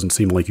 it doesn't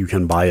seem like you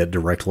can buy it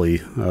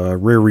directly.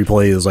 Rare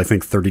Replay is, I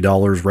think,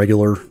 $30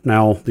 regular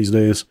now these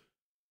days.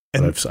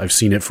 And I've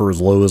seen it for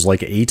as low as like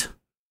 $8.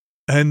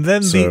 And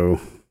then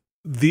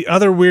the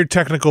other weird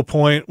technical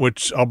point,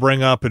 which I'll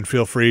bring up and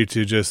feel free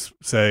to just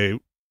say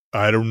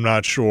I'm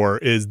not sure,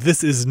 is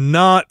this is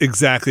not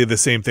exactly the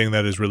same thing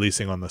that is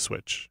releasing on the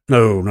Switch.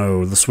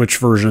 No, the Switch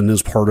version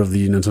is part of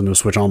the Nintendo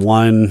Switch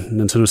Online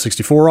Nintendo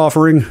 64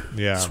 offering.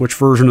 Yeah. Switch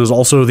version is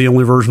also the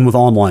only version with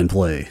online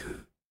play.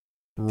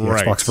 The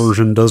Xbox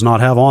version does not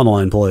have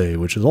online play,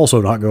 which is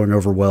also not going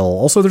over well.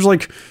 Also, there's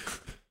like,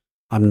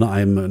 I'm no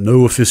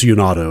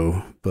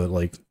aficionado, but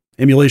like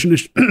emulation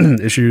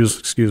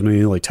issues,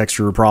 like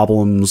texture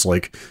problems.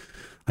 Like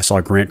I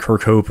saw Grant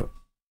Kirkhope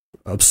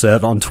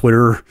upset on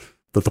Twitter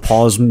that the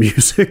pause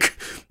music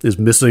is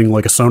missing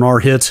like a Sonar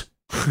hit.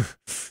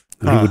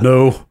 And he would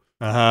know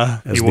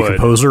as the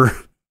composer.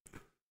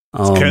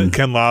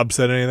 Ken Lobb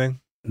said anything?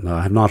 No,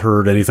 I have not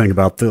heard anything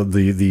about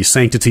the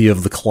sanctity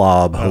of the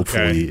CLOB.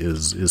 Hopefully,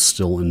 is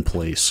still in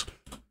place.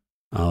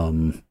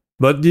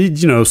 But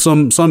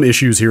some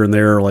issues here and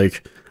there.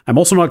 Like I'm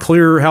also not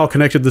clear how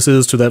connected this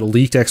is to that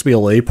leaked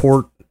XBLA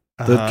port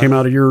that came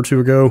out a year or two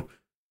ago.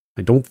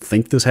 I don't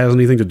think this has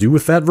anything to do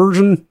with that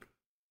version,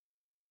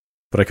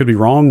 but I could be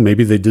wrong.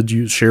 Maybe they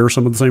did share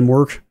some of the same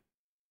work.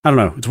 I don't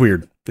know. It's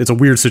weird. It's a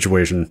weird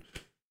situation.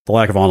 The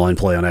lack of online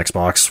play on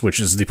Xbox, which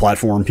is the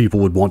platform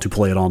people would want to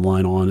play it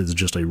online on, is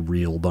just a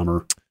real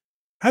bummer.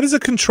 How does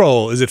it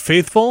control? Is it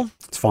faithful?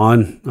 It's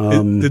fine.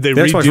 Did they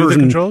redo the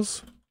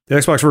controls? The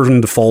Xbox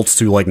version defaults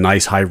to like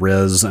nice high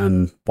res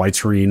and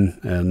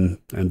widescreen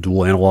and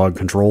dual analog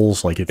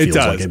controls. Like it feels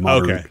like a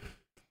modern. Okay.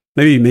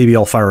 Maybe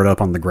I'll fire it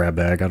up on the grab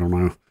bag. I don't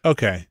know.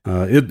 Okay.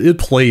 It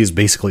plays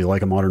basically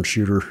like a modern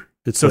shooter.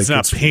 It's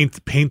not paint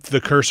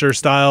the cursor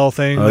style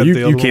thing.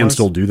 You can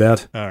still do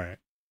that. All right.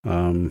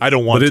 I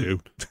don't want to.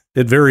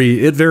 It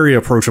very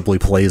approachably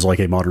plays like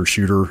a modern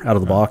shooter out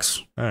of the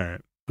box. All right,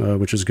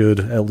 which is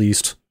good at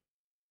least.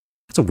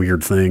 It's a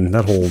weird thing.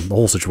 The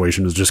whole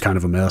situation is just kind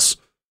of a mess.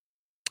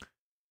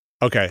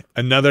 Okay,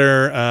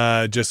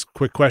 another just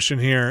quick question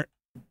here.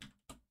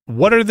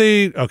 What are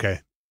they? Okay,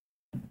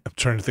 I'm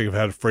trying to think of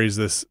how to phrase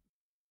this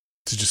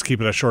to just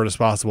keep it as short as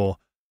possible.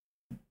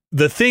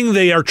 The thing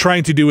they are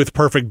trying to do with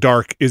Perfect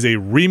Dark is a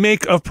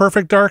remake of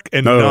Perfect Dark,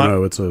 and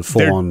no, it's a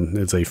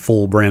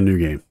full brand new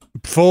game,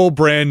 full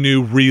brand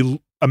new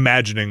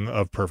reimagining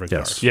of Perfect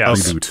Dark.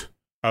 Yes, reboot.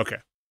 Okay,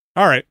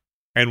 all right,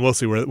 and we'll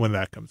see when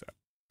that comes out.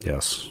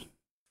 Yes.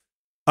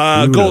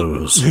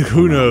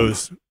 Who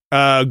knows?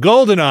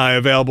 GoldenEye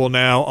available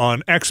now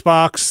on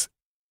Xbox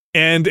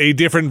and a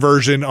different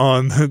version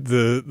on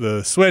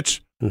the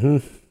Switch.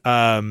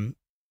 Mm-hmm.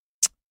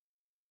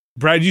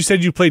 Brad, you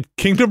said you played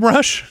Kingdom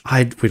Rush?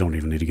 We don't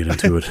even need to get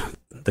into it.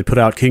 They put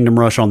out Kingdom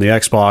Rush on the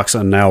Xbox,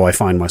 and now I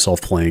find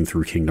myself playing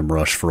through Kingdom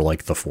Rush for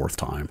like the 4th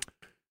time.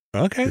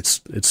 Okay.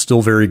 It's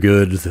still very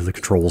good. The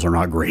controls are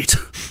not great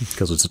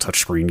because it's a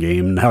touchscreen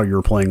game. Now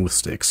you're playing with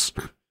sticks.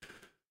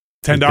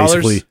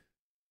 $10?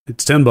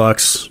 It's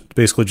 $10.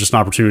 Basically just an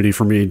opportunity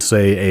for me to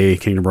say, A,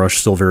 Kingdom Rush,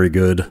 still very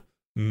good.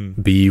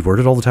 B, where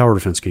did all the tower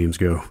defense games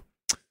go?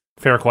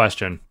 Fair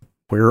question.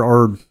 When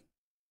are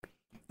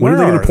they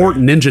going to port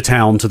Ninja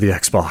Town to the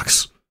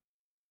Xbox?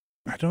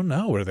 I don't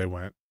know where they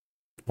went.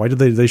 Why did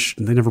they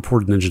never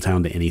ported Ninja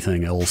Town to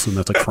anything else? And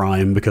that's a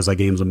crime because that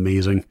game's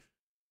amazing.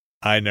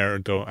 I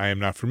am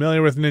not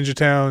familiar with Ninja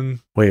Town.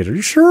 Wait, are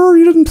you sure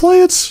you didn't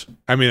play it?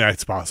 I mean,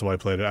 it's possible I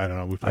played it. I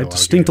don't know. I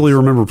distinctly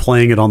remember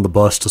playing it on the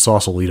bus to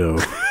Sausalito.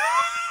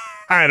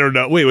 I don't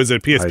know. Wait, was it a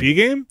PSP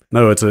game?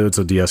 No, it's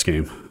a DS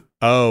game.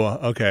 Oh,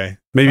 okay.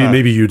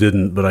 Maybe you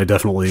didn't, but I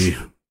definitely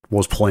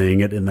was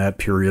playing it in that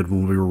period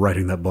when we were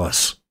riding that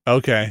bus.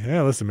 Okay.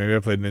 Yeah, listen, maybe I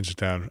played Ninja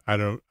Town. I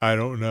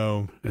don't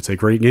know. It's a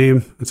great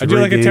game. I do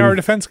like a tower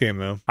defense game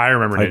though. I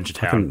remember Ninja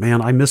Town.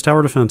 Man, I miss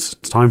tower defense.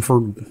 It's time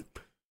for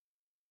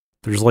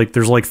There's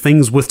like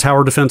things with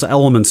tower defense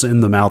elements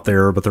in them out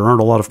there, but there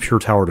aren't a lot of pure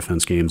tower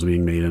defense games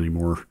being made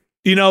anymore.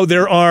 You know,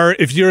 there are.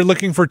 If you're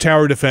looking for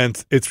tower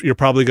defense, you're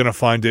probably going to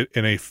find it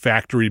in a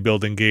factory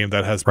building game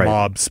that has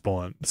mob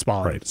spawn.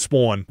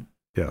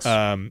 Yes.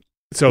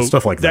 So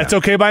stuff like that. That's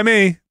okay by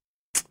me.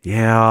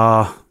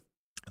 Yeah,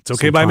 it's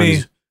okay by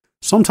me.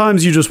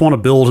 Sometimes you just want to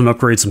build and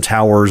upgrade some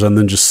towers and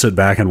then just sit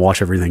back and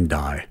watch everything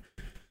die.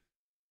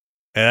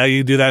 Yeah,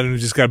 you do that, and you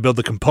just got to build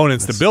the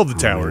components to build the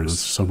towers. Man,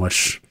 so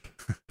much.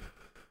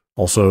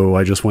 Also,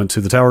 I just went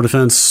to the tower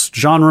defense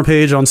genre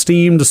page on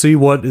Steam to see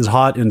what is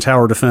hot in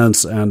tower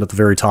defense, and at the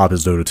very top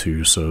is Dota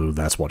 2, so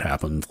that's what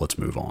happened. Let's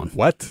move on.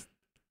 What?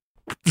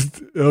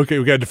 Okay,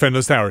 we got to defend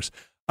those towers.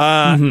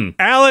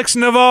 Alex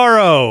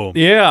Navarro.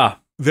 Yeah.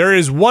 There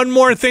is one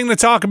more thing to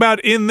talk about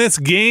in this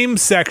game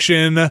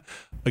section. A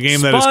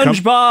game that is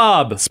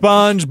SpongeBob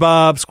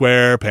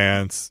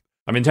SquarePants.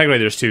 I mean, technically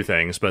there's two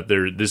things, but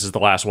this is the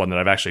last one that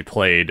I've actually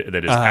played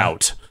that is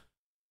out.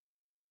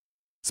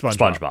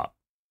 SpongeBob.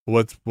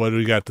 What do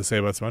we got to say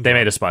about SpongeBob? They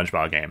made a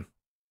SpongeBob game.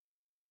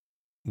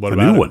 What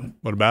about it?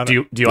 What about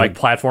it? Do you like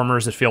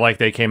platformers that feel like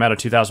they came out of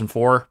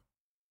 2004?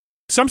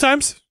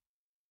 Sometimes.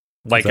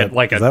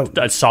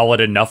 A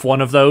solid enough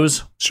one of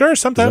those? Sure,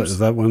 sometimes. Is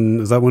that when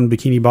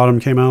Bikini Bottom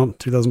came out?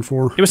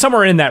 2004? It was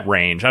somewhere in that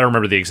range. I don't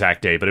remember the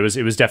exact date, but it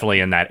was definitely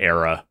in that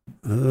era.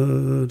 I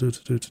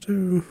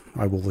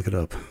will look it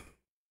up.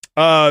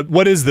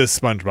 What is this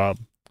SpongeBob?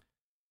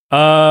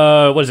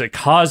 What is it?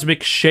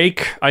 Cosmic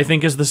Shake, I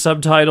think is the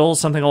subtitle,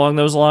 something along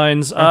those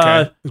lines.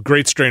 Okay.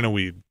 Great strain of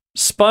weed.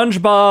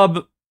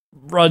 SpongeBob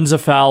runs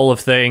afoul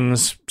of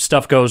things.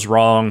 Stuff goes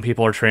wrong.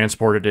 People are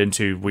transported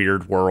into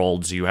weird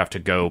worlds. You have to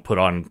go put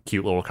on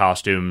cute little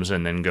costumes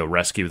and then go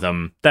rescue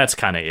them. That's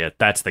kind of it.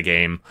 That's the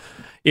game.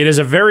 It is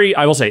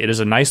I will say, it is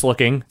a nice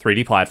looking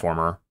 3D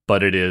platformer,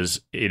 but it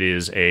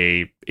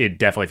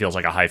definitely feels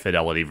like a high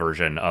fidelity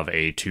version of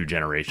a 2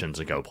 generations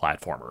ago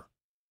platformer.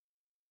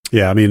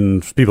 Yeah, I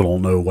mean, people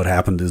don't know what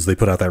happened is they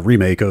put out that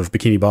remake of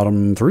Bikini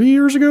Bottom 3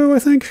 years ago, I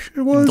think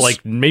it was.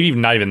 Like, maybe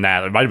not even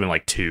that. It might have been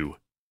like 2.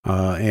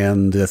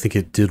 And I think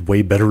it did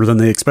way better than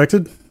they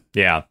expected.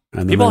 Yeah.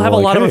 And people have a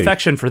lot of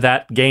affection for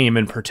that game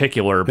in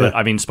particular, but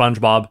I mean,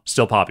 SpongeBob,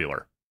 still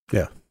popular.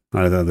 Yeah.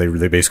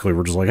 They basically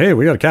were just like, hey,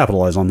 we got to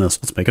capitalize on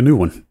this. Let's make a new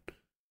one.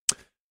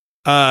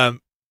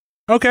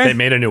 Okay. They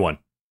made a new one.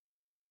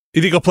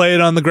 You think I'll play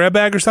it on the grab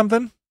bag or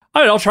something?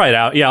 I'll try it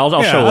out. Yeah,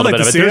 I'll show a little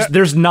bit of it.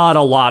 There's not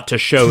a lot to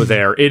show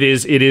there. It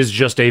is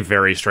just a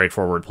very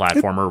straightforward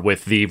platformer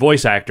with the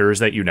voice actors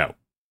that you know.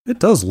 It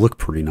does look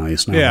pretty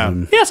nice now. Yeah,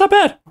 it's not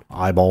bad.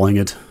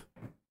 Eyeballing it.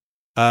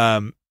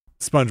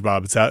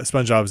 SpongeBob,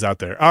 SpongeBob is out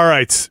there. All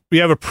right, we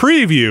have a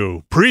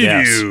preview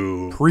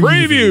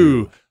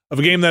of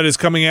a game that is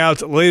coming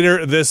out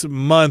later this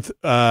month.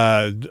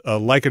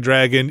 Like a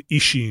Dragon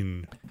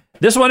Ishin.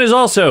 This one is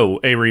also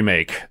a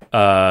remake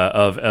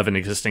of an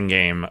existing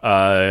game.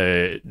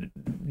 Yakuza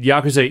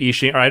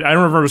Ishin. I don't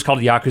remember if it was called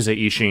Yakuza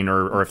Ishin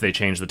or if they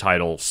changed the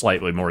title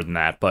slightly more than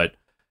that, but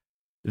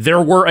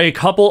there were a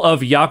couple of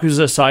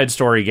Yakuza side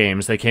story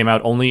games that came out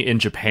only in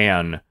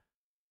Japan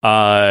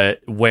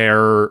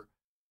where...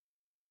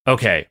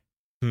 Okay.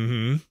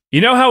 Mm-hmm. You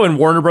know how in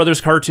Warner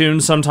Brothers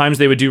cartoons, sometimes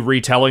they would do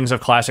retellings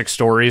of classic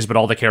stories, but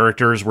all the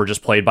characters were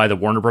just played by the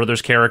Warner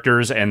Brothers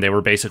characters, and they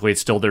were basically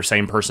still their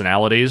same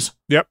personalities?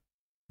 Yep.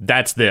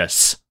 That's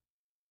this.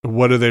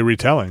 What are they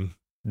retelling?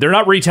 They're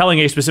not retelling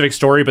a specific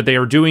story, but they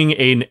are doing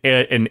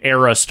an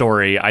era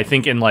story, I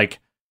think in like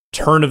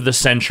turn of the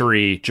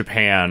century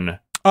Japan.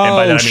 Oh, and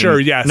by that, I mean sure,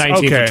 yes.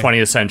 19th to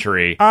 20th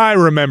century. I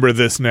remember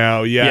this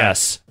now, yeah.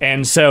 Yes.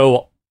 And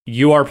so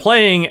you are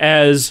playing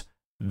as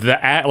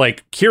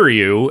like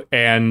Kiryu,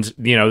 and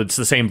you know it's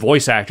the same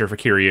voice actor for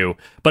Kiryu,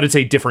 but it's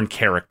a different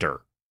character.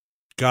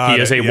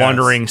 He is a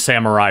wandering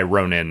samurai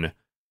ronin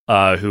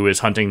who is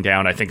hunting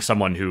down, I think,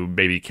 someone who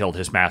maybe killed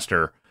his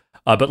master.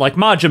 But like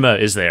Majima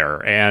is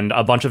there, and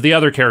a bunch of the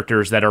other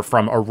characters that are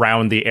from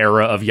around the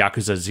era of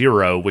Yakuza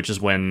 0, which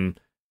is when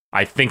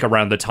I think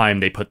around the time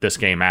they put this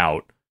game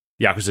out,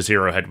 Yakuza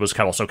 0 was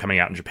also coming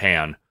out in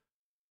Japan.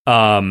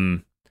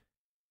 And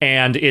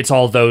it's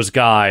all those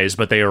guys,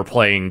 but they are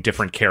playing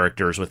different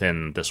characters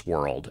within this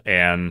world.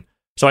 And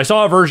so I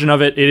saw a version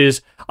of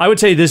it. I would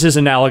say this is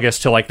analogous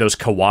to like those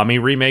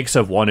Kiwami remakes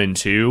of 1 and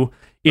 2.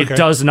 It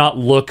does not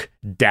look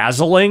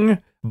dazzling,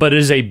 but it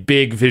is a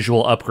big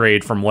visual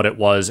upgrade from what it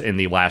was in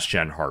the last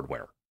gen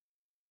hardware.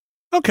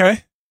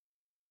 Okay.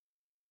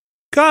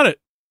 Got it.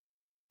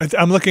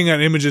 I'm looking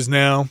at images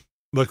now.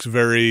 Looks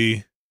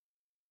looks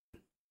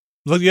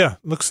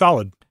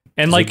solid.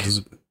 And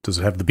does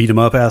it have the beat 'em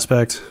up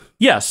aspect?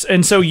 Yes,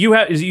 and so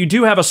you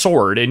do have a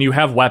sword and you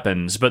have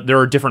weapons, but there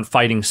are different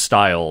fighting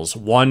styles.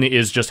 One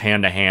is just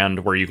hand to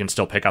hand, where you can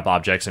still pick up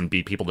objects and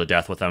beat people to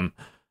death with them.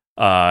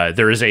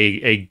 There is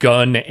a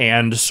gun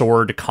and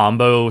sword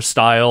combo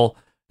style.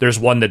 There's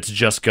one that's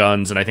just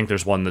guns, and I think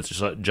there's one that's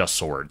just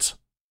swords.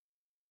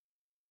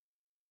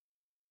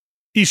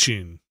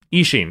 Ishin.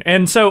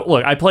 And so,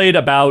 look, I played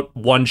about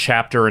 1.5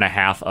 chapters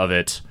of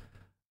it.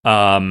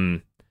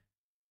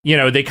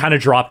 They kind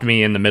of dropped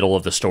me in the middle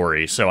of the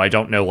story, so I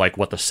don't know like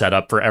what the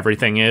setup for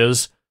everything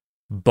is.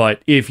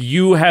 But if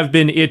you have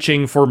been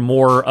itching for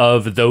more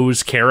of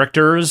those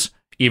characters,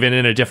 even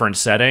in a different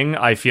setting,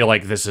 I feel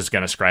like this is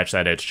going to scratch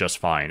that itch just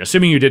fine,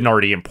 assuming you didn't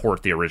already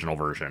import the original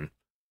version.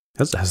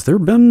 Has there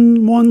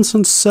been one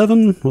since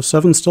 7? Was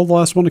 7 still the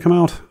last one to come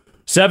out?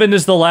 7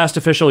 is the last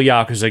official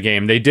Yakuza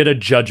game. They did a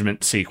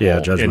Judgment sequel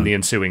in the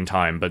ensuing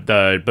time, but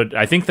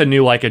I think the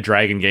new Like a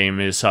Dragon game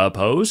is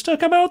supposed to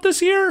come out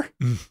this year.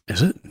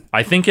 Is it?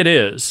 I think it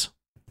is.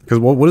 Because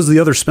what is the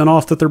other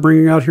spinoff that they're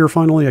bringing out here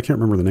finally? I can't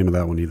remember the name of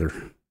that one either.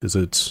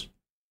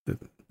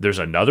 There's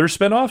another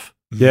spinoff?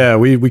 Yeah,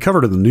 we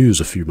covered it in the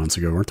news a few months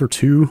ago. Weren't there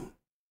 2?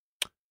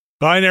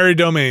 Binary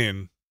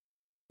Domain.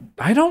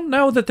 I don't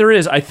know that there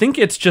is. I think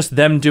it's just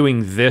them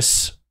doing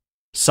this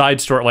side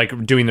story,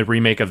 like doing the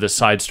remake of this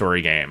side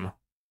story game.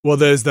 Well,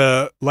 there's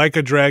the Like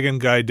a Dragon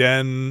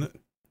Gaiden,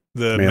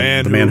 the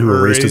man who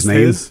erased his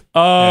name.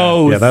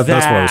 Oh, yeah, that's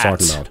what I was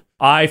talking about.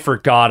 I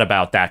forgot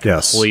about that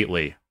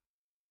completely. Yes.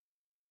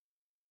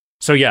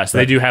 So yes,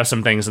 they do have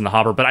some things in the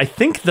hopper, but I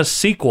think the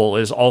sequel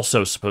is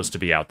also supposed to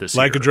be out this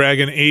year. Like a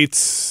Dragon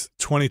 8's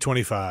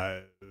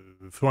 2025.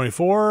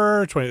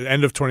 24,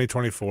 end of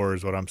 2024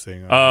 is what I'm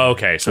seeing. Oh,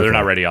 okay. So they're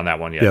not ready on that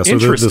one yet. Yeah, so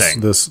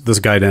interesting. This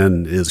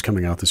Gaiden is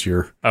coming out this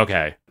year.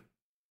 Okay.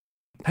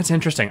 That's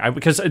interesting.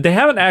 Because they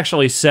haven't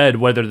actually said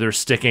whether they're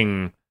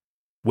sticking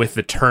with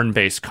the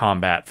turn-based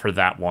combat for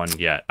that one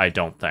yet, I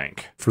don't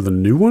think. For the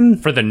new one?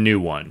 For the new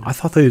one. I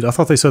thought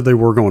they said they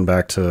were going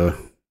back to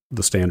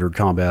the standard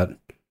combat.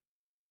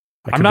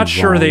 I'm not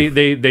sure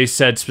they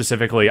said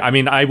specifically. I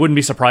mean, I wouldn't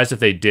be surprised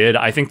if they did.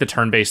 I think the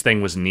turn-based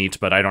thing was neat,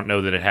 but I don't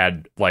know that it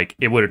had, like,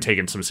 it would have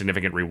taken some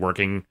significant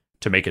reworking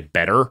to make it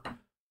better.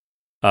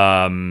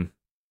 And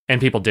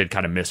people did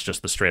kind of miss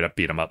just the straight-up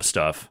beat-em-up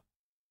stuff.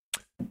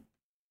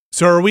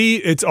 So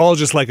it's all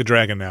just Like a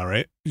Dragon now,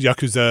 right?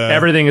 Yakuza...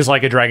 Everything is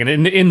Like a Dragon,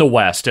 in the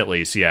West, at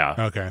least, yeah.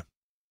 Okay.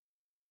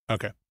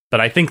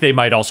 But I think they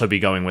might also be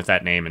going with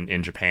that name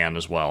in Japan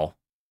as well.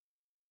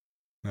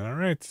 All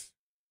right.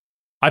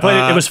 I played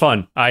it. It was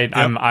fun.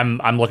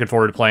 I'm looking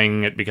forward to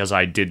playing it because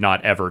I did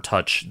not ever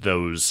touch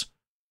those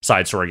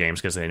side story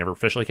games because they never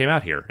officially came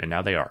out here, and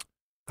now they are.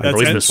 At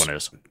least this one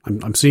is.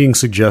 I'm seeing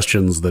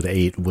suggestions that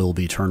 8 will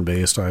be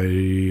turn-based.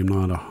 I'm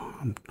not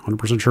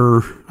 100%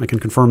 sure I can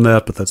confirm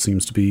that, but that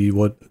seems to be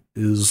what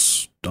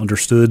is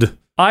understood.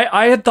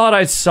 I had thought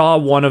I saw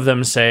one of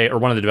them say, or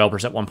one of the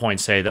developers at one point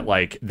say that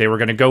like they were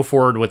going to go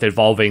forward with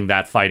evolving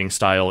that fighting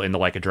style into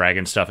Like a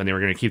Dragon stuff, and they were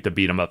going to keep the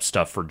beat 'em up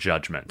stuff for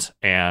Judgment.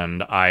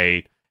 And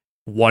I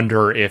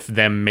wonder if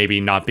them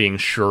maybe not being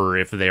sure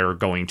if they're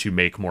going to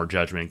make more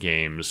Judgment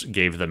games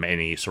gave them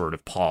any sort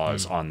of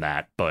pause on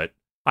that. But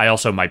I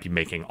also might be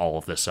making all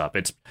of this up.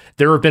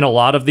 There have been a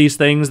lot of these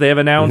things they have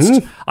announced.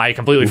 Mm-hmm. I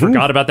completely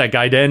forgot about that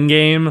Gaiden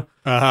game.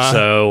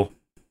 So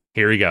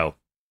here we go.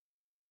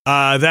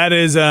 That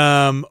is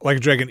Like a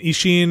Dragon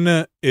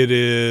Ishin. It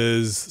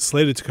is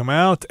slated to come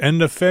out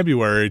end of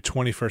February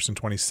 21st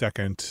and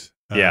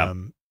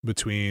 22nd.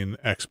 Between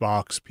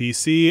Xbox,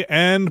 PC,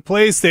 and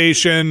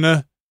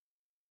PlayStation.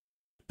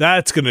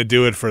 That's going to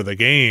do it for the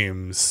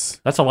games.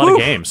 That's a lot of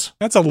games.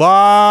 That's a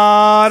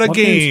lot of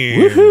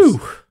games.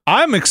 Woohoo!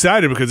 I'm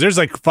excited because there's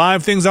like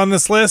 5 things on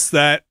this list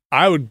that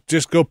I would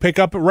just go pick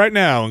up right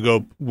now and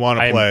go want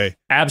to play.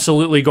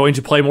 Absolutely going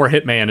to play more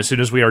Hitman as soon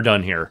as we are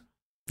done here.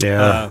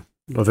 Yeah.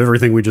 Of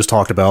everything we just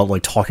talked about,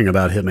 like talking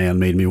about Hitman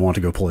made me want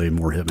to go play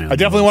more Hitman. I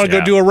definitely want to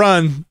go do a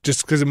run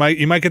just because you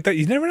might get that.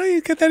 You never know, you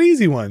get that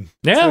easy one.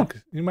 Yeah.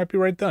 Like, you might be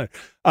right there.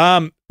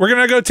 We're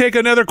going to go take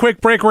another quick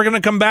break. We're going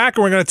to come back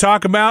and we're going to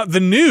talk about the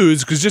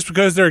news because just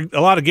because there are a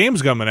lot of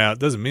games coming out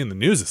doesn't mean the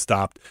news has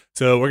stopped.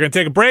 So we're going to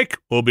take a break.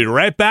 We'll be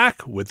right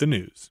back with the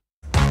news.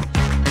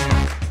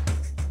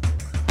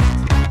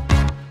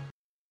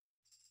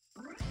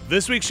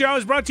 This week's show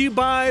is brought to you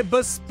by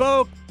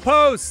Bespoke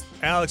Post.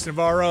 Alex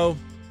Navarro.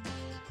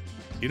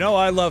 You know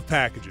I love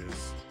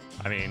packages.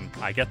 I mean,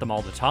 I get them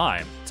all the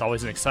time. It's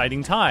always an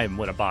exciting time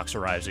when a box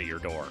arrives at your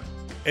door.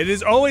 It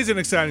is always an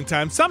exciting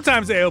time.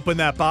 Sometimes I open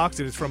that box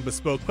and it's from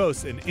Bespoke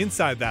Post, and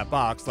inside that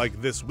box, like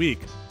this week,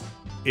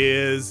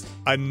 is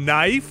a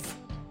knife.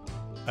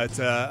 It's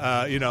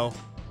a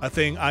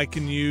thing I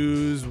can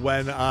use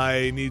when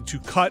I need to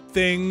cut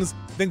things.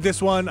 I think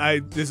this one,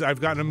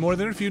 I've gotten more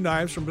than a few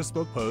knives from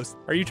Bespoke Post.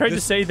 Are you trying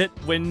to say that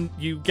when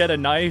you get a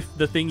knife,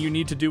 the thing you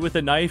need to do with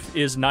a knife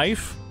is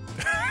knife?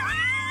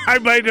 I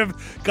might have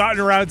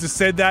gotten around to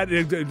say that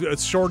in a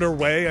shorter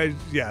way.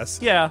 Yes.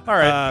 Yeah, all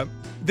right.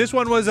 This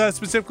one was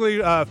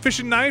specifically a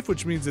fishing knife,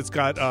 which means it's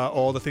got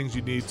all the things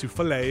you need to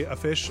fillet a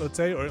fish, let's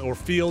say, or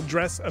field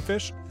dress a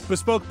fish.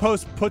 Bespoke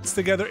Post puts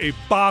together a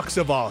box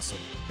of awesome.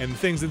 And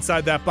things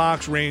inside that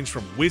box range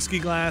from whiskey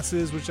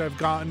glasses, which I've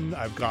gotten.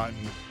 I've gotten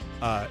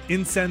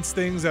incense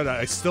things that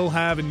I still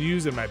have and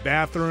use in my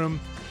bathroom.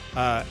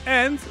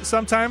 And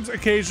sometimes,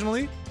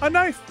 occasionally, a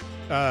knife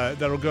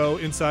that'll go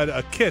inside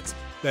a kit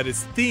that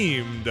is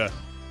themed.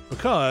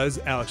 Because,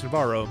 Alex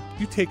Navarro,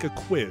 you take a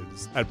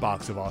quiz at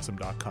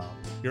boxofawesome.com.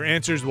 Your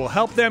answers will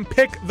help them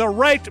pick the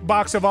right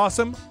box of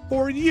awesome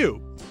for you.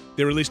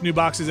 They release new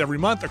boxes every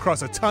month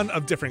across a ton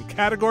of different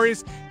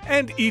categories,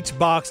 and each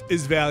box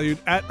is valued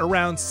at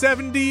around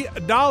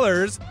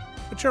 $70,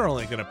 but you're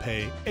only going to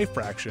pay a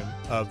fraction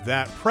of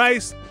that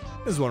price.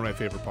 This is one of my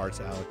favorite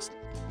parts, Alex.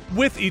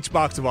 With each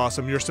box of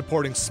awesome, you're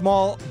supporting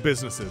small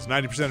businesses.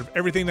 90% of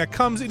everything that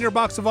comes in your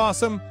box of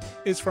awesome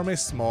is from a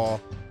small,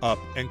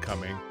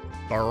 up-and-coming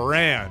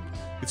brand.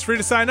 It's free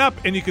to sign up,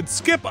 and you can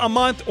skip a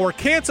month or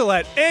cancel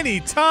at any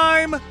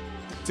time.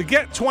 To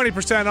get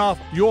 20% off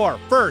your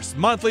first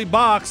monthly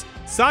box,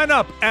 sign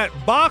up at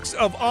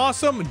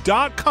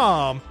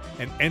boxofawesome.com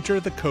and enter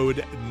the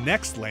code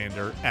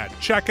NEXTLANDER at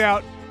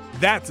checkout.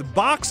 That's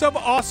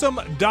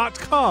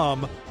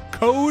boxofawesome.com,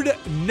 code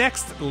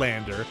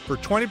NEXTLANDER for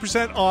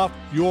 20% off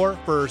your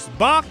first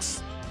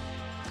box.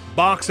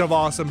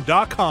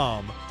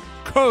 Boxofawesome.com,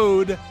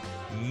 code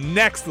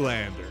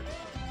NEXTLANDER.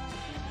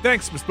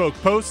 Thanks, Bespoke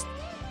Post.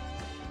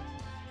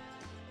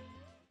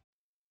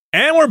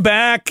 And we're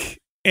back.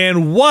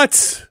 And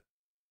what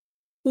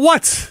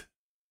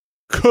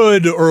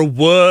could or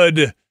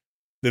would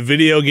the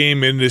video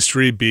game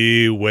industry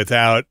be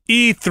without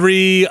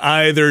E3,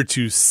 either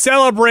to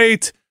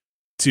celebrate,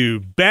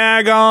 to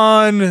bag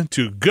on,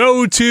 to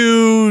go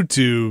to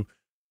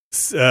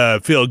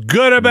feel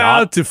good about,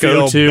 Not to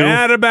feel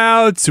bad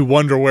about, to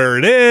wonder where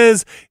it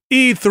is?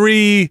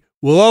 E3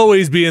 will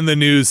always be in the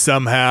news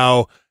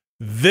somehow.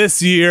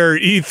 This year,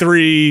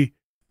 E3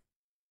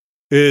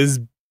 is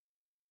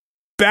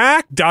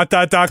back, ...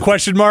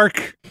 question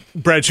mark.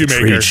 Brad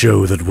Shoemaker. Trade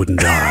show that wouldn't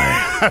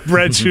die.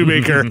 Brad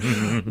Shoemaker.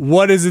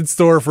 What is in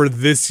store for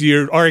this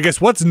year? Or I guess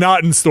what's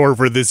not in store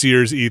for this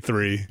year's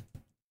E3?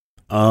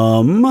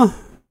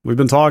 We've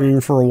been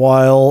talking for a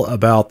while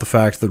about the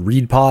fact that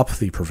ReedPop,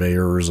 the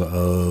purveyors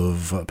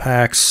of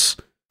PAX,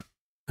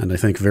 and I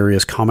think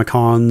various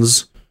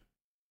Comic-Cons,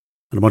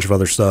 and a bunch of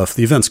other stuff,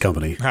 the events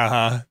company,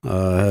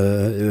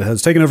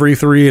 has taken over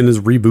E3 and is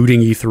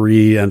rebooting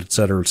E3 and et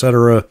cetera,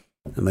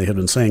 and they had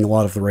been saying a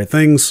lot of the right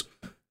things,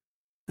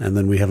 and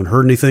then we haven't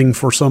heard anything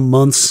for some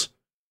months,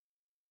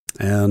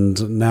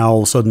 and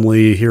now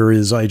suddenly here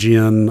is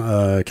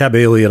IGN, Cat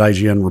Bailey at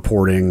IGN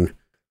reporting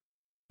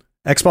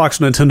Xbox,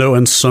 Nintendo,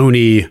 and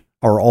Sony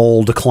are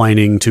all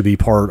declining to be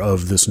part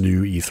of this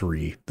new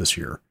E3 this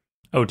year.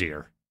 Oh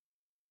dear.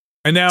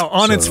 And now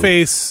on its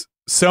face,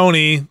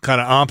 Sony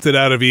kind of opted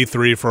out of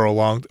E3 for a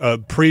long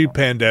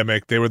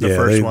pre-pandemic. They were the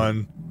first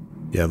one.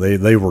 Yeah,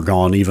 they were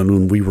gone even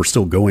when we were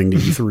still going to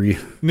E3.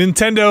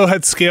 Nintendo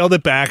had scaled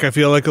it back, I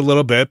feel like, a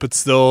little bit, but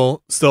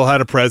still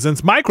had a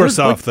presence.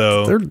 Microsoft,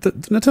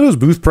 Nintendo's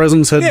booth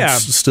presence had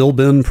still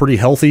been pretty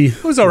healthy.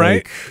 It was all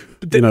right.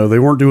 They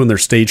weren't doing their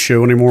stage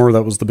show anymore.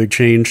 That was the big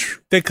change.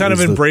 They kind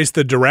of embraced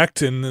the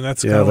direct, and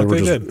that's kind of what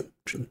they did.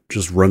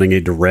 Just running a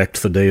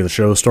direct the day the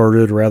show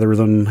started rather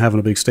than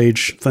having a big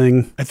stage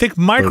thing. I think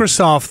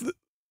Microsoft.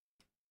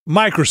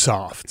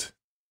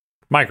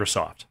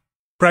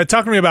 Brad,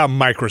 talk to me about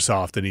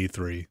Microsoft at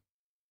E3.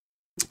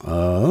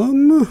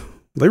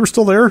 They were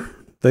still there.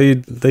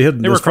 They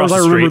had, as far as I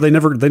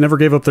remember, they never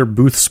gave up their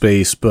booth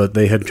space, but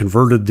they had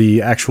converted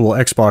the actual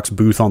Xbox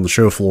booth on the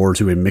show floor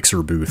to a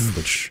Mixer booth,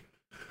 which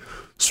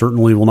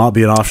certainly will not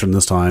be an option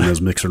this time as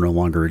Mixer no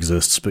longer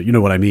exists. But you know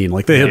what I mean.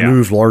 Like, they had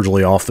moved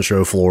largely off the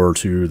show floor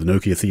to the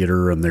Nokia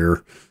Theater and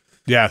their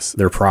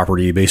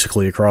property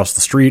basically across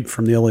the street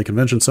from the LA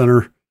Convention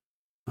Center.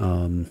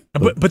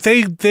 But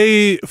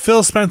they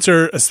Phil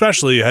Spencer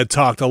especially had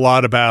talked a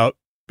lot about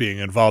being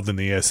involved in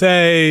the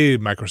ESA,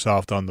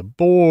 Microsoft on the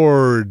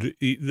board.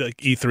 Like,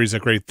 E3 is a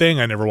great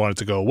thing. I never want it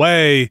to go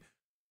away.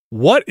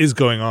 What is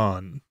going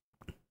on,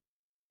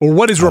 or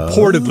what is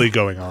reportedly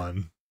going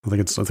on? I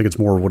think it's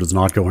more what is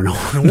not going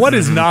on. What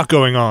is not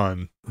going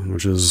on?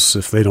 Which is,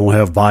 if they don't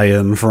have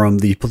buy-in from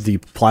the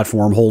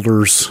platform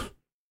holders,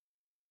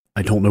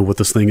 I don't know what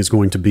this thing is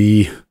going to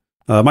be.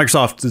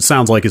 Microsoft, it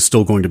sounds like, is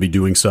still going to be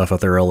doing stuff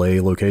at their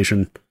LA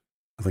location.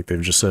 I think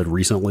they've just said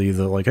recently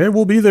that, like, hey,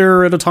 we'll be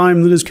there at a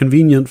time that is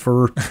convenient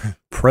for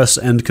press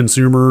and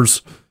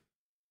consumers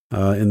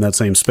in that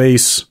same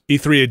space.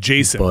 E3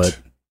 adjacent. But,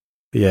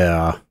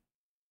 yeah.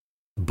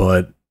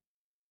 But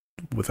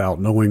without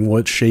knowing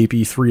what shape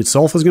E3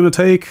 itself is going to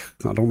take,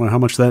 I don't know how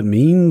much that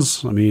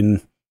means. I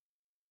mean,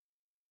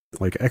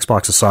 like,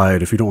 Xbox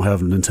aside, if you don't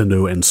have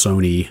Nintendo and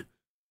Sony,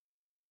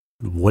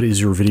 what is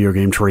your video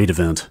game trade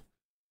event?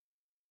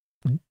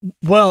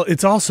 Well,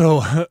 it's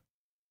also...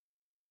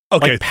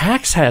 okay. Like,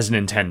 PAX has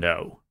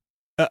Nintendo.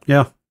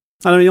 Yeah.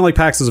 I mean, like,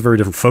 PAX is a very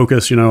different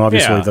focus, you know,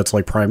 obviously Yeah. that's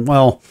like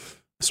well,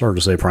 it's hard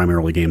to say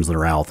primarily games that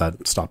are out.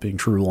 That stopped being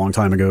true a long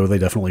time ago. They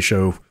definitely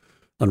show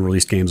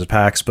unreleased games at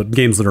PAX, but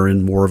games that are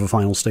in more of a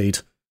final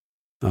state.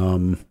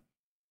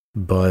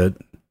 But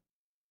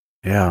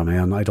yeah,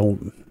 man, I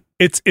don't...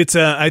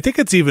 I think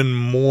it's even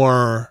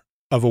more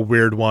of a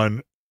weird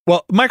one.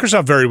 Well,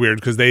 Microsoft, very weird,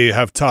 because they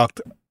have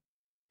talked,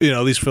 you know,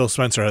 at least Phil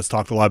Spencer has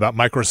talked a lot about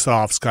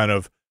Microsoft's kind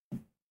of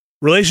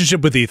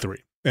relationship with E3,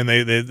 and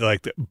they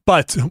liked it.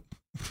 But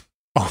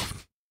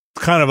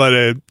kind of at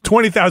a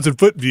 20,000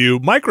 foot view,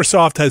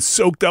 Microsoft has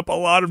soaked up a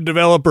lot of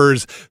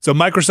developers. So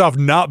Microsoft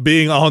not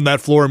being on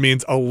that floor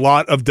means a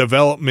lot of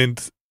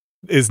development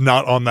is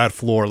not on that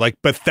floor. Like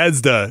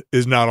Bethesda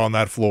is not on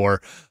that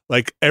floor.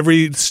 Like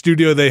every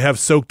studio they have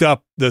soaked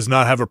up does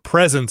not have a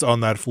presence on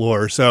that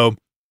floor. So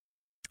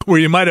where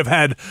you might have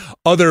had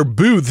other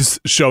booths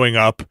showing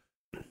up,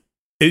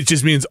 it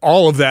just means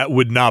all of that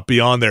would not be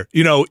on there.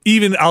 You know,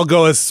 even I'll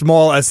go as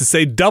small as to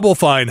say Double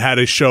Fine had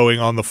a showing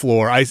on the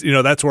floor.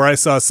 That's where I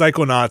saw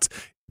Psychonauts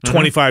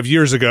 25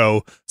 years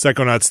ago,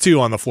 Psychonauts 2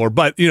 on the floor,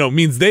 but, you know,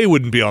 means they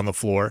wouldn't be on the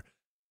floor.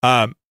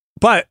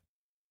 But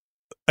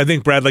I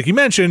think, Brad, like you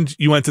mentioned,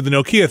 you went to the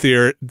Nokia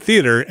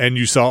theater and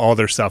you saw all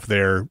their stuff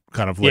there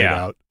kind of laid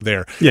out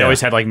there. They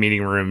always had like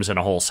meeting rooms and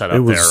a whole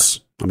setup there.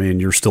 I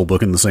mean, you're still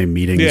booking the same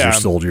meetings. Yeah.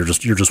 You're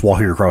just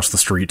walking across the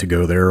street to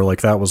go there.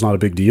 Like, that was not a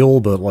big deal,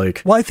 but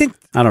like, Well, I think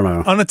I don't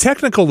know. on a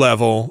technical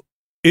level,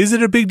 is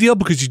it a big deal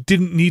because you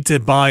didn't need to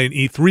buy an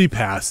E3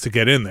 pass to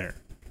get in there?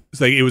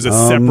 It's like it was a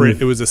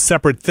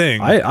separate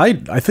thing.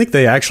 I think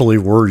they actually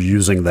were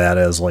using that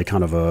as like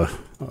kind of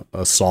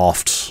a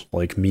soft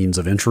like means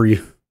of entry.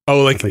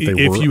 Oh, like I think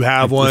if you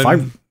have one.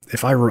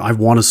 I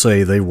want to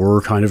say they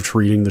were kind of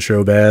treating the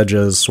show badge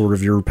as sort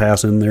of your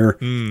pass in there.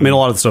 I mean, a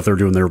lot of the stuff they were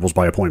doing there was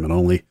by appointment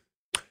only.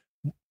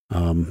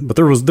 But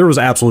there was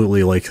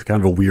absolutely like kind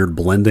of a weird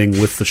blending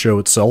with the show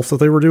itself that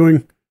they were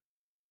doing.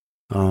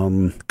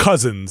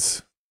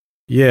 Cousins.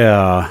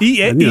 Yeah.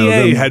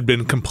 EA had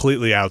been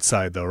completely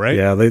outside though, right?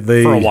 Yeah,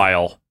 they for a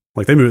while.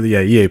 Like they moved.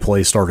 Yeah, EA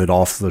Play started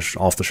off the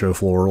show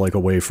floor, like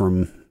away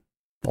from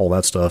all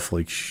that stuff.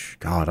 Like,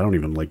 God, I don't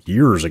even like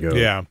years ago.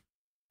 Yeah.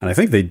 And I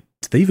think did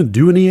they even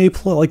do an EA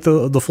Play, like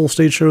the full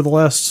stage show, the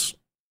last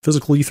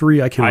physical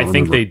E3? I can't remember. I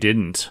think they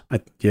didn't.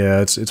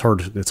 Yeah, it's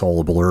hard. It's all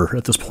a blur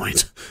at this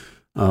point.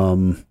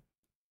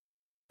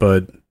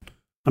 But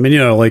I mean, you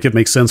know, like it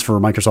makes sense for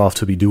Microsoft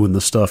to be doing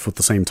this stuff with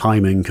the same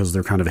timing because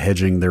they're kind of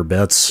hedging their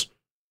bets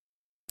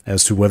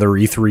as to whether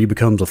E3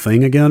 becomes a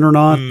thing again or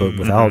not. But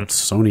without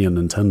Sony and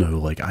Nintendo,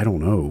 like, I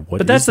don't know.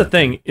 But that's the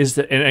thing is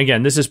that, and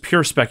again, this is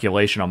pure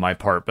speculation on my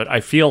part, but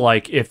I feel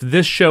like if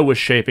this show was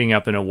shaping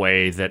up in a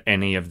way that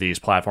any of these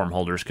platform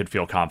holders could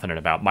feel confident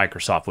about,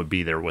 Microsoft would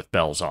be there with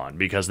bells on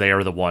because they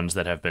are the ones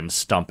that have been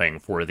stumping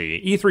for the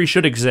E3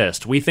 should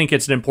exist. We think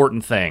it's an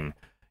important thing.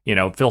 You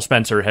know, Phil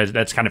Spencer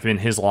that's kind of been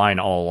his line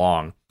all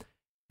along.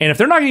 And if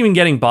they're not even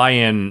getting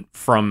buy-in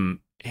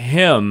from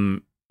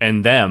him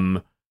and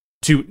them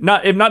to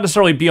not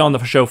necessarily be on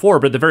the show floor,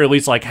 but at the very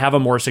least, like, have a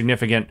more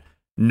significant,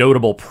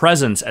 notable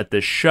presence at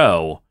this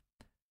show,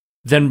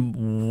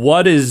 then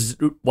what is,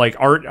 like,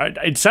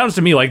 it sounds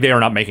to me like they are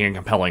not making a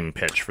compelling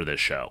pitch for this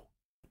show.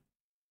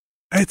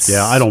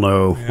 I don't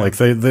know. Yeah. Like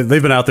they've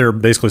been out there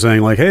basically saying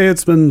like, hey,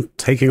 it's been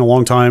taking a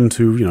long time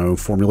to, you know,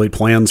 formulate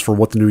plans for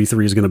what the new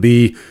E3 is going to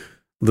be.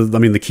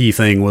 The key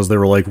thing was they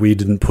were like, we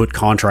didn't put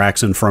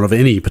contracts in front of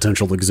any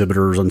potential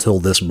exhibitors until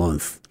this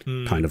month,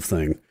 kind of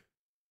thing.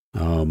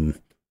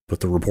 But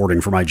the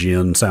reporting from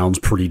IGN sounds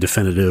pretty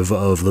definitive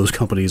of those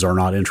companies are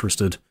not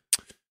interested.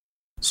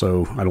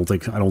 So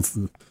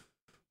the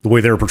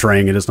way they're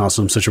portraying it, it's not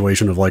some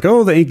situation of like,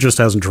 oh, the ink just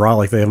hasn't dry,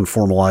 like they haven't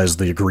formalized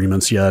the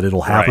agreements yet.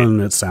 It'll happen.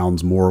 Right. It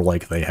sounds more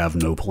like they have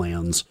no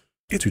plans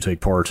to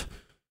take part.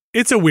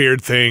 It's a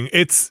weird thing.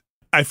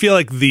 I feel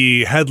like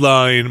the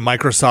headline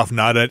Microsoft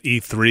not at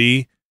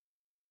E3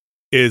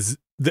 is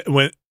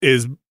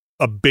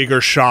a bigger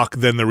shock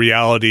than the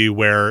reality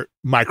where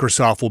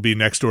Microsoft will be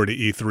next door to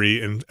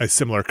E3 in a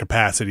similar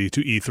capacity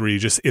to E3,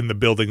 just in the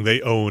building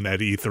they own at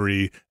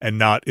E3 and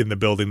not in the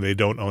building they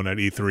don't own at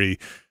E3.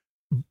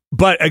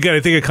 But again, I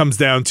think it comes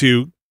down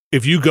to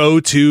if you go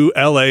to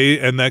LA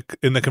and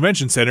in the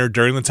convention center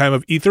during the time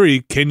of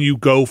E3, can you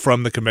go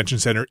from the convention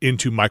center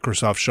into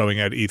Microsoft showing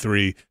at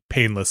E3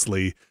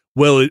 painlessly?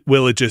 Will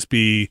it just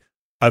be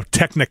a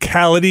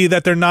technicality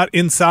that they're not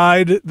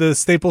inside the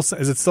Staples?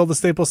 Is it still the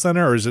Staples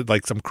Center, or is it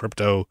like some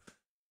crypto?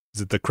 Is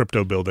it the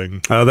crypto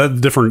building? That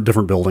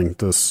different building.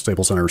 The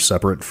Staples Center is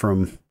separate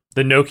from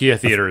The Nokia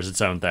Theater is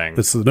its own thing.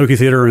 It's the Nokia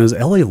Theater, and is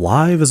LA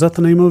Live? Is that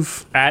the name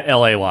of? At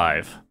LA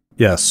Live.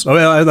 Yes. Oh,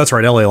 yeah, that's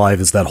right. LA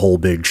Live is that whole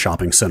big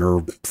shopping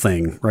center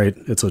thing, right?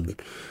 It's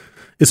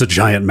a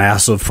giant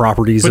mass of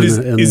properties. But is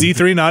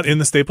E3 not in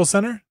the Staples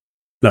Center?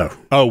 No.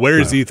 Oh, where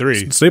is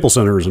E3? Staples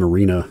Center is an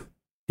arena.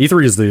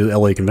 E3 is the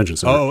LA Convention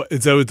Center.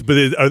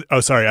 Oh,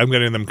 sorry, I'm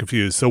getting them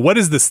confused. So what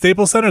is the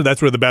Staples Center?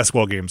 That's where the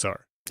basketball games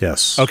are.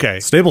 Yes. Okay.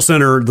 The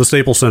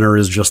Staples Center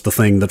is just the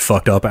thing that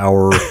fucked up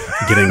our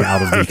getting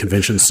out of the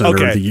convention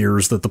center the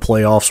years that the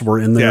playoffs were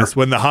in there. Yes,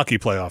 when the hockey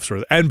playoffs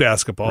were, and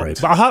basketball. Right.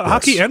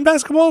 Hockey and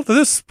basketball? Did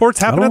this sports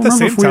happen at the same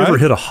time? I don't remember if we ever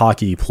hit a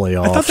hockey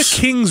playoff. I thought the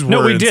Kings were.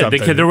 No, we did.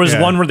 Something. There was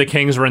one where the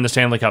Kings were in the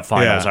Stanley Cup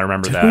Finals. I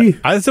remember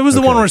that. There was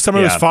the one where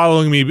somebody was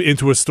following me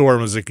into a store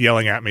and was like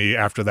yelling at me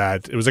after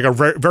that. It was like a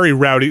very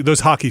rowdy.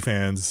 Those hockey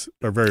fans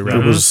are very rowdy.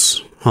 It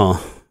was,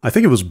 I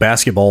think it was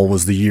basketball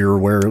was the year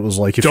where it was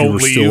like if you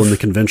were still in the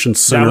convention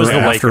center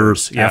after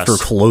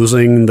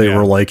closing, they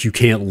were like, you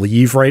can't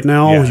leave right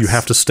now. Yes. You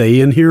have to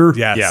stay in here.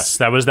 Yes.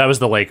 That was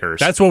the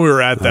Lakers. That's when we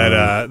were at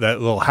that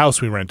little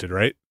house we rented,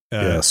 right?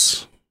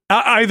 Yes.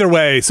 Either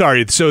way,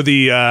 sorry. So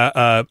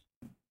the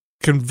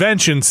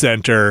convention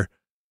center.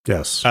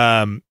 Yes.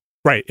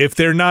 Right. If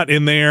they're not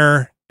in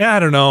there,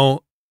 I don't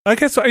know. I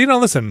guess,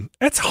 listen,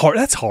 that's hard.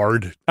 That's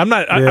hard. I'm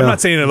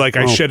not saying it like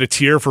I shed a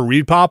tear for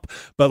Reed Pop,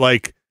 but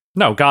like,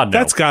 no, God, no.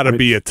 That's got to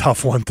be a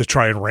tough one to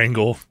try and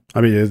wrangle.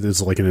 I mean,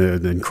 it's like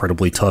an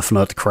incredibly tough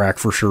nut to crack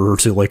for sure.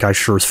 To like, I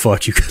sure as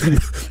fuck you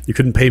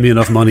couldn't pay me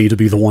enough money to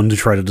be the one to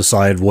try to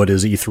decide what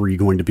is E3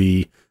 going to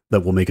be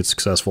that will make it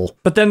successful.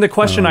 But then the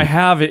question I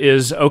have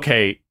is,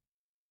 okay,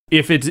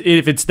 if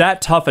it's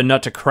that tough a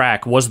nut to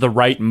crack, was the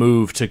right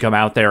move to come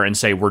out there and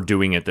say we're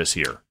doing it this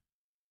year?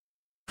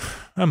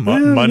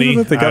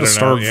 Money. They got to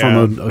start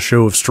from a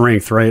show of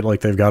strength, right? Like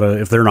they've got to,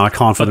 if they're not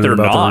confident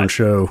about their own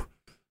show.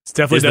 It's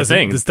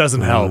definitely this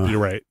doesn't help. You're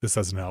right. This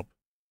doesn't help.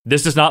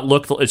 This does not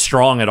look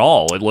strong at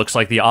all. It looks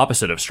like the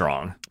opposite of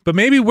strong. But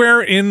maybe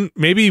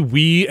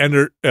we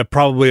and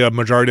probably a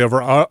majority of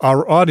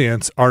our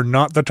audience are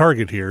not the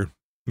target here.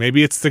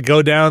 Maybe it's to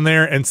go down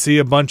there and see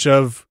a bunch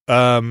of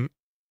not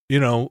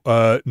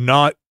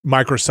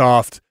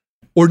Microsoft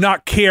or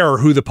not care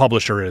who the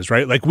publisher is,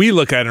 right? Like we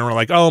look at it and we're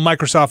like, oh,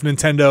 Microsoft,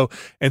 Nintendo,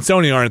 and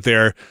Sony aren't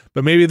there.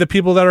 But maybe the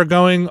people that are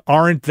going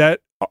aren't that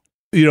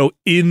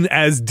in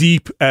as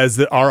deep as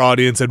our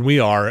audience and we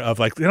are, of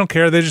like, they don't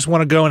care. They just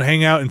want to go and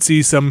hang out and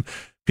see some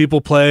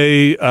people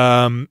play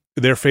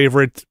their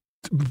favorite,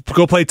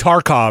 go play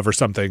Tarkov or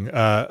something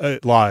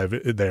live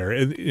there.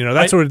 And,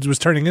 that's what it was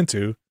turning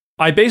into.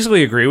 I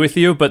basically agree with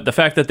you, but the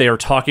fact that they are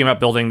talking about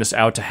building this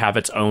out to have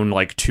its own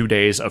like 2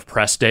 days of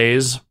press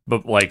days,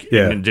 but like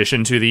in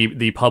addition to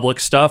the public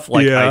stuff,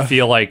 I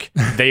feel like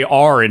they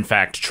are in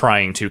fact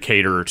trying to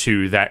cater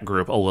to that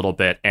group a little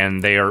bit,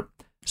 and they are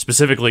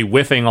specifically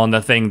whiffing on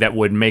the thing that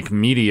would make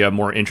media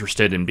more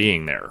interested in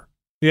being there.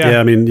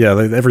 I mean,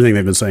 everything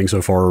they've been saying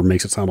so far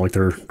makes it sound like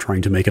they're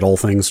trying to make it all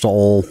things to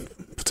all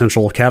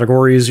potential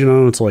categories.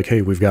 It's like,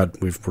 hey,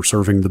 we're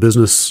serving the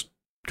business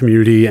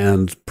community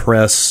and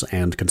press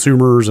and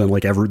consumers, and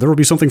like there will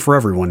be something for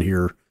everyone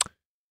here.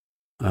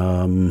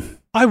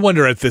 I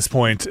wonder at this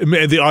point,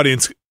 the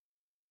audience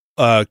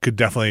could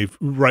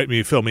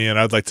definitely fill me in.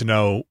 I'd like to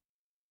know,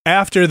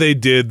 after they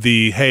did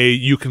the, hey,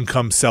 you can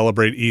come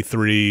celebrate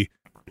E3,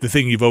 the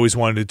thing you've always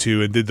wanted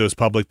to, and did those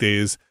public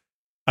days,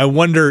 I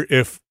wonder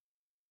if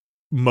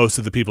most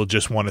of the people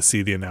just want to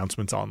see the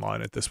announcements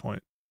online at this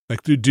point.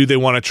 Like, do they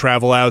want to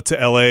travel out to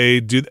LA?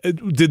 Did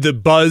the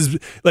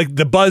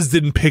buzz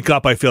didn't pick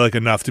up, I feel like,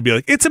 enough to be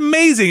like, it's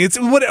amazing. It's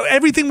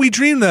everything we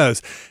dreamed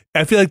of.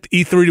 I feel like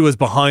E3 was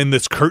behind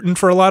this curtain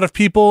for a lot of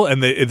people,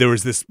 and there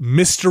was this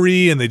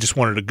mystery, and they just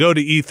wanted to go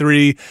to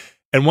E3.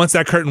 And once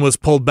that curtain was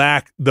pulled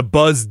back, the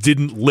buzz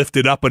didn't lift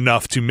it up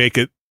enough to make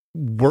it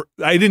work.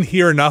 I didn't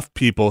hear enough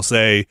people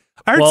say,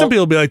 I heard some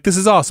people be like, this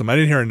is awesome. I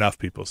didn't hear enough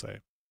people say.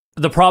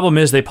 The problem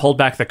is they pulled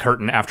back the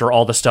curtain after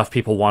all the stuff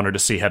people wanted to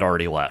see had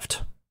already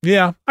left.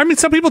 Yeah. I mean,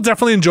 some people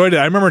definitely enjoyed it.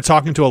 I remember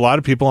talking to a lot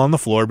of people on the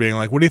floor being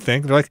like, what do you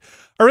think? They're like,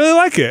 I really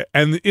like it.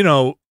 And,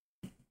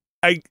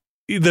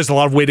 there's a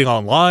lot of waiting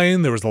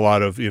online. There was a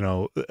lot of,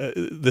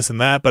 this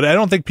and that. But I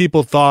don't think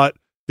people thought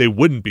they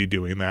wouldn't be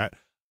doing that.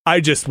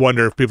 I just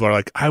wonder if people are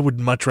like, I would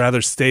much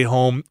rather stay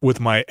home with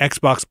my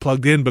Xbox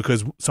plugged in,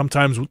 because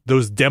sometimes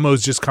those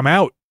demos just come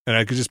out and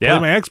I could just play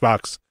my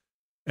Xbox.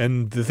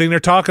 And the thing they're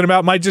talking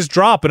about might just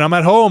drop, and I'm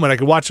at home, and I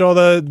could watch all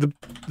the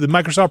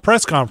Microsoft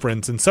press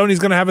conference, and Sony's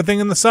going to have a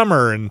thing in the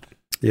summer. And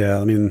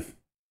I mean,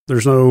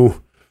 there's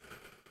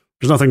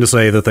nothing to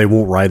say that they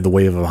won't ride the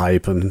wave of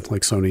hype, and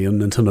like Sony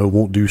and Nintendo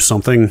won't do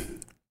some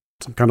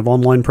kind of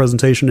online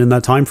presentation in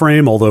that time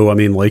frame. Although, I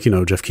mean,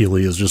 Jeff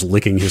Keighley is just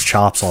licking his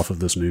chops off of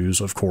this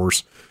news, of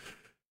course,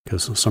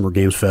 because Summer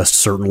Games Fest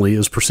certainly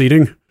is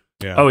proceeding.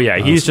 Yeah. Oh yeah,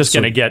 he's just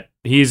gonna get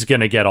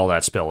all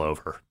that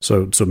spillover.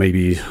 So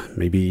maybe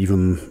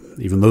even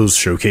those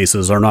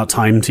showcases are not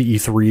timed to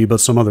E3, but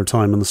some other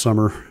time in the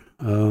summer.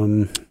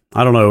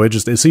 I don't know.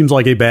 It seems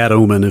like a bad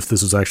omen if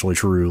this is actually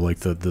true. Like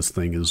that, this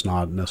thing is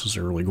not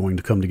necessarily going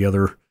to come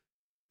together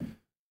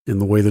in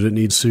the way that it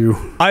needs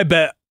to. I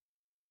bet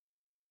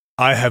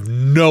I have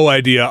no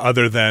idea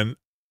other than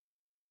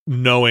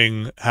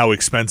knowing how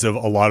expensive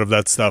a lot of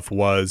that stuff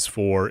was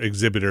for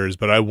exhibitors,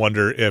 but I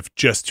wonder if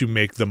just to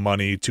make the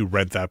money to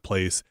rent that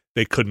place,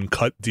 they couldn't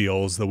cut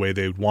deals the way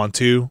they'd want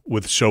to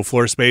with show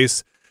floor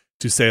space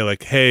to say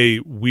like, hey,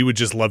 we would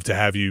just love to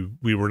have you.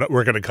 We're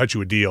going to cut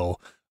you a deal.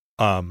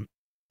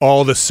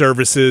 All the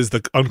services,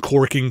 the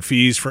uncorking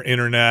fees for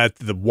internet,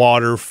 the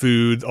water,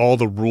 food, all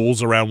the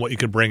rules around what you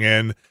could bring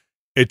in.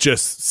 It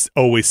just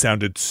always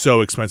sounded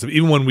so expensive.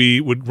 Even when we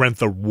would rent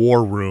the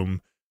war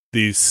room,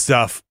 the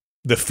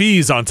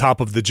fees on top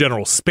of the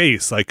general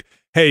space, like,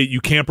 hey, you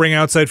can't bring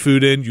outside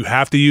food in, you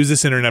have to use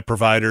this internet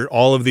provider,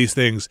 all of these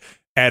things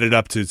added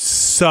up to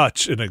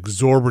such an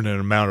exorbitant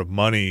amount of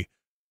money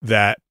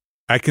that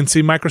I can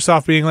see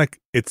Microsoft being like,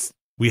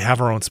 we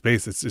have our own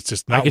space. It's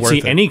just not worth it. I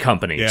could see any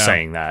company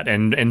saying that,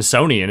 and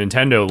Sony and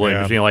Nintendo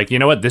being like, you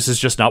know what, this is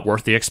just not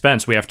worth the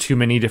expense. We have too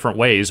many different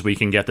ways we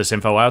can get this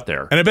info out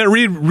there. And I bet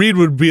Reed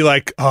would be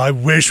like, oh, I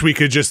wish we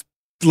could just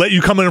let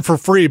you come in for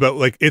free, but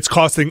like it's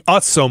costing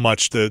us so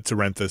much to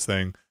rent this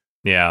thing.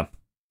 Yeah.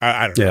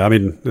 I don't know. Yeah,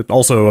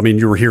 I mean,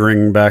 you were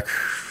hearing back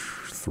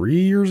 3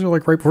 years ago,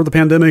 like right before the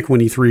pandemic,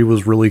 when E3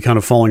 was really kind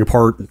of falling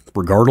apart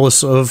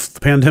regardless of the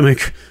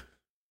pandemic.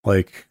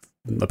 Like,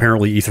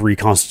 apparently E3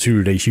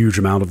 constituted a huge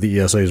amount of the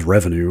ESA's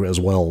revenue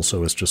as well,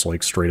 so it's just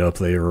like straight up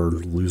they are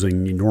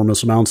losing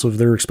enormous amounts of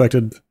their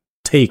expected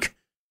take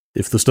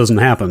if this doesn't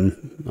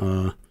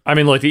happen. I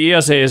mean, look, the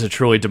ESA is a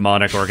truly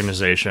demonic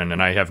organization,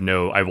 and I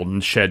will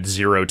shed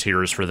zero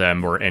tears for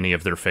them or any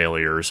of their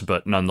failures,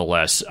 but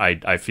nonetheless,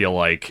 I feel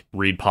like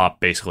ReedPop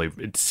basically,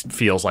 it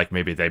feels like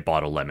maybe they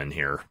bought a lemon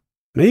here.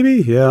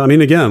 Maybe, yeah. I mean,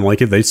 again, like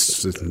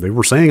they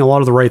were saying a lot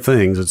of the right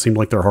things. It seemed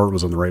like their heart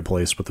was in the right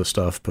place with this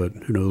stuff, but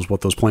who knows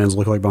what those plans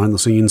look like behind the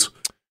scenes.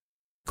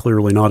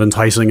 Clearly not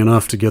enticing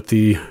enough to get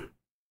I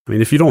mean,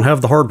 if you don't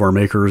have the hardware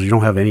makers, you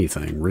don't have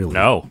anything, really.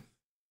 No.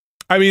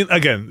 I mean,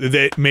 again,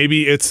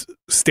 maybe it's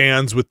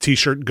stands with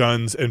t-shirt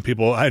guns and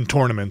people and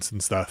tournaments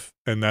and stuff,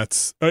 and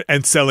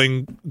and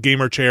selling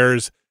gamer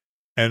chairs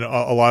and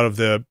a lot of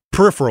the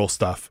peripheral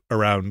stuff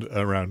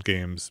around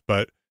games,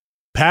 but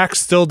PAX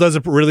still does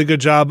a really good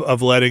job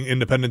of letting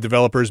independent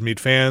developers meet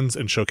fans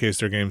and showcase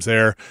their games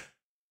there.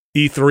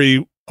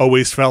 E3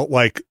 always felt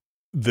like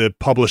the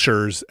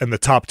publishers and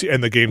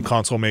and the game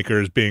console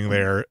makers being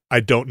there.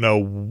 I don't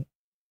know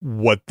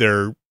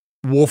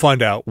we'll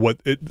find out what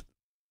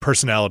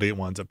personality it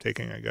winds up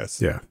taking, I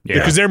guess. Yeah.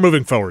 Because they're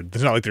moving forward.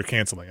 It's not like they're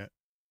canceling it,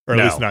 or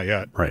at least not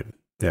yet. Right.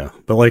 Yeah.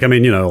 But like, I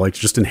mean, like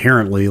just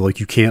inherently, like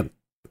you can't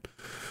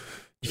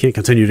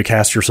continue to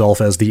cast yourself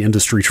as the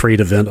industry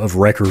trade event of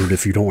record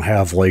if you don't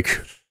have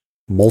like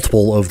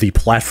multiple of the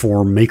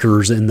platform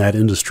makers in that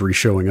industry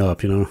showing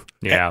up,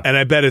 Yeah. And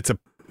I bet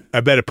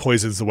it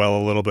poisons the well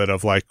a little bit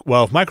of like,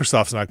 well, if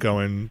Microsoft's not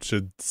going,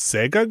 should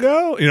Sega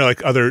go?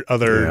 Like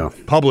other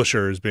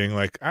publishers being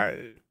like,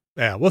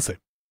 we'll see.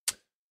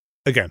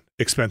 Again,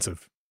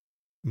 expensive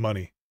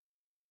money.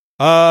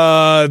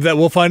 That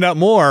we'll find out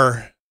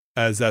more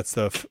as that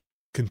stuff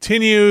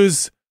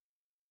continues.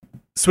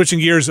 Switching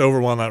gears over,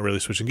 well, not really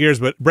switching gears,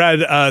 but Brad,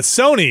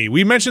 Sony,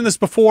 we mentioned this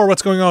before.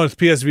 What's going on with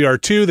PSVR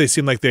 2? They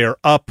seem like they are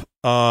up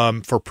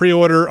for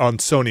pre-order on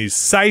Sony's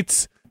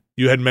sites.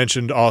 You had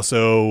mentioned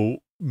also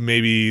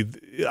maybe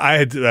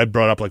I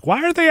brought up like,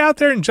 why are they out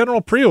there in general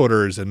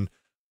pre-orders, and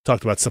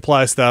talked about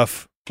supply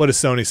stuff. What is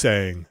Sony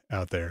saying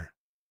out there?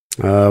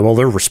 Well,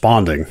 they're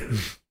responding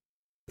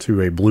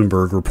to a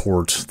Bloomberg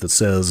report that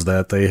says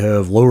that they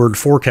have lowered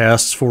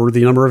forecasts for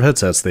the number of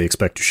headsets they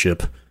expect to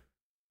ship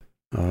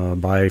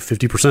by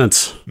 50%.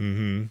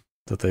 Mm-hmm.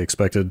 That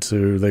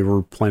they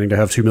were planning to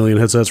have 2 million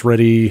headsets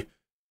ready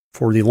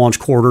for the launch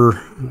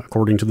quarter,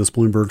 according to this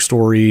Bloomberg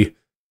story,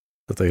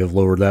 that they have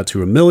lowered that to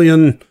 1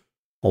 million.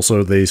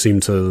 Also,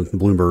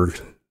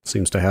 Bloomberg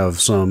seems to have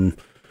some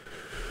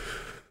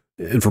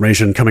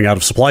information coming out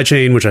of supply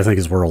chain, which I think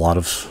is where a lot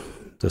of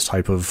this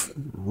type of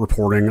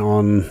reporting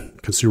on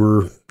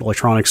consumer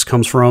electronics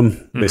comes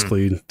from,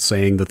 basically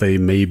saying that they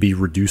may be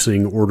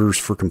reducing orders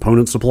for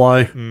component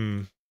supply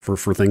for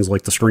things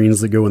like the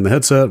screens that go in the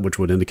headset, which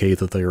would indicate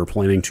that they are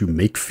planning to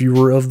make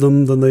fewer of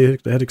them than they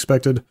had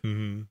expected.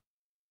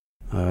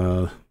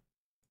 Mm-hmm.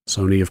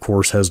 Sony, of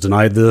course, has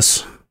denied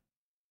this.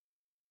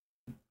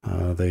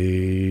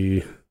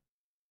 They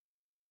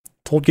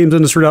told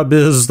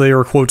GamesIndustry.biz they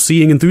are, quote,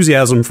 seeing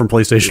enthusiasm from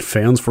PlayStation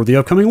fans for the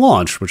upcoming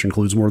launch, which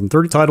includes more than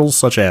 30 titles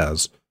such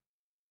as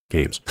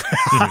games.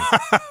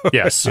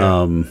 Yes.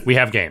 We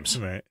have games.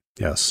 Right.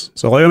 Yes.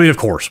 So, I mean, of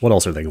course, what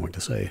else are they going to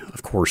say?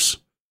 Of course,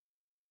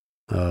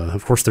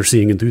 they're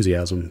seeing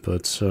enthusiasm,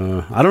 but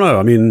I don't know.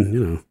 I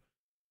mean,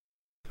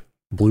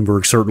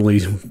 Bloomberg certainly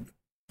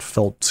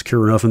felt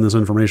secure enough in this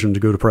information to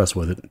go to press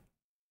with it.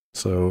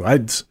 So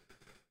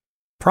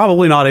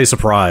probably not a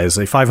surprise.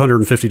 A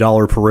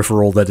 $550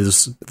 peripheral that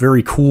is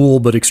very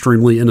cool but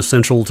extremely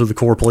inessential to the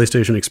core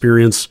PlayStation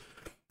experience,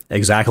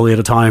 exactly at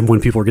a time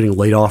when people are getting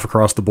laid off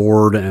across the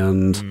board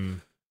and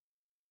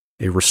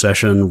a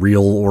recession,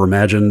 real or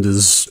imagined,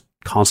 is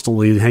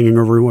constantly hanging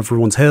over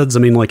everyone's heads. I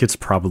mean, like, it's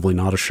probably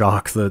not a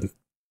shock that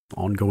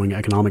ongoing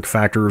economic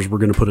factors were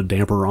going to put a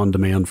damper on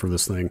demand for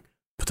this thing,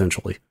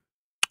 potentially.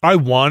 I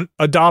want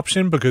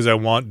adoption because I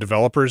want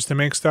developers to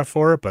make stuff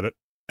for it, but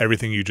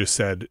everything you just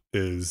said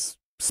is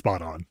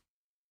spot on.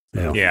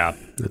 Yeah.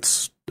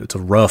 It's a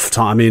rough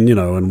time. I mean,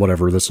 and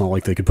whatever. That's not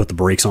like they could put the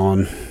brakes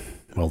on.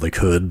 Well, they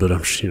could, but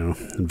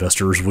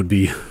investors would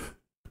be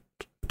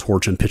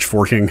torch and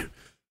pitchforking.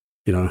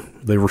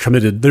 They were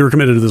committed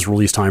to this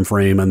release time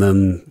frame, and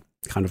then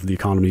kind of the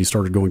economy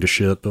started going to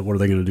shit. But what are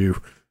they going to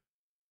do?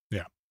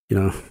 Yeah.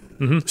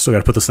 Still got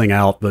to put this thing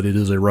out, but it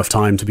is a rough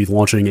time to be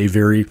launching it's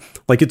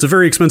a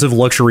very expensive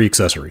luxury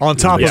accessory on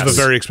top of a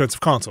very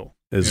expensive console.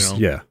 Yes.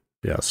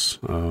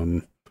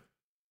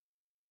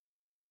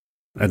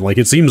 And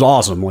it seems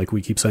awesome. Like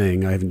we keep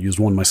saying, I haven't used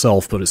one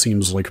myself, but it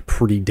seems like a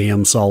pretty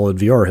damn solid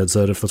VR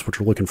headset if that's what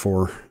you're looking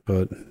for.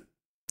 But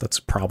that's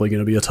probably going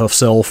to be a tough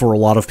sell for a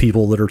lot of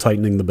people that are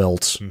tightening the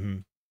belts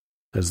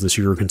as this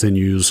year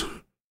continues.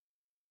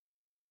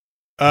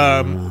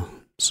 So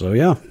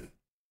yeah.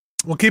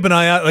 We'll keep an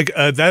eye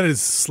out. That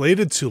is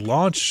slated to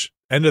launch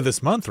end of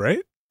this month,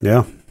 right?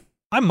 Yeah.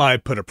 I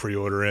might put a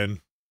pre-order in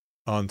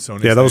on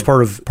Sony. Yeah, that was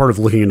part of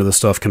looking into this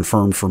stuff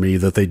confirmed for me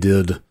that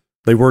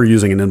they were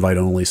using an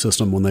invite-only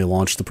system when they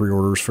launched the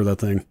pre-orders for that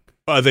thing.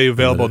 Are they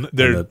available?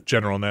 They're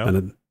general now?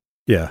 And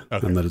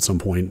that at some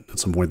point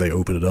they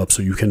open it up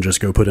so you can just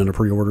go put in a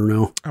pre-order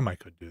now. I might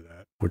could do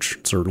that. Which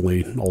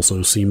certainly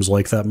also seems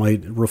like that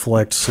might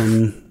reflect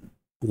some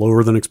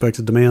lower than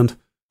expected demand.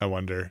 I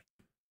wonder.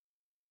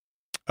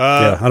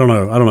 I don't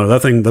know.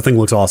 That thing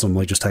looks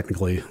awesome. Just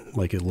technically,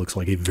 it looks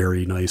like a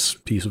very nice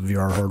piece of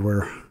VR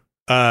hardware.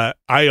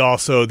 I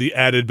also, the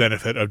added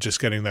benefit of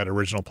just getting that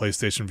original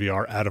PlayStation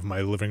VR out of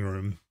my living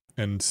room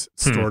and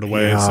stored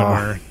away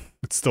somewhere.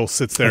 It still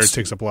sits there. It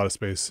takes up a lot of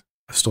space.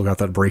 I've still got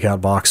that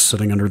breakout box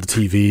sitting under the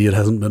TV. It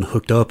hasn't been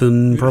hooked up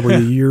in probably a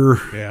year.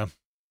 Yeah.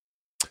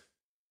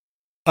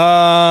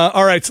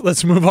 All right,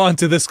 let's move on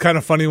to this kind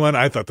of funny one.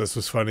 I thought this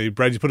was funny.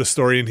 Brad, you put a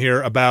story in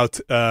here about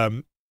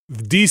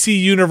DC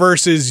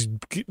Universe's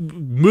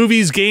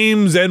movies,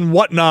 games, and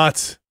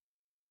whatnot.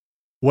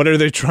 What are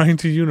they trying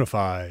to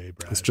unify,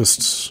 Brad? It's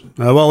just,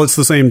 it's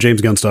the same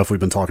James Gunn stuff we've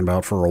been talking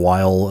about for a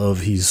while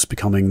of he's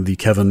becoming the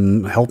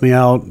Kevin, help me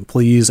out,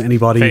 please,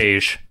 anybody.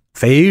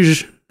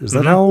 Feige? Is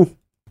that how?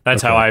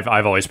 That's how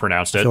I've always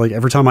pronounced it. I feel like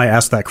every time I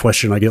ask that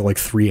question, I get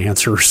 3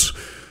 answers.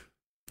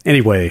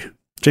 Anyway,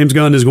 James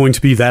Gunn is going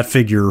to be that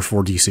figure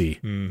for DC.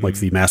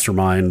 The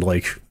mastermind,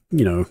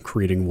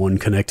 creating one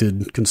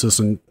connected,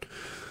 consistent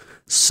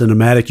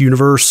cinematic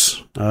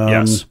universe.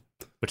 Yes.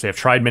 Which they have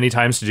tried many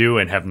times to do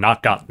and have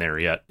not gotten there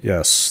yet.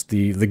 Yes.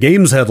 The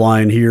game's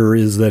headline here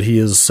is that he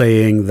is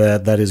saying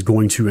that is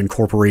going to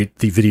incorporate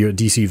the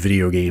DC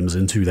video games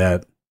into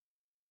that,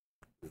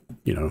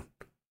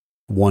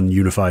 one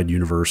unified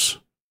universe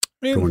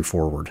going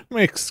forward.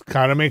 Makes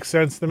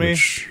sense to me.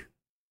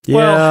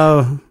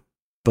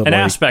 But an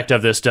aspect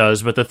of this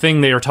does, but the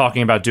thing they are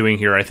talking about doing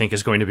here, I think,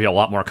 is going to be a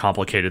lot more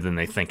complicated than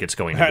they think it's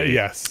going to be.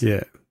 Yes.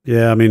 Yeah.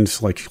 Yeah, I mean,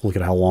 it's look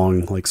at how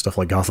long stuff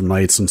like Gotham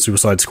Knights and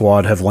Suicide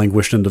Squad have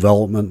languished in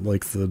development.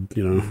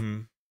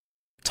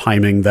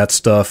 Timing that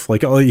stuff.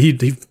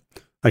 He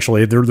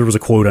actually there was a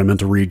quote I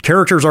meant to read.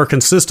 Characters are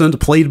consistent,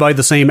 played by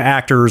the same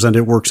actors, and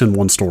it works in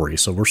one story.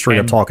 So we're straight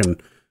up talking.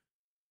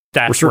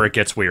 That's where it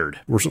gets weird.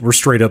 We're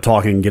straight up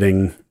talking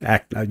getting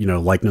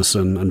likeness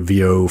and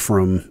VO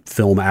from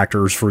film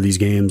actors for these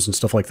games and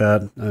stuff like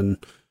that. And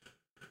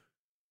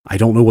I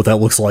don't know what that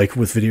looks like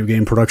with video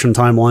game production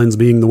timelines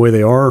being the way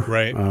they are.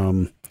 Right.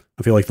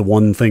 I feel like the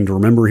one thing to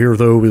remember here,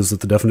 though, is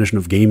that the definition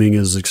of gaming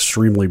is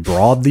extremely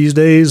broad these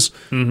days.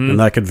 And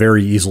that could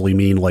very easily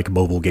mean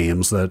mobile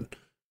games that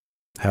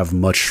have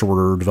much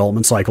shorter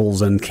development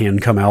cycles and can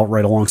come out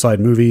right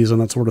alongside movies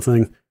and that sort of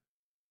thing.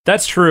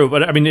 That's true,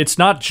 but I mean, it's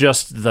not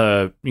just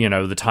the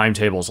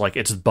timetables,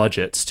 it's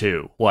budgets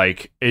too.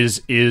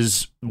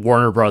 Is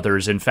Warner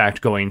Brothers in fact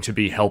going to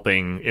be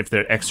helping if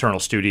the external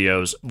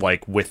studios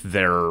with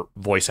their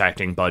voice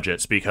acting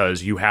budgets,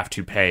 because you have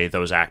to pay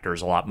those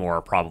actors a lot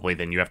more probably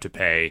than you have to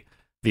pay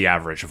the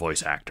average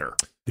voice actor.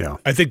 Yeah.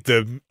 I think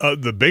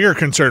the bigger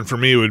concern for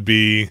me would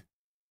be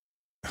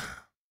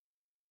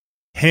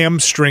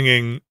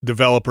hamstringing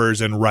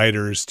developers and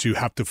writers to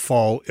have to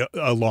fall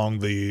along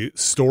the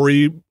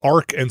story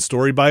arc and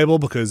story Bible,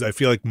 because I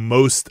feel like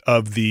most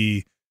of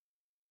the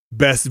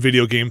best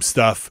video game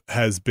stuff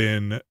has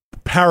been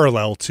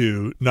parallel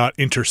to, not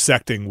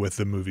intersecting with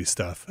the movie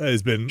stuff,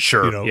 has been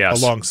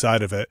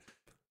alongside of it.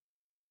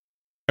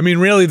 I mean,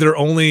 really, the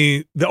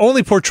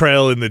only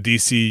portrayal in the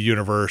DC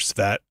universe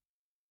that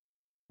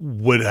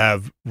would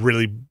have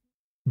really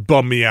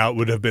bummed me out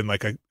would have been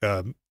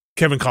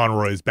Kevin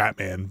Conroy's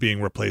Batman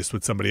being replaced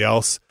with somebody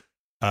else,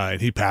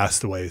 and he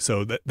passed away.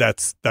 So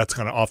that's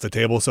kind of off the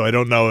table. So I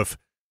don't know if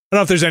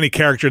there's any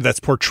character that's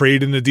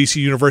portrayed in the DC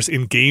universe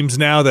in games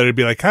now that it'd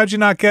be how'd you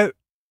not get,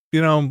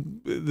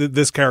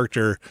 this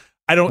character?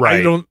 I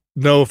don't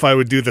know if I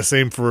would do the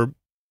same for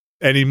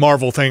any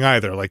Marvel thing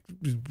either. Like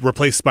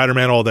replace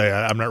Spider-Man all day.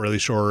 I'm not really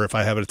sure if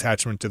I have an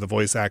attachment to the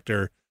voice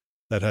actor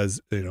that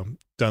has,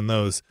 done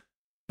those.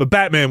 But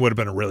Batman would have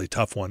been a really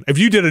tough one. If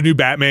you did a new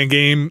Batman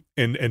game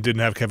and didn't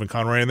have Kevin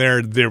Conroy in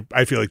there,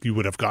 I feel like you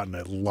would have gotten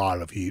a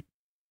lot of heat.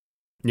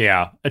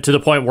 Yeah, to the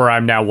point where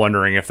I'm now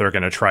wondering if they're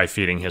going to try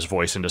feeding his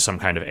voice into some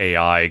kind of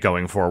AI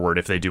going forward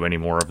if they do any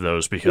more of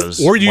those.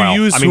 Because or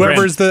use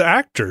whoever's the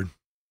actor.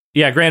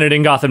 Yeah, granted,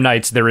 in Gotham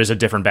Knights there is a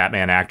different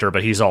Batman actor,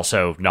 but he's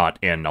also not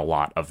in a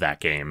lot of that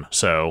game.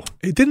 So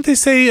didn't they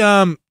say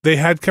they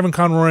had Kevin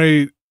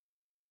Conroy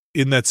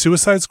in that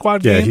Suicide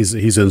Squad game? Yeah, he's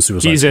in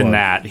Suicide Squad. He's in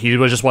that. He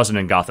just wasn't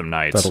in Gotham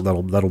Knights.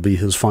 That'll be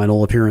his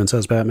final appearance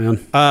as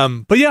Batman.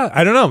 But yeah,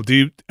 I don't know. Do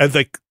you I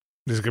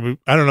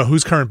don't know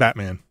who's current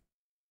Batman.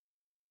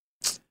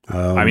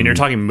 I mean, you're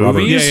talking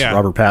movies?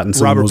 Robert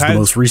Pattinson was the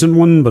most recent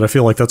one, but I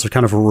feel like that's a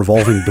kind of a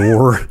revolving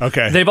door.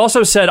 Okay. They've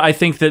also said, I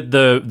think that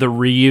the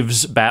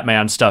Reeves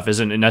Batman stuff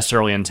isn't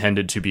necessarily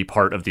intended to be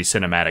part of the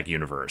cinematic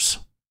universe.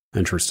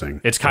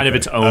 Interesting. It's kind of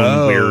its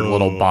own weird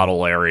little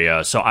bottle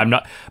area. So I'm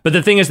not... But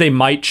the thing is, they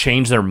might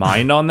change their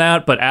mind on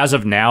that, but as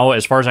of now,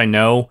 as far as I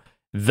know,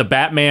 the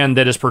Batman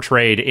that is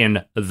portrayed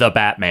in The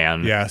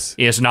Batman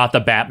is not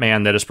the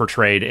Batman that is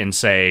portrayed in,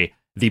 say,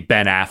 the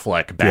Ben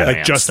Affleck Batman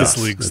like Justice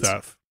stuff. League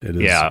stuff. It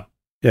is. Yeah.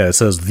 Yeah, it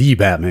says The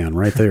Batman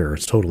right there.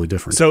 It's totally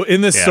different. So in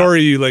this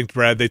story you linked,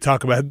 Brad, they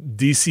talk about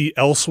DC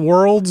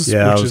Elseworlds.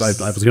 Yeah, I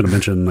was going to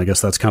mention, I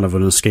guess that's kind of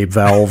an escape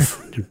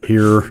valve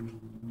here.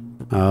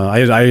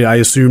 I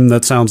assume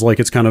that sounds like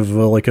it's kind of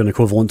like an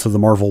equivalent to the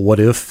Marvel What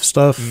If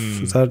stuff.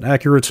 Is that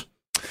accurate?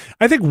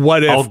 I think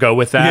What If... I'll go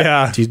with that.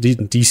 Yeah.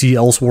 DC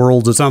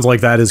Elseworlds, it sounds like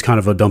that is kind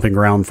of a dumping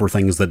ground for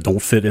things that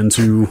don't fit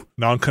into...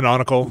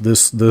 non-canonical.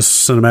 This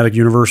cinematic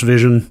universe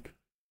vision.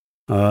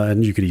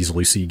 And you could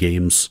easily see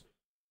games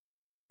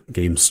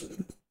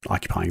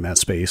occupying that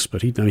space.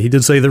 But he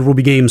did say there will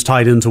be games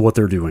tied into what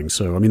they're doing.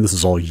 So, I mean, this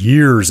is all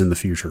years in the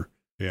future.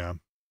 Yeah.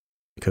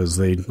 Because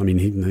he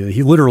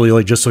literally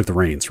like just took the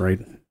reins, right?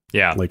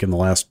 Yeah. Like in the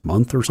last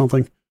month or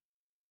something.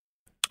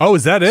 Oh,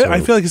 is that it? So,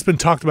 I feel like it's been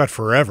talked about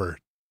forever.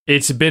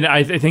 It's been,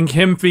 I think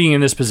him being in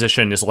this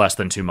position is less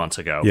than 2 months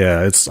ago.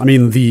 Yeah, what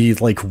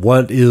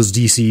is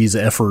DC's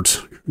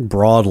effort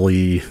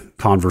broadly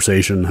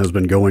conversation has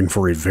been going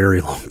for a very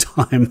long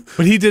time.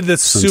 But he did the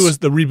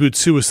reboot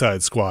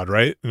Suicide Squad,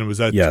 right? And it was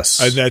that.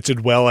 Yes. And that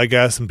did well, I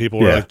guess, and people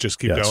were like, just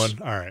keep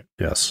going. All right.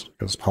 Yes,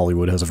 because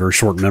Hollywood has a very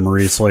short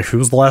memory. It's like,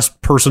 who's the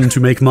last person to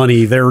make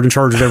money? They're in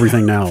charge of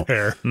everything now.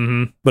 Fair.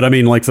 Mm-hmm. But I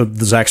mean, like the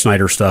Zack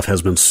Snyder stuff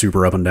has been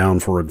super up and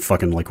down for a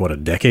fucking, a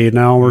decade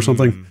now or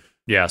something?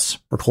 Yes.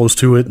 Or close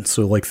to it.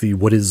 So like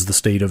what is the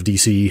state of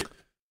DC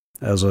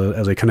as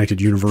a connected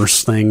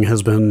universe thing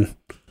has been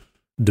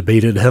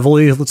debated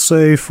heavily, let's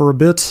say, for a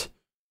bit.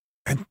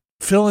 And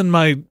fill in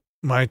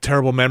my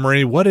terrible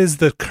memory. What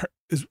is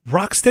is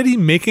Rocksteady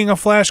making a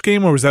Flash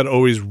game, or was that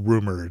always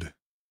rumored?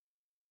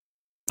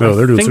 No,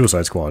 they're doing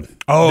Suicide Squad.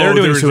 Oh, they're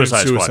doing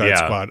Suicide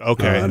Squad.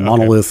 Okay. And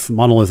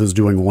Monolith is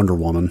doing Wonder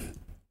Woman.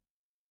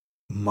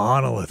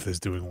 Monolith is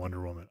doing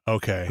Wonder Woman.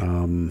 Okay.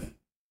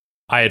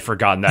 I had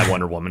forgotten that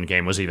Wonder Woman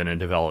game was even in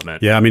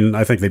development. Yeah, I mean,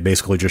 I think they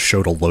basically just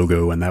showed a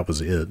logo and that was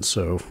it.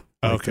 So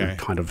there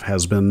kind of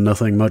has been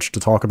nothing much to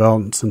talk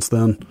about since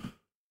then.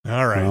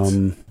 All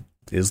right.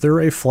 Is there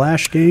a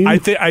Flash game? I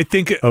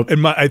think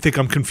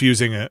I'm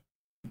confusing it.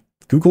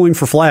 Googling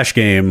for Flash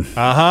game.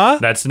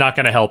 That's not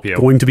going to help you.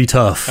 Going to be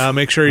tough.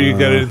 Make sure you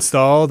get it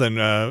installed and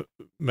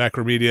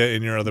Macromedia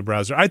in your other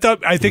browser. I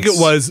think it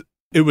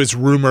was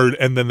rumored,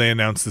 and then they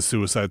announced the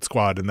Suicide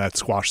Squad, and that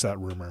squashed that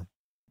rumor.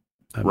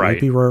 That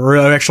might be right. Or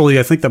actually,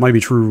 I think that might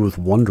be true with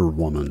Wonder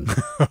Woman.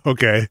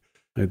 Okay.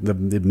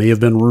 It may have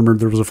been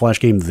rumored there was a Flash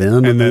game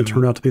then, and then it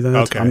turned out to be that.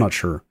 Okay. I'm not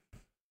sure.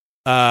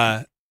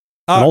 And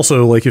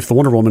also, if the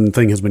Wonder Woman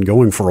thing has been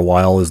going for a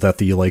while, is that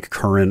the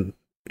current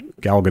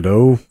Gal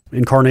Gadot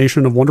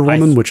incarnation of Wonder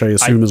Woman, which I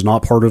assume is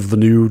not part of the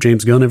new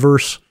James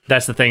Gunn-verse?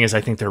 That's the thing, is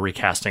I think they're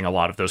recasting a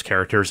lot of those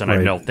characters, and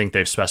I don't think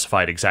they've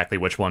specified exactly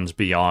which ones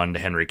beyond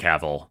Henry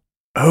Cavill.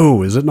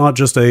 Oh, is it not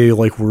just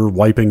we're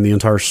wiping the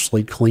entire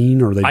slate clean?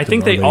 Or I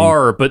think they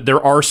are, but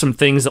there are some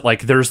things that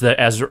there's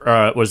the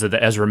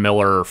Ezra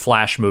Miller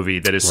Flash movie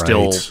that is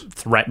still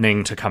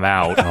threatening to come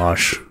out.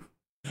 Gosh,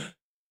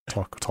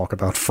 talk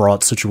about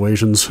fraught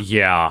situations.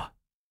 Yeah.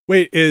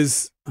 Wait,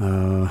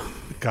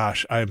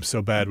 gosh, I am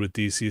so bad with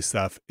DC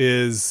stuff.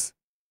 Is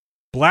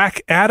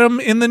Black Adam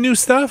in the new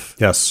stuff?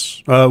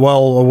 Yes.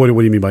 Well, what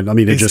do you mean by? I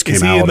mean, it just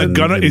came out.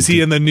 Is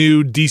he in the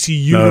new DC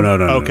universe?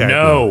 No. Okay.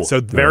 No.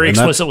 So very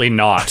explicitly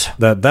not.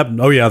 That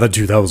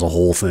was a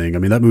whole thing. I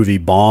mean, that movie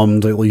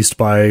bombed, at least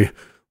by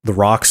The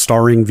Rock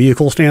starring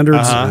vehicle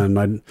standards,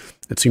 and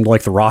it seemed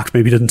like The Rock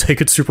maybe didn't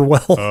take it super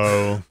well.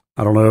 Oh,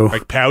 I don't know.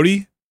 Like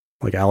pouty.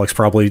 Like Alex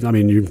probably. I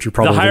mean, you're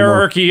probably the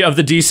hierarchy of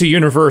the DC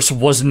universe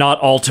was not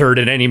altered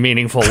in any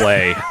meaningful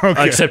way,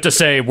 except to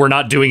say we're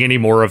not doing any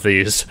more of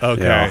these.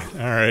 Okay, yeah. All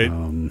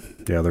right.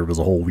 There was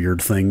a whole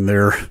weird thing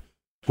there.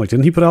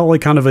 Didn't he put out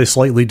kind of a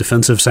slightly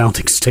defensive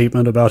sounding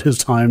statement about his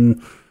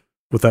time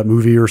with that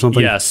movie or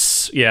something?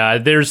 Yes. Yeah,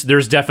 there's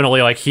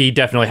definitely, like, he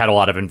definitely had a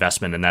lot of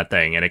investment in that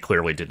thing, and it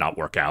clearly did not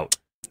work out.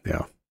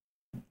 Yeah.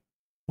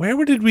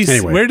 Where did we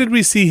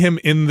see him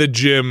in the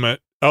gym?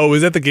 Oh,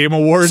 was that the Game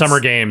Awards? Summer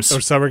Games.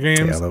 Or Summer Games?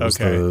 Yeah, that was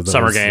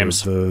Summer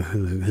Games.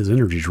 His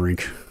energy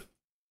drink.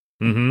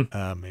 Mm-hmm.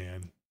 Oh,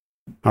 man.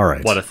 All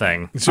right. What a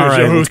thing. All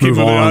right, let's move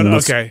on.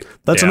 Okay.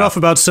 That's enough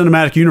about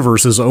cinematic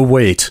universes. Oh,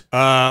 wait.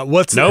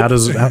 What's... Nope.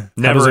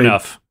 Never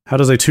enough. How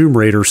does a Tomb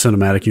Raider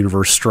cinematic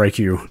universe strike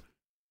you?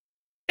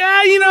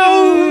 Yeah, you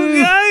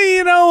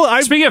know...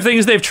 Speaking of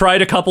things they've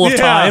tried a couple of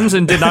times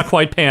and did not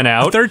quite pan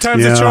out. Third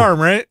time's a charm,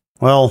 right?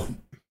 Well...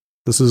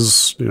 This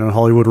is,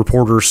 Hollywood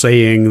Reporter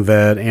saying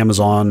that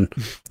Amazon...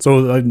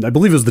 So I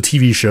believe it was the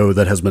TV show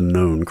that has been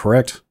known,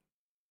 correct?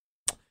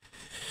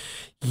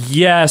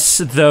 Yes,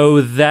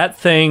 though that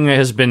thing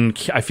has been...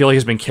 I feel like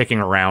has been kicking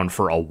around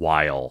for a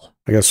while.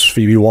 I guess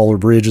Phoebe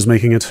Waller-Bridge is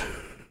making it.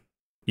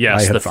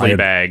 Yes, the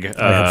Fleabag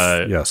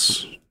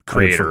yes.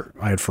 creator.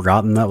 I had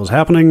forgotten that was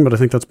happening, but I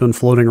think that's been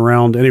floating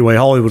around. Anyway,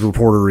 Hollywood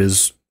Reporter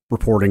is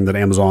reporting that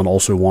Amazon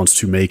also wants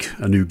to make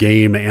a new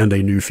game and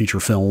a new feature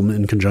film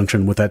in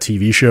conjunction with that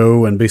TV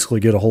show and basically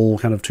get a whole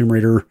kind of Tomb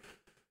Raider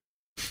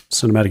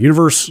cinematic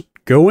universe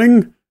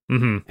going.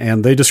 Mm-hmm.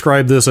 And they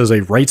describe this as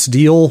a rights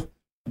deal.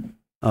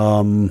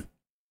 But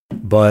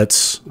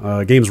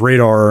Games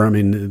Radar,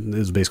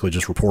 is basically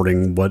just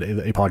reporting what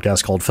a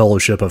podcast called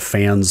Fellowship of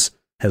Fans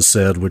has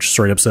said, which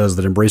straight up says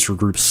that Embracer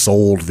Group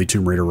sold the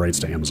Tomb Raider rights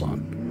to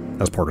Amazon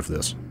as part of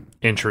this.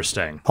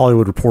 Interesting.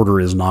 Hollywood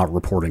Reporter is not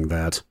reporting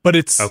that. But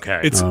it's...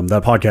 Okay.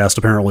 That podcast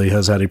apparently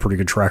has had a pretty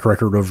good track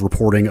record of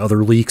reporting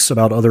other leaks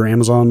about other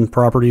Amazon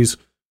properties.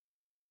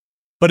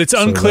 But it's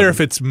unclear if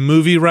it's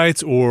movie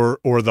rights or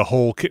the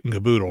whole kit and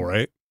caboodle,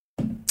 right?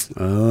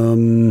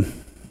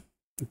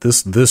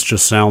 This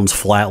just sounds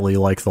flatly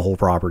like the whole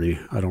property.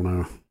 I don't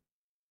know.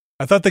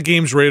 I thought the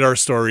Games Radar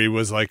story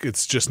was like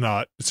it's just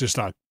not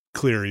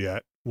clear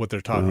yet what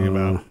they're talking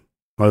about.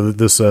 Well,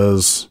 this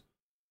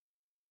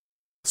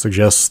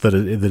suggests that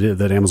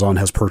that Amazon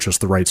has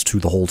purchased the rights to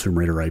the whole Tomb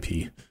Raider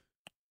IP.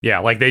 Yeah,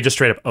 like they just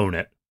straight up own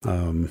it.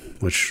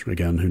 Which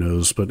again, who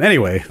knows? But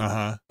anyway,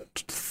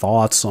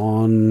 thoughts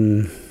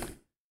on?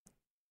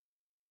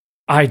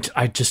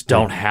 I just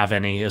don't have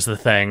any. Is the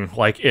thing,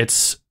 like,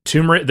 it's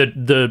Tomb Raider.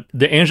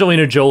 The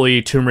Angelina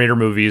Jolie Tomb Raider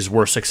movies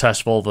were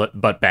successful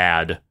but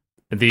bad.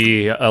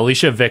 The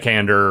Alicia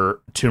Vikander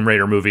Tomb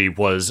Raider movie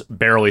was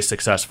barely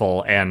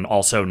successful and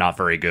also not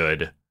very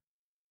good.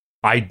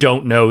 I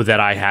don't know that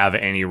I have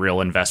any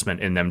real investment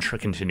in them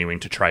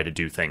continuing to try to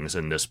do things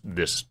in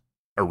this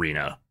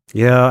arena.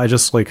 Yeah, I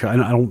just I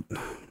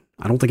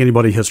don't think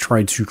anybody has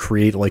tried to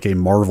create like a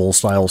Marvel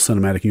style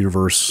cinematic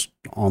universe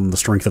on the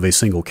strength of a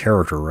single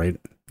character, right?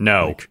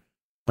 No.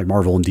 Like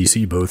Marvel and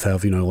DC both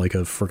have, like a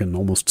freaking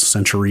almost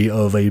century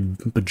of a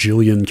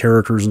bajillion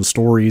characters and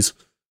stories.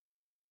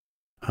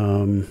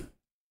 So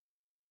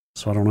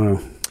I don't know.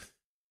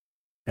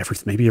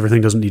 Maybe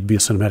everything doesn't need to be a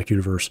cinematic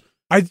universe.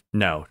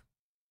 No.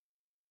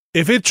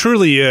 If it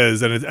truly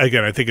is, and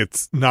again, I think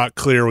it's not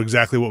clear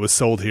exactly what was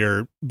sold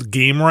here. The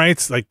game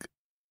rights, like,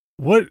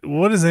 what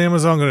is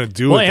Amazon going to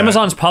do? Well, with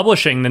Amazon's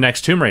publishing the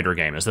next Tomb Raider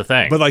game is the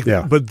thing. But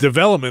but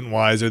development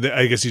wise,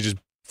 I guess you just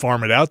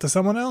farm it out to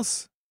someone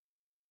else.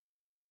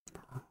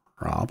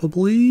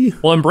 Probably.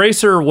 Well,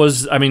 Embracer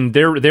was.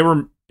 They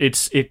were.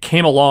 It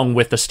came along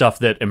with the stuff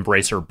that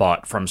Embracer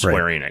bought from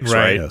Square Enix,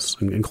 right? Yes,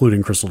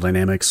 including Crystal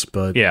Dynamics,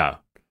 but yeah.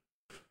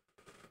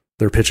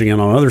 They're pitching in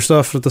on other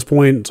stuff at this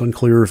point. It's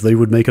unclear if they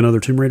would make another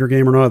Tomb Raider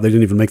game or not. They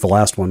didn't even make the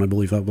last one. I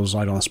believe that was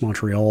Eidos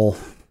Montreal.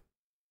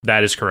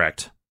 That is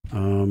correct. I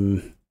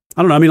don't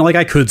know.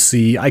 I could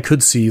see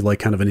like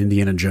kind of an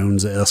Indiana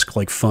Jones-esque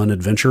like fun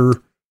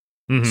adventure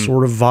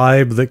sort of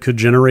vibe that could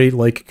generate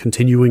like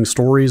continuing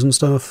stories and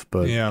stuff.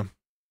 But yeah,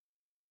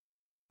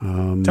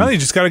 telling you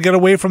just got to get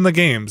away from the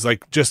games.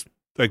 Like just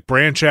like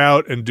branch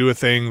out and do a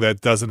thing that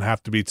doesn't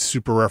have to be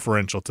super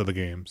referential to the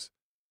games.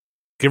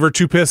 Give her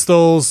 2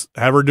 pistols,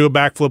 have her do a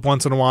backflip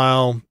once in a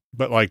while,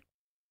 but like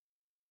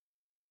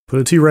put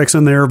a T-Rex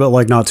in there, but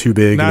like not too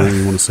big. And then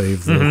you want to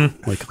save the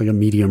like a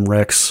medium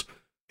Rex.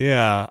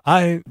 Yeah,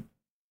 I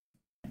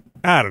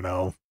don't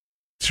know.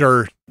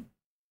 Sure.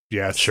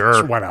 Yes.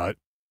 Sure. Why not?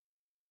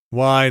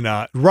 Why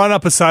not? Run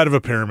up a side of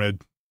a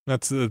pyramid.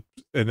 And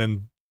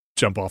then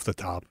jump off the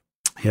top.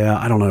 Yeah,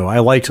 I don't know. I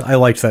liked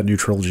that new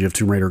trilogy of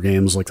Tomb Raider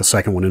games, like the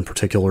second one in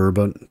particular,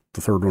 but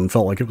the third one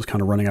felt like it was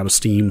kind of running out of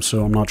steam,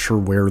 so I'm not sure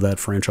where that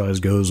franchise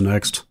goes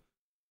next.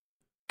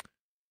 I'm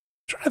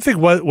trying to think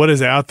what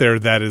is out there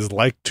that is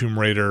like Tomb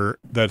Raider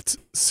that's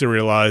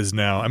serialized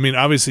now.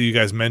 Obviously you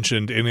guys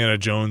mentioned Indiana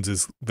Jones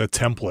is the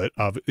template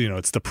of,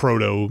 it's the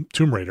proto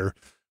Tomb Raider,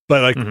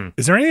 but like,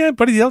 is there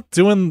anybody else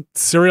doing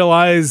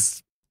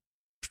serialized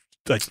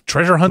like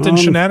treasure hunting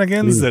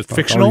shenanigans that's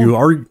fictional?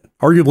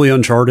 Arguably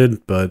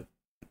Uncharted, but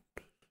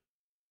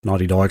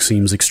Naughty Dog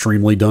seems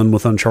extremely done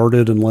with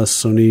Uncharted unless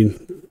Sony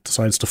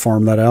decides to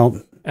farm that out.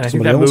 And I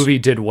think that movie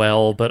did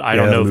well, but I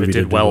don't know if it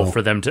did well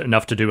for them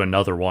enough to do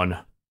another one.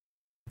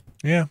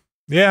 Yeah.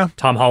 Yeah.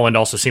 Tom Holland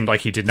also seemed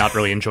like he did not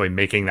really enjoy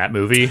making that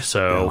movie,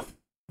 so...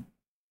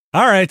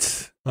 All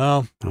right.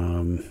 Well,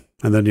 and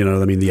then,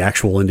 the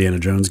actual Indiana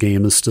Jones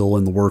game is still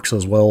in the works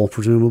as well,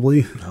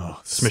 presumably.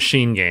 It's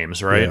Machine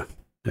Games, right?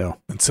 Yeah.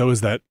 And so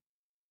is that,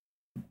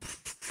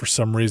 for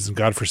some reason,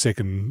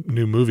 godforsaken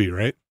new movie,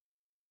 right?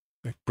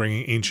 Like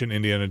bringing ancient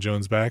Indiana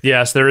Jones back.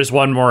 Yes, there is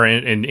one more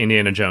in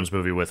Indiana Jones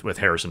movie with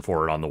Harrison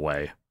Ford on the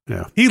way.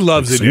 Yeah. He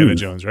loves Like Indiana soon.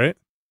 Jones, right?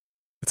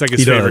 It's like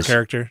his favorite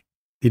character.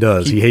 He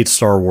does. He hates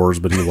Star Wars,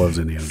 but he loves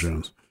Indiana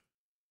Jones.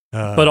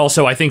 But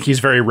also, I think he's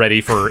very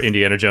ready for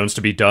Indiana Jones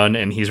to be done,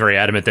 and he's very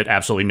adamant that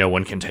absolutely no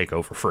one can take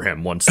over for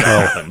him once that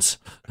happens.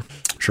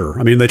 Sure.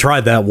 I mean, they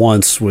tried that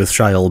once with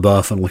Shia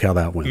LaBeouf, and look how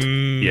that went.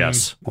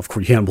 Yes. Of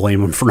course, you can't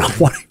blame him for not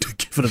wanting to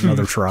give it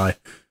another try.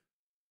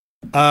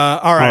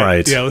 All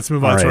right. Yeah, let's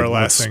move on to All our right,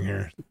 last thing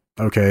here.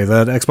 Okay,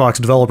 that Xbox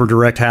Developer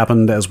Direct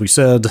happened, as we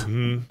said.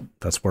 Mm-hmm.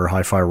 That's where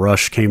Hi-Fi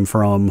Rush came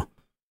from.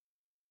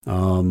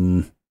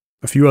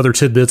 A few other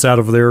tidbits out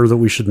of there that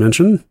we should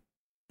mention.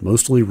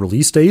 Mostly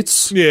release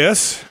dates.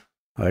 Yes.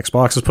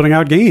 Xbox is putting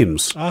out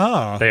games.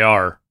 They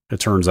are. It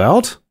turns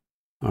out.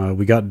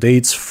 We got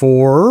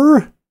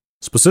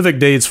specific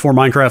dates for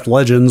Minecraft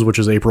Legends, which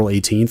is April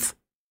 18th.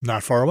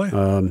 Not far away.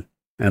 And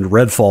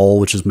Redfall,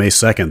 which is May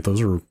 2nd.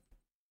 Those are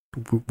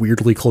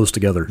weirdly close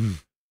together.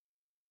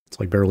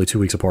 It's like barely 2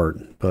 weeks apart.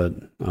 But,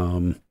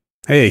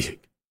 hey,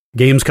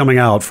 games coming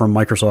out from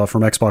Microsoft,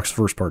 from Xbox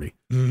first party.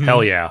 Mm-hmm.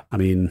 Hell yeah. I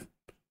mean,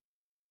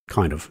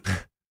 kind of.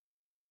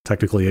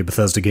 Technically a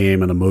Bethesda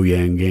game and a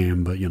Mojang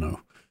game, but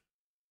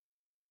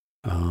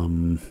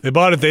They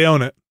bought it, they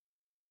own it.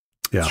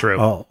 Yeah. True.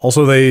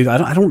 Also,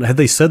 had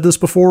they said this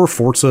before?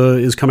 Forza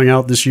is coming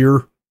out this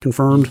year,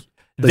 confirmed.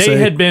 They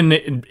had been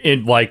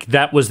in like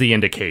that was the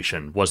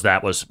indication. Was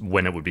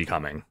when it would be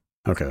coming.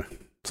 Okay,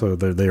 so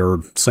they are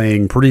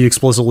saying pretty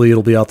explicitly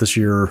it'll be out this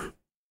year.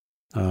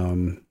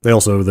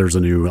 There's a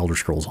new Elder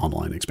Scrolls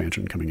Online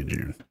expansion coming in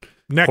June.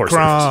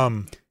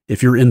 Necrom.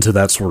 If you're into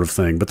that sort of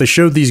thing, but they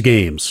showed these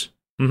games.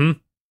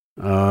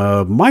 Mm-hmm.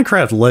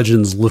 Minecraft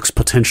Legends looks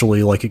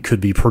potentially like it could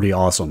be pretty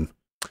awesome.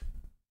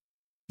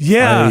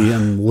 Yeah. I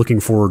am looking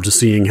forward to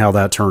seeing how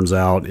that turns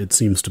out. It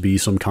seems to be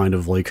some kind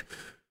of like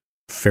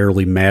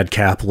fairly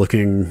madcap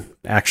looking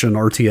action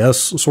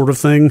RTS sort of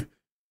thing.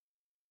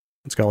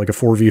 It's got like a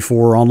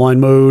 4v4 online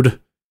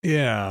mode.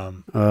 Yeah.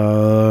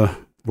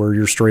 Where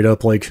you're straight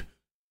up like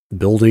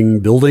building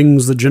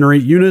buildings that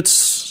generate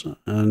units,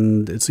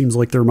 and it seems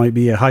like there might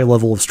be a high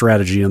level of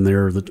strategy in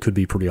there that could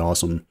be pretty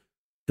awesome.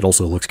 It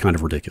also looks kind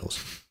of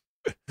ridiculous.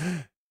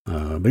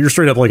 But you're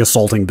straight up like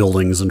assaulting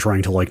buildings and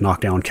trying to like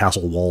knock down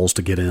castle walls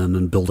to get in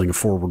and building a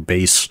forward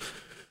base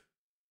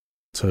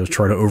to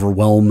try to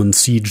overwhelm and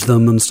siege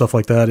them and stuff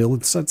like that.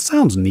 It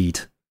sounds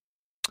neat.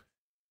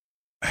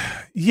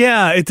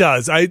 Yeah, it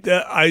does.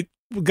 I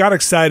got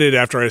excited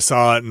after I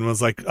saw it and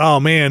was like, oh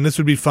man, this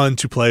would be fun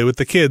to play with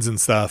the kids and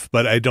stuff.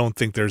 But I don't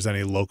think there's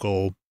any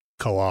local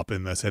co-op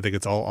in this. I think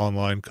it's all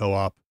online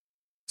co-op.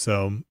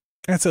 So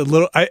that's a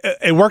little.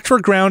 It worked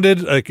for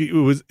Grounded. Like it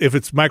was, if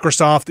it's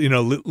Microsoft,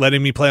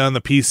 letting me play on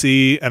the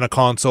PC and a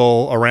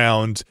console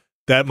around,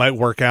 that might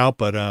work out.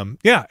 But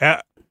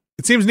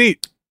it seems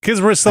neat. Kids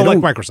were still like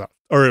Microsoft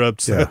or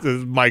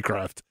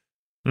Minecraft.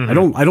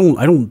 Mm-hmm.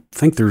 I don't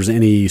think there's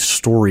any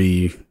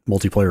story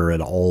multiplayer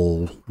at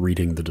all.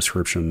 Reading the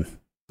description,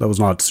 that was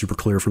not super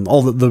clear from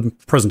all the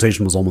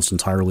presentation was almost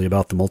entirely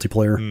about the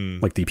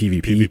multiplayer, like the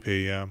PvP.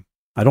 PvP, yeah.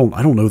 I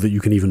don't know that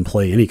you can even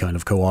play any kind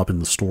of co-op in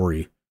the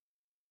story.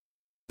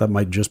 That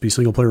might just be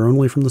single player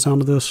only from the sound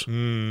of this.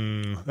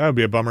 That would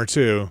be a bummer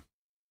too.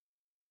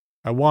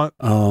 I want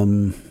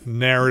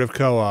narrative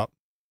co-op.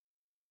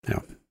 Yeah.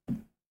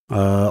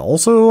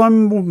 Also,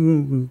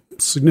 I'm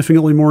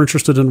significantly more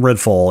interested in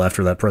Redfall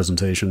after that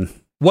presentation.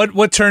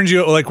 What turned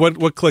you like?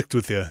 What clicked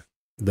with you?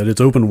 That it's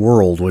open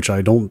world, which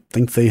I don't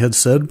think they had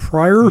said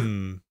prior.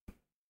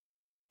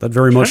 That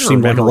very much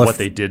seemed like what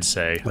they did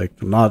say.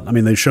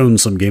 They've shown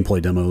some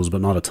gameplay demos,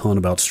 but not a ton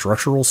about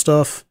structural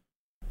stuff.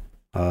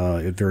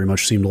 It very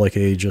much seemed like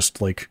a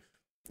just like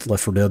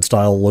Left 4 Dead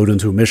style load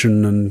into a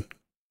mission and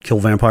kill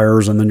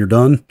vampires and then you're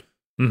done.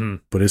 Mm-hmm.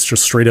 But it's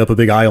just straight up a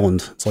big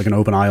island. It's like an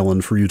open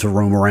island for you to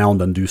roam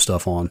around and do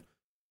stuff on.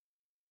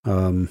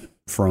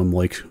 From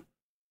like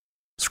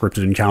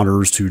scripted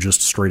encounters to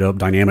just straight up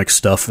dynamic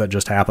stuff that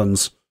just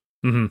happens.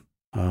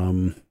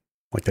 Mm-hmm.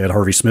 Like they had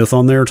Harvey Smith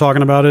on there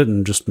talking about it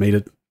and just made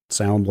it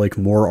sound like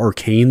more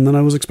arcane than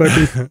I was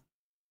expecting.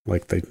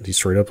 Like he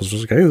straight up was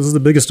just like, hey, this is the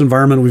biggest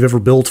environment we've ever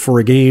built for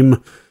a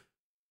game.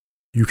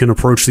 You can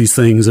approach these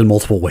things in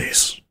multiple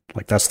ways.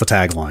 Like that's the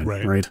tagline,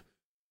 right?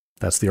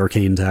 That's the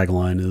Arcane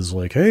tagline is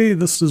like, hey,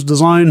 this is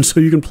designed so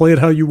you can play it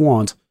how you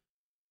want.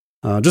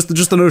 Just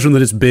the notion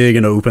that it's big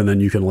and open and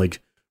you can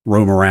like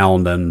roam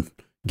around and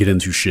get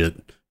into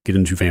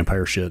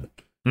vampire shit.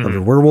 Mm-hmm. Are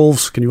there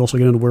werewolves? Can you also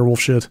get into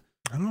werewolf shit?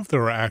 I don't know if there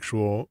were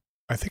actual.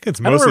 I think it's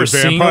I've never mostly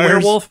seen a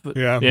vampires. werewolf.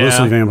 Yeah,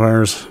 Mostly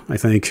vampires, I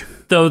think.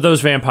 Though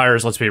those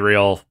vampires, let's be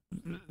real,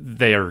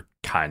 they are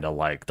kind of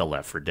like the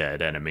Left 4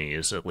 Dead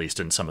enemies, at least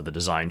in some of the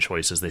design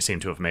choices they seem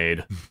to have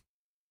made.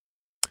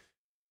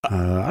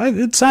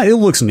 It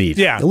looks neat.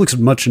 Yeah, it looks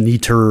much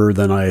neater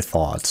than I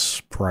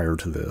thought prior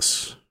to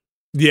this.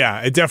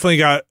 Yeah, it definitely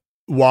got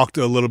walked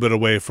a little bit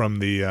away from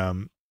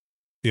the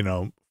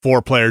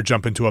 4-player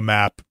jump into a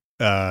map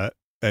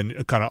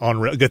and kind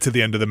of get to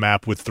the end of the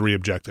map with 3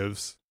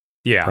 objectives.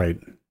 Yeah. Right.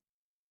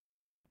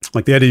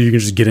 Like the idea you can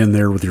just get in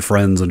there with your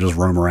friends and just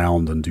roam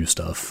around and do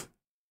stuff.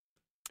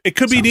 It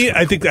could be neat.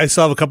 I think cool. I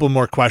still have a couple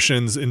more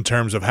questions in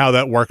terms of how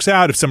that works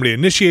out. If somebody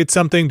initiates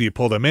something, do you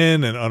pull them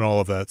in and all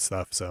of that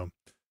stuff? So,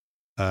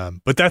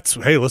 but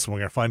hey, listen, we're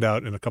going to find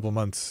out in a couple of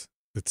months.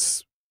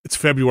 It's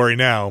February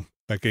now.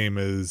 That game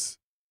is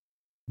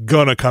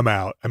going to come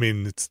out. I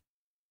mean,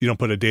 you don't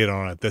put a date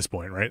on it at this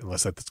point, right?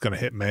 Unless that's going to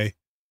hit May.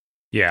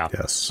 Yeah.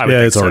 Yes.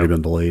 Yeah, it's already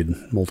been delayed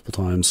multiple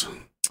times.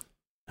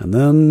 And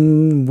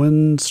then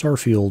when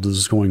Starfield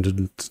is going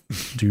to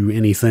do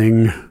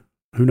anything,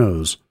 who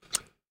knows?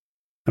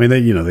 I mean,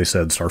 they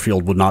said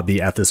Starfield would not be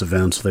at this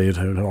event. They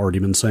had already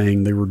been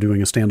saying they were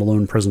doing a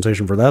standalone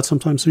presentation for that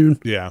sometime soon.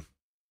 Yeah.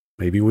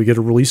 Maybe we get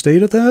a release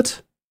date at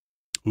that?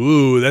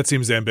 Ooh, that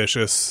seems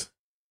ambitious.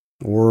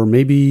 Or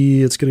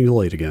maybe it's getting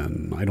delayed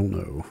again. I don't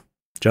know.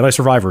 Jedi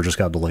Survivor just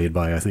got delayed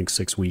by, I think,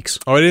 6 weeks.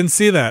 Oh, I didn't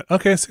see that.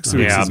 Okay, 6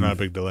 weeks is not a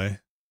big delay.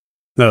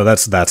 No,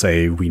 that's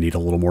we need a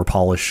little more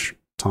polish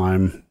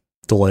time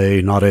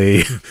delay, not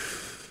a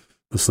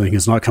this thing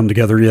has not come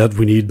together yet.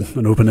 We need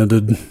an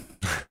open-ended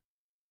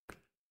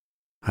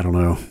I don't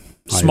know.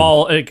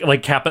 Small, like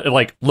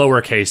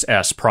lowercase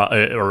s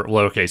or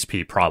lowercase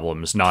p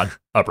problems, not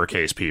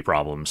uppercase p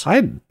problems.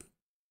 I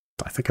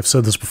think I've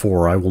said this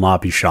before. I will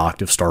not be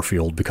shocked if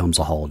Starfield becomes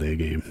a holiday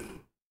game.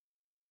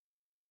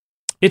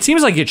 It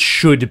seems like it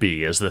should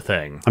be, is the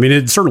thing. I mean,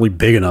 it's certainly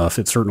big enough.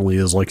 It certainly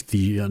is like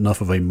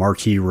enough of a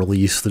marquee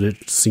release that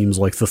it seems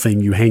like the thing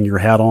you hang your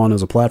hat on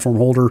as a platform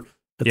holder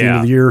at the end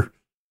of the year.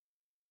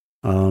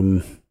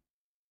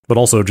 But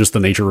also just the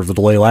nature of the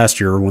delay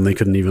last year when they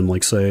couldn't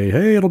even say,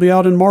 hey, it'll be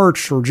out in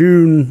March or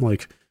June.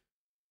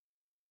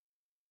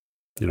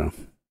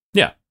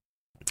 Yeah.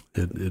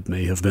 It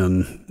may have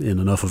been in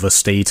enough of a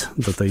state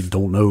that they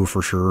don't know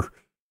for sure.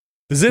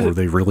 Or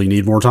they really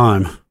need more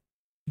time.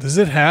 Does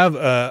it have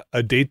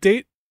a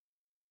date?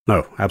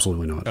 No,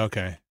 absolutely not.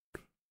 Okay.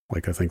 I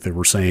think they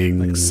were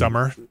saying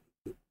summer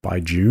by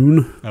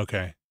June.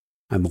 Okay.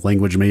 And the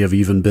language may have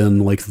even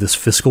been this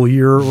fiscal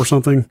year or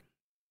something.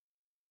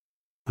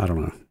 I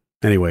don't know.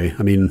 Anyway,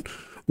 I mean,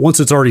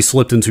 once it's already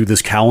slipped into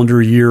this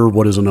calendar year,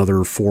 what is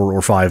another 4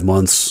 or 5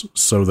 months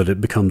so that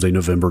it becomes a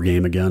November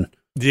game again?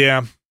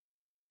 Yeah.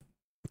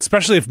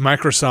 Especially if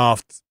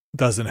Microsoft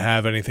doesn't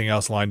have anything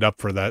else lined up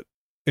for that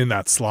in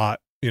that slot.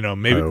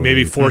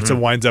 Maybe Forza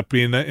winds up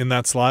being in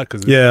that slot.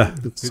 Cause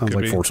it sounds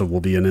like Forza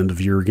will be an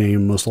end-of-year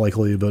game most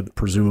likely, but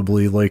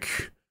presumably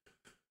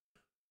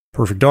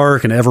Perfect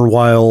Dark and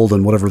Everwild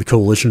and whatever the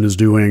Coalition is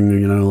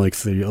doing,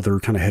 the other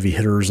kind of heavy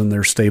hitters in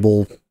their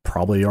stable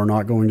probably are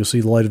not going to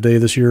see the light of day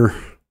this year.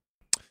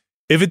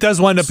 If it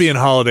does wind up being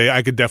holiday,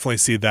 I could definitely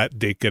see that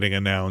date getting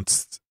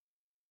announced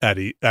at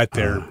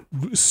their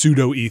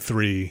pseudo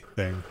E3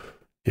 thing.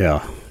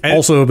 Yeah. And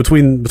also,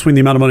 between the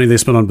amount of money they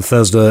spent on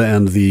Bethesda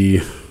and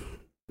the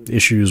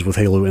issues with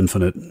Halo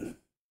Infinite,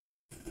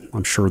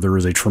 I'm sure there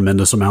is a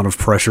tremendous amount of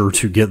pressure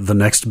to get the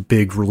next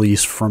big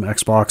release from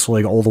Xbox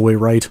all the way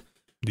right.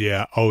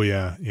 Yeah. Oh,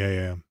 yeah.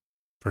 Yeah.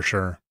 For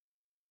sure.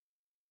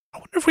 I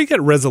wonder if we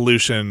get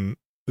resolution,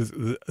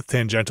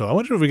 tangential. I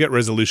wonder if we get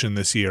resolution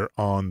this year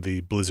on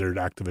the Blizzard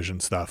Activision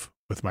stuff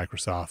with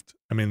Microsoft.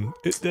 I mean,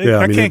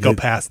 I can't go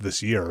past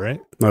this year, right?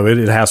 No,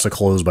 it has to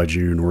close by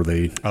June or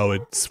they... Oh,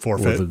 it's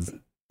forfeit.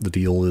 The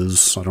deal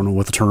is, I don't know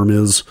what the term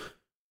is,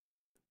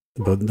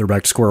 but they're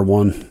back to square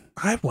one.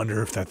 I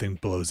wonder if that thing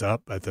blows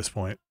up at this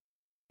point.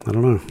 I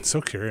don't know. I'm so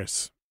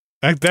curious.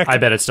 I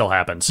bet it still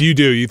happens. You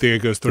do? You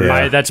think it goes through?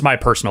 Yeah. That's my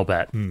personal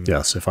bet.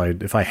 Yes, if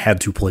I had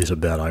to place a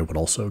bet, I would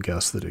also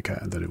guess that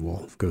it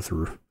will go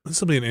through. This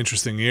will be an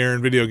interesting year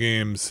in video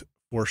games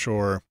for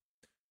sure.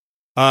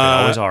 They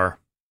always are.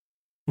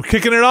 We're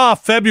kicking it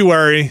off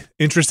February.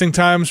 Interesting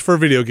times for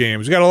video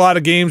games. We got a lot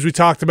of games we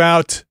talked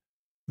about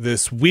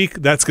this week.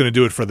 That's going to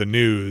do it for the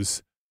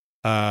news.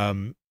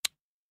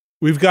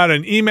 We've got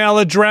an email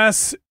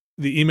address.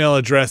 The email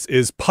address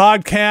is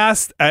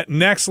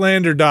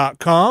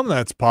podcast@nextlander.com.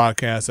 That's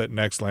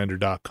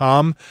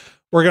podcast@nextlander.com.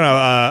 We're going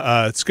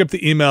to skip the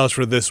emails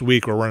for this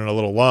week. We're running a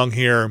little long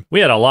here.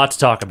 We had a lot to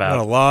talk about.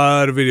 A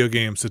lot of video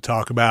games to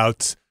talk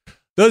about.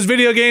 Those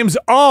video games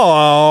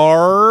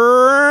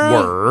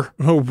were...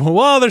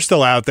 Well, they're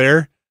still out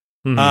there.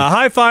 Mm-hmm.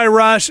 Hi-Fi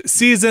Rush,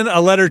 Season, A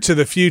Letter to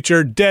the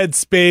Future, Dead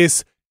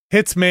Space,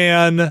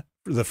 Hitman,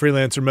 the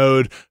freelancer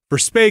mode,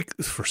 Forspoken,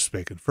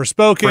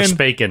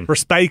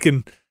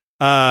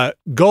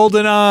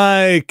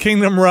 GoldenEye,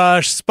 Kingdom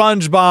Rush,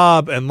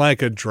 SpongeBob, and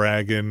Like a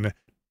Dragon,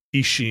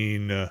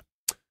 Ishin.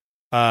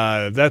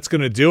 That's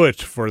going to do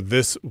it for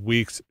this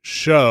week's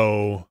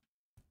show.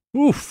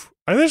 Oof.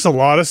 There's a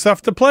lot of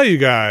stuff to play, you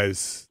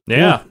guys.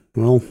 Yeah.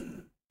 Well,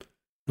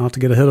 not to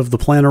get ahead of the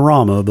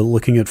Planorama, but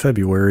looking at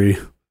February,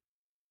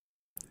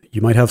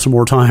 you might have some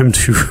more time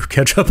to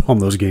catch up on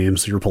those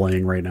games you're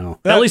playing right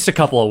now. At least a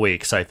couple of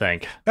weeks, I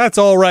think. That's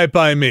all right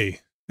by me.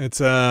 It's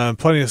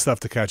plenty of stuff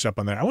to catch up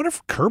on there. I wonder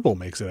if Kerbal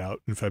makes it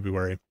out in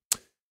February.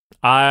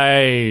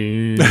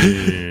 I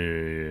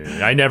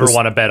never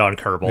want to bet on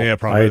Kerbal. Yeah,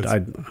 probably.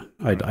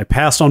 I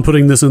passed on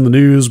putting this in the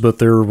news, but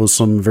there was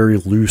some very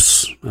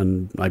loose,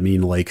 and I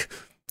mean, like,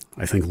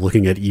 I think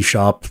looking at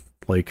eShop,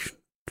 like,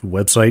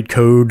 website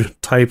code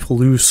type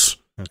loose.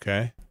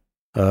 Okay.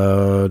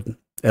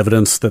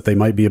 Evidence that they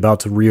might be about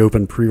to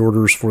reopen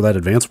pre-orders for that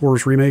Advance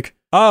Wars remake.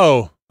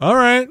 Oh, all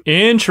right.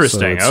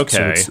 Interesting. So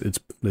okay.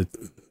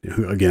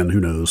 Again,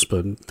 who knows?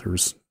 But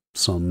there's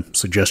some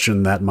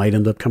suggestion that might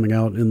end up coming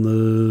out in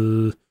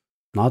the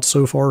not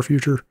so far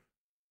future.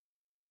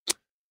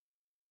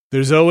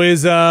 There's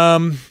always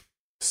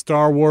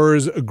Star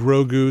Wars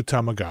Grogu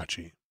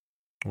Tamagotchi.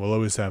 We'll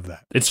always have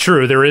that. It's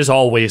true. There is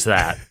always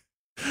that.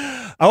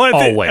 I want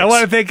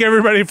to thank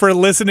everybody for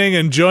listening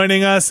and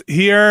joining us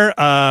here.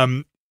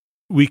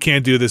 We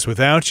can't do this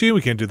without you.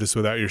 We can't do this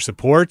without your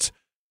support.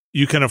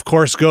 You can, of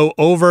course, go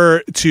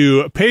over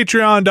to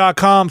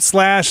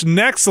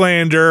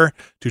patreon.com/Nextlander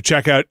to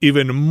check out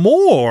even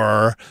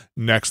more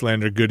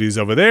Nextlander goodies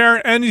over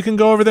there. And you can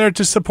go over there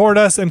to support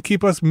us and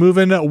keep us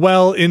moving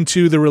well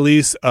into the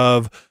release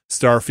of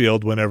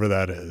Starfield, whenever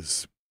that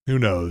is. Who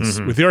knows?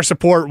 Mm-hmm. With your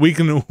support, we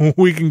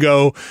can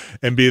go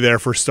and be there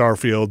for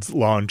Starfield's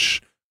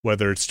launch,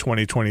 whether it's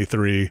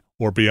 2023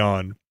 or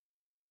beyond.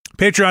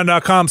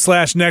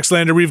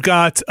 Patreon.com/Nextlander. We've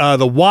got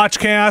the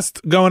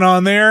Watchcast going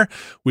on there.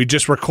 We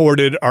just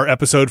recorded our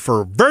episode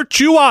for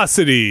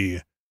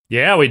Virtuosity.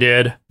 Yeah, we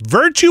did.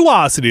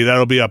 Virtuosity.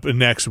 That'll be up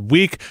next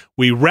week.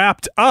 We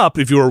wrapped up,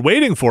 if you were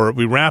waiting for it,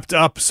 we wrapped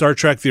up Star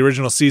Trek, the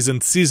original season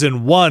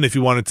 1, if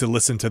you wanted to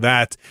listen to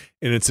that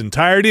in its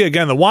entirety.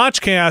 Again, the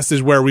Watchcast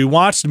is where we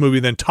watch the movie,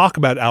 then talk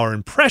about our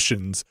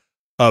impressions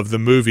of the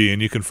movie,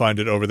 and you can find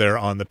it over there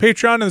on the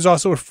Patreon. And there's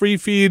also a free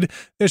feed.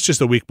 It's just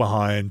a week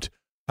behind.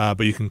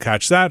 But you can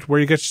catch that where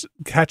you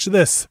catch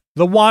this,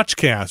 the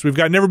Watchcast. We've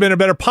got Never Been a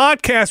Better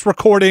podcast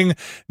recording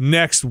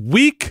next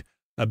week.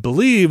 I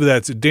believe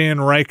that's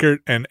Dan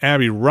Reichert and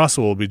Abby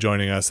Russell will be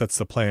joining us. That's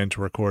the plan to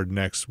record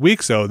next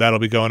week. So that'll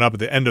be going up at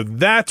the end of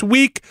that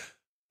week.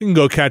 You can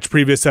go catch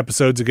previous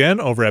episodes again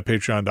over at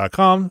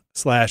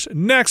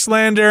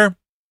patreon.com/Nextlander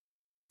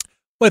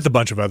with a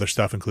bunch of other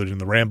stuff, including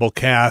the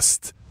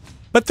Ramblecast.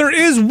 But there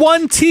is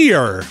one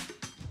tier,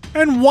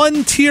 and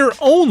one tier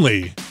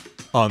only,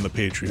 on the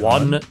Patreon.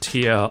 One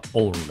tier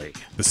only.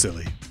 The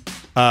silly.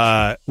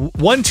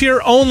 One tier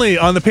only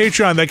on the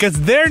Patreon that gets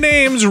their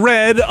names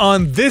read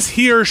on this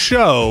here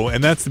show,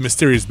 and that's the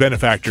Mysterious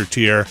Benefactor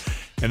tier.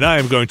 And I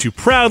am going to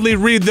proudly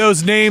read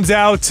those names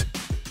out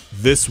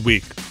this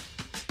week.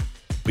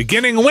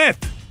 Beginning with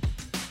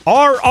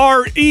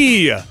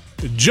RRE,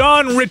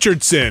 John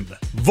Richardson,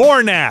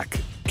 Vornak,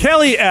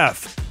 Kelly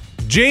F.,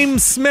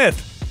 James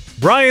Smith,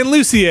 Brian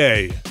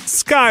Lucier,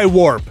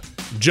 Skywarp,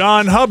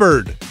 John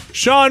Hubbard,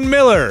 Sean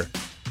Miller,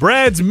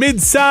 Brad's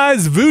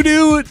Midsize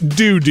Voodoo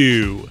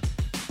Doo-Doo,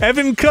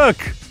 Evan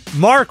Cook,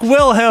 Mark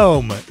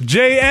Wilhelm,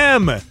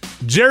 JM,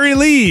 Jerry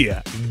Lee,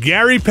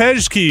 Gary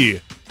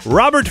Pejke,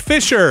 Robert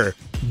Fisher,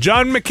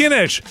 John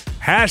McKinnish,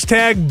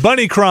 #,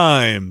 Bunny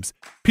Crimes,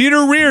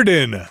 Peter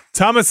Reardon,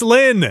 Thomas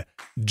Lynn,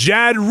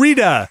 Jad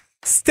Rita,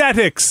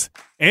 Statics,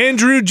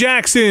 Andrew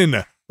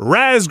Jackson,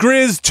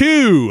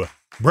 Razgriz2,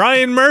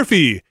 Brian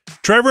Murphy,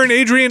 Trevor and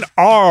Adrian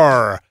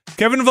R.,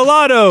 Kevin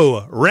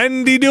Villado,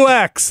 Randy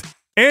Duax,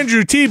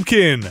 Andrew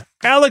Tiebkin,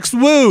 Alex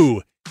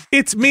Wu,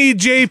 It's Me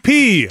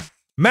JP,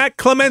 Matt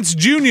Clements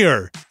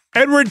Jr.,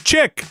 Edward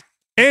Chick,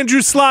 Andrew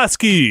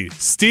Slosky,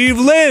 Steve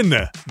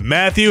Lynn,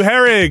 Matthew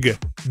Herrig,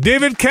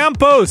 David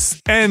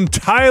Campos, and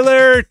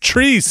Tyler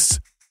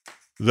Treese.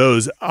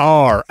 Those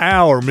are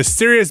our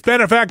mysterious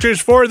benefactors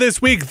for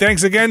this week.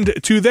 Thanks again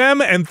to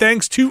them, and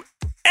thanks to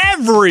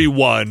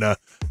everyone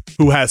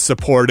who has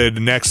supported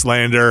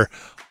Nextlander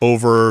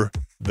over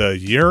the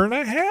year and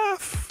a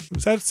half.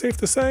 Is that safe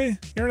to say?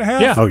 Year and a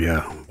half? Yeah. Oh,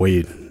 yeah.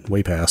 Way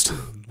past.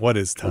 What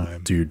is time? Oh,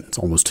 dude, it's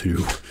almost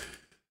 2.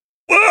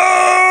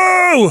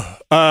 Whoa!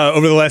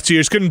 Over the last 2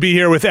 years, couldn't be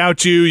here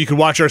without you. You can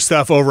watch our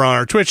stuff over on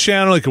our Twitch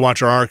channel. You can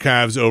watch our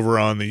archives over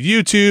on the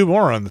YouTube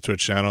or on the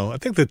Twitch channel. I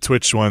think the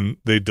Twitch one,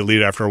 they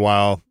delete after a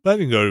while. But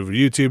you can go over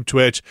YouTube,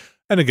 Twitch,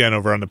 and again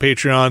over on the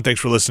Patreon.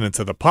 Thanks for listening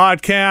to the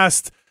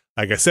podcast.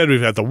 Like I said,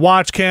 we've had the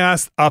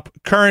Watchcast up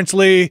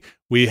currently.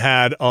 We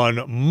had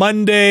on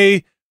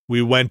Monday,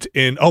 we went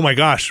in. Oh my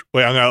gosh.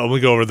 Wait, let me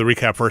go over the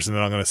recap first and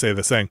then I'm going to say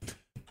this thing.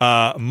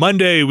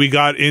 Monday, we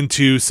got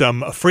into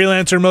some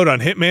freelancer mode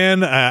on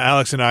Hitman.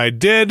 Alex and I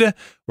did.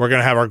 We're going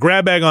to have our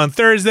grab bag on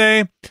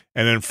Thursday.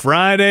 And then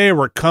Friday,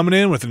 we're coming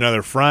in with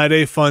another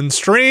Friday fun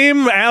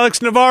stream.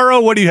 Alex Navarro,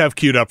 what do you have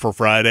queued up for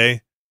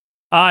Friday?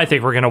 I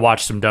think we're going to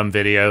watch some dumb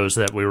videos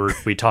that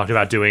we talked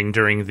about doing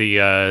during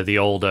the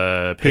old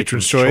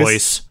Patron's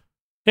Choice.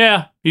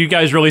 Yeah, you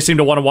guys really seem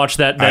to want to watch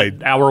that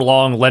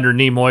hour-long Leonard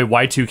Nimoy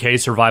Y2K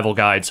survival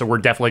guide, so we're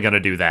definitely going to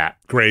do that.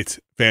 Great.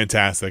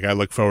 Fantastic. I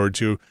look forward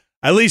to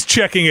at least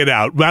checking it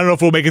out. I don't know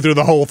if we'll make it through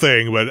the whole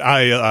thing, but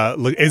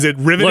is it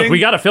riveting? Look, we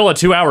got to fill a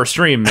 2-hour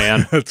stream,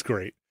 man. That's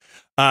great.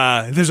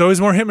 There's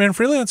always more Hitman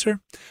Freelancer.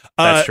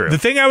 That's true. The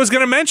thing I was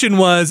going to mention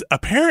was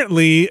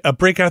apparently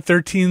Breakout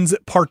 13's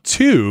Part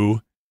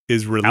 2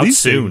 is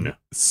releasing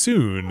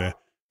soon.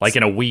 Like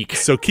in a week.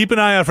 So keep an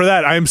eye out for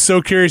that. I am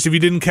so curious if you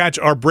didn't catch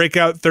our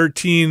Breakout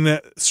 13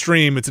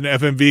 stream. It's an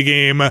FMV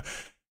game.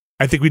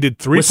 I think we did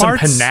 3 With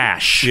parts. Some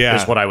panache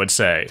is what I would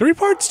say. 3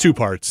 parts, 2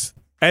 parts.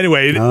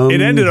 Anyway,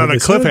 it ended on a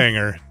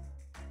cliffhanger.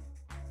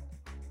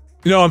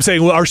 No, I'm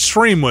saying our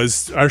stream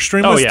was 3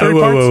 parts.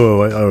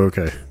 Whoa. Oh,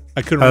 okay.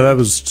 I couldn't remember. That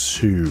was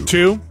 2.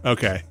 2?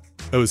 Okay.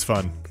 That was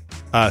fun.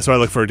 So I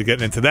look forward to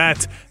getting into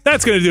that.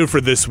 That's going to do it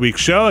for this week's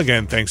show.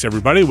 Again, thanks,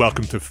 everybody.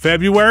 Welcome to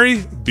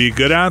February. Be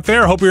good out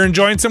there. Hope you're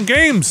enjoying some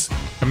games.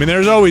 I mean,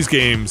 there's always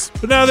games.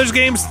 But now there's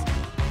games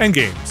and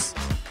games.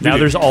 Now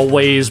there's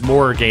always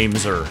more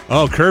gameser.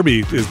 Oh,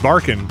 Kirby is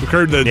barking.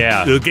 The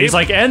game. He's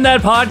like, end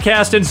that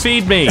podcast and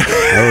feed me.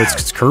 Oh,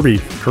 it's Kirby.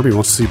 Kirby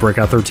wants to see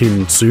Breakout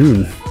 13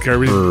 soon.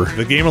 Kirby,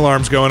 the game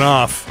alarm's going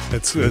off.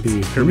 It's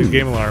Kirby's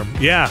game alarm.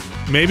 Yeah,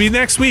 maybe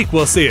next week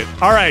we'll see it.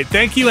 All right,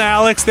 thank you,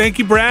 Alex. Thank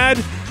you,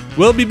 Brad.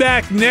 We'll be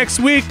back next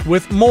week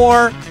with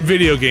more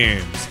video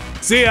games.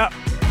 See ya.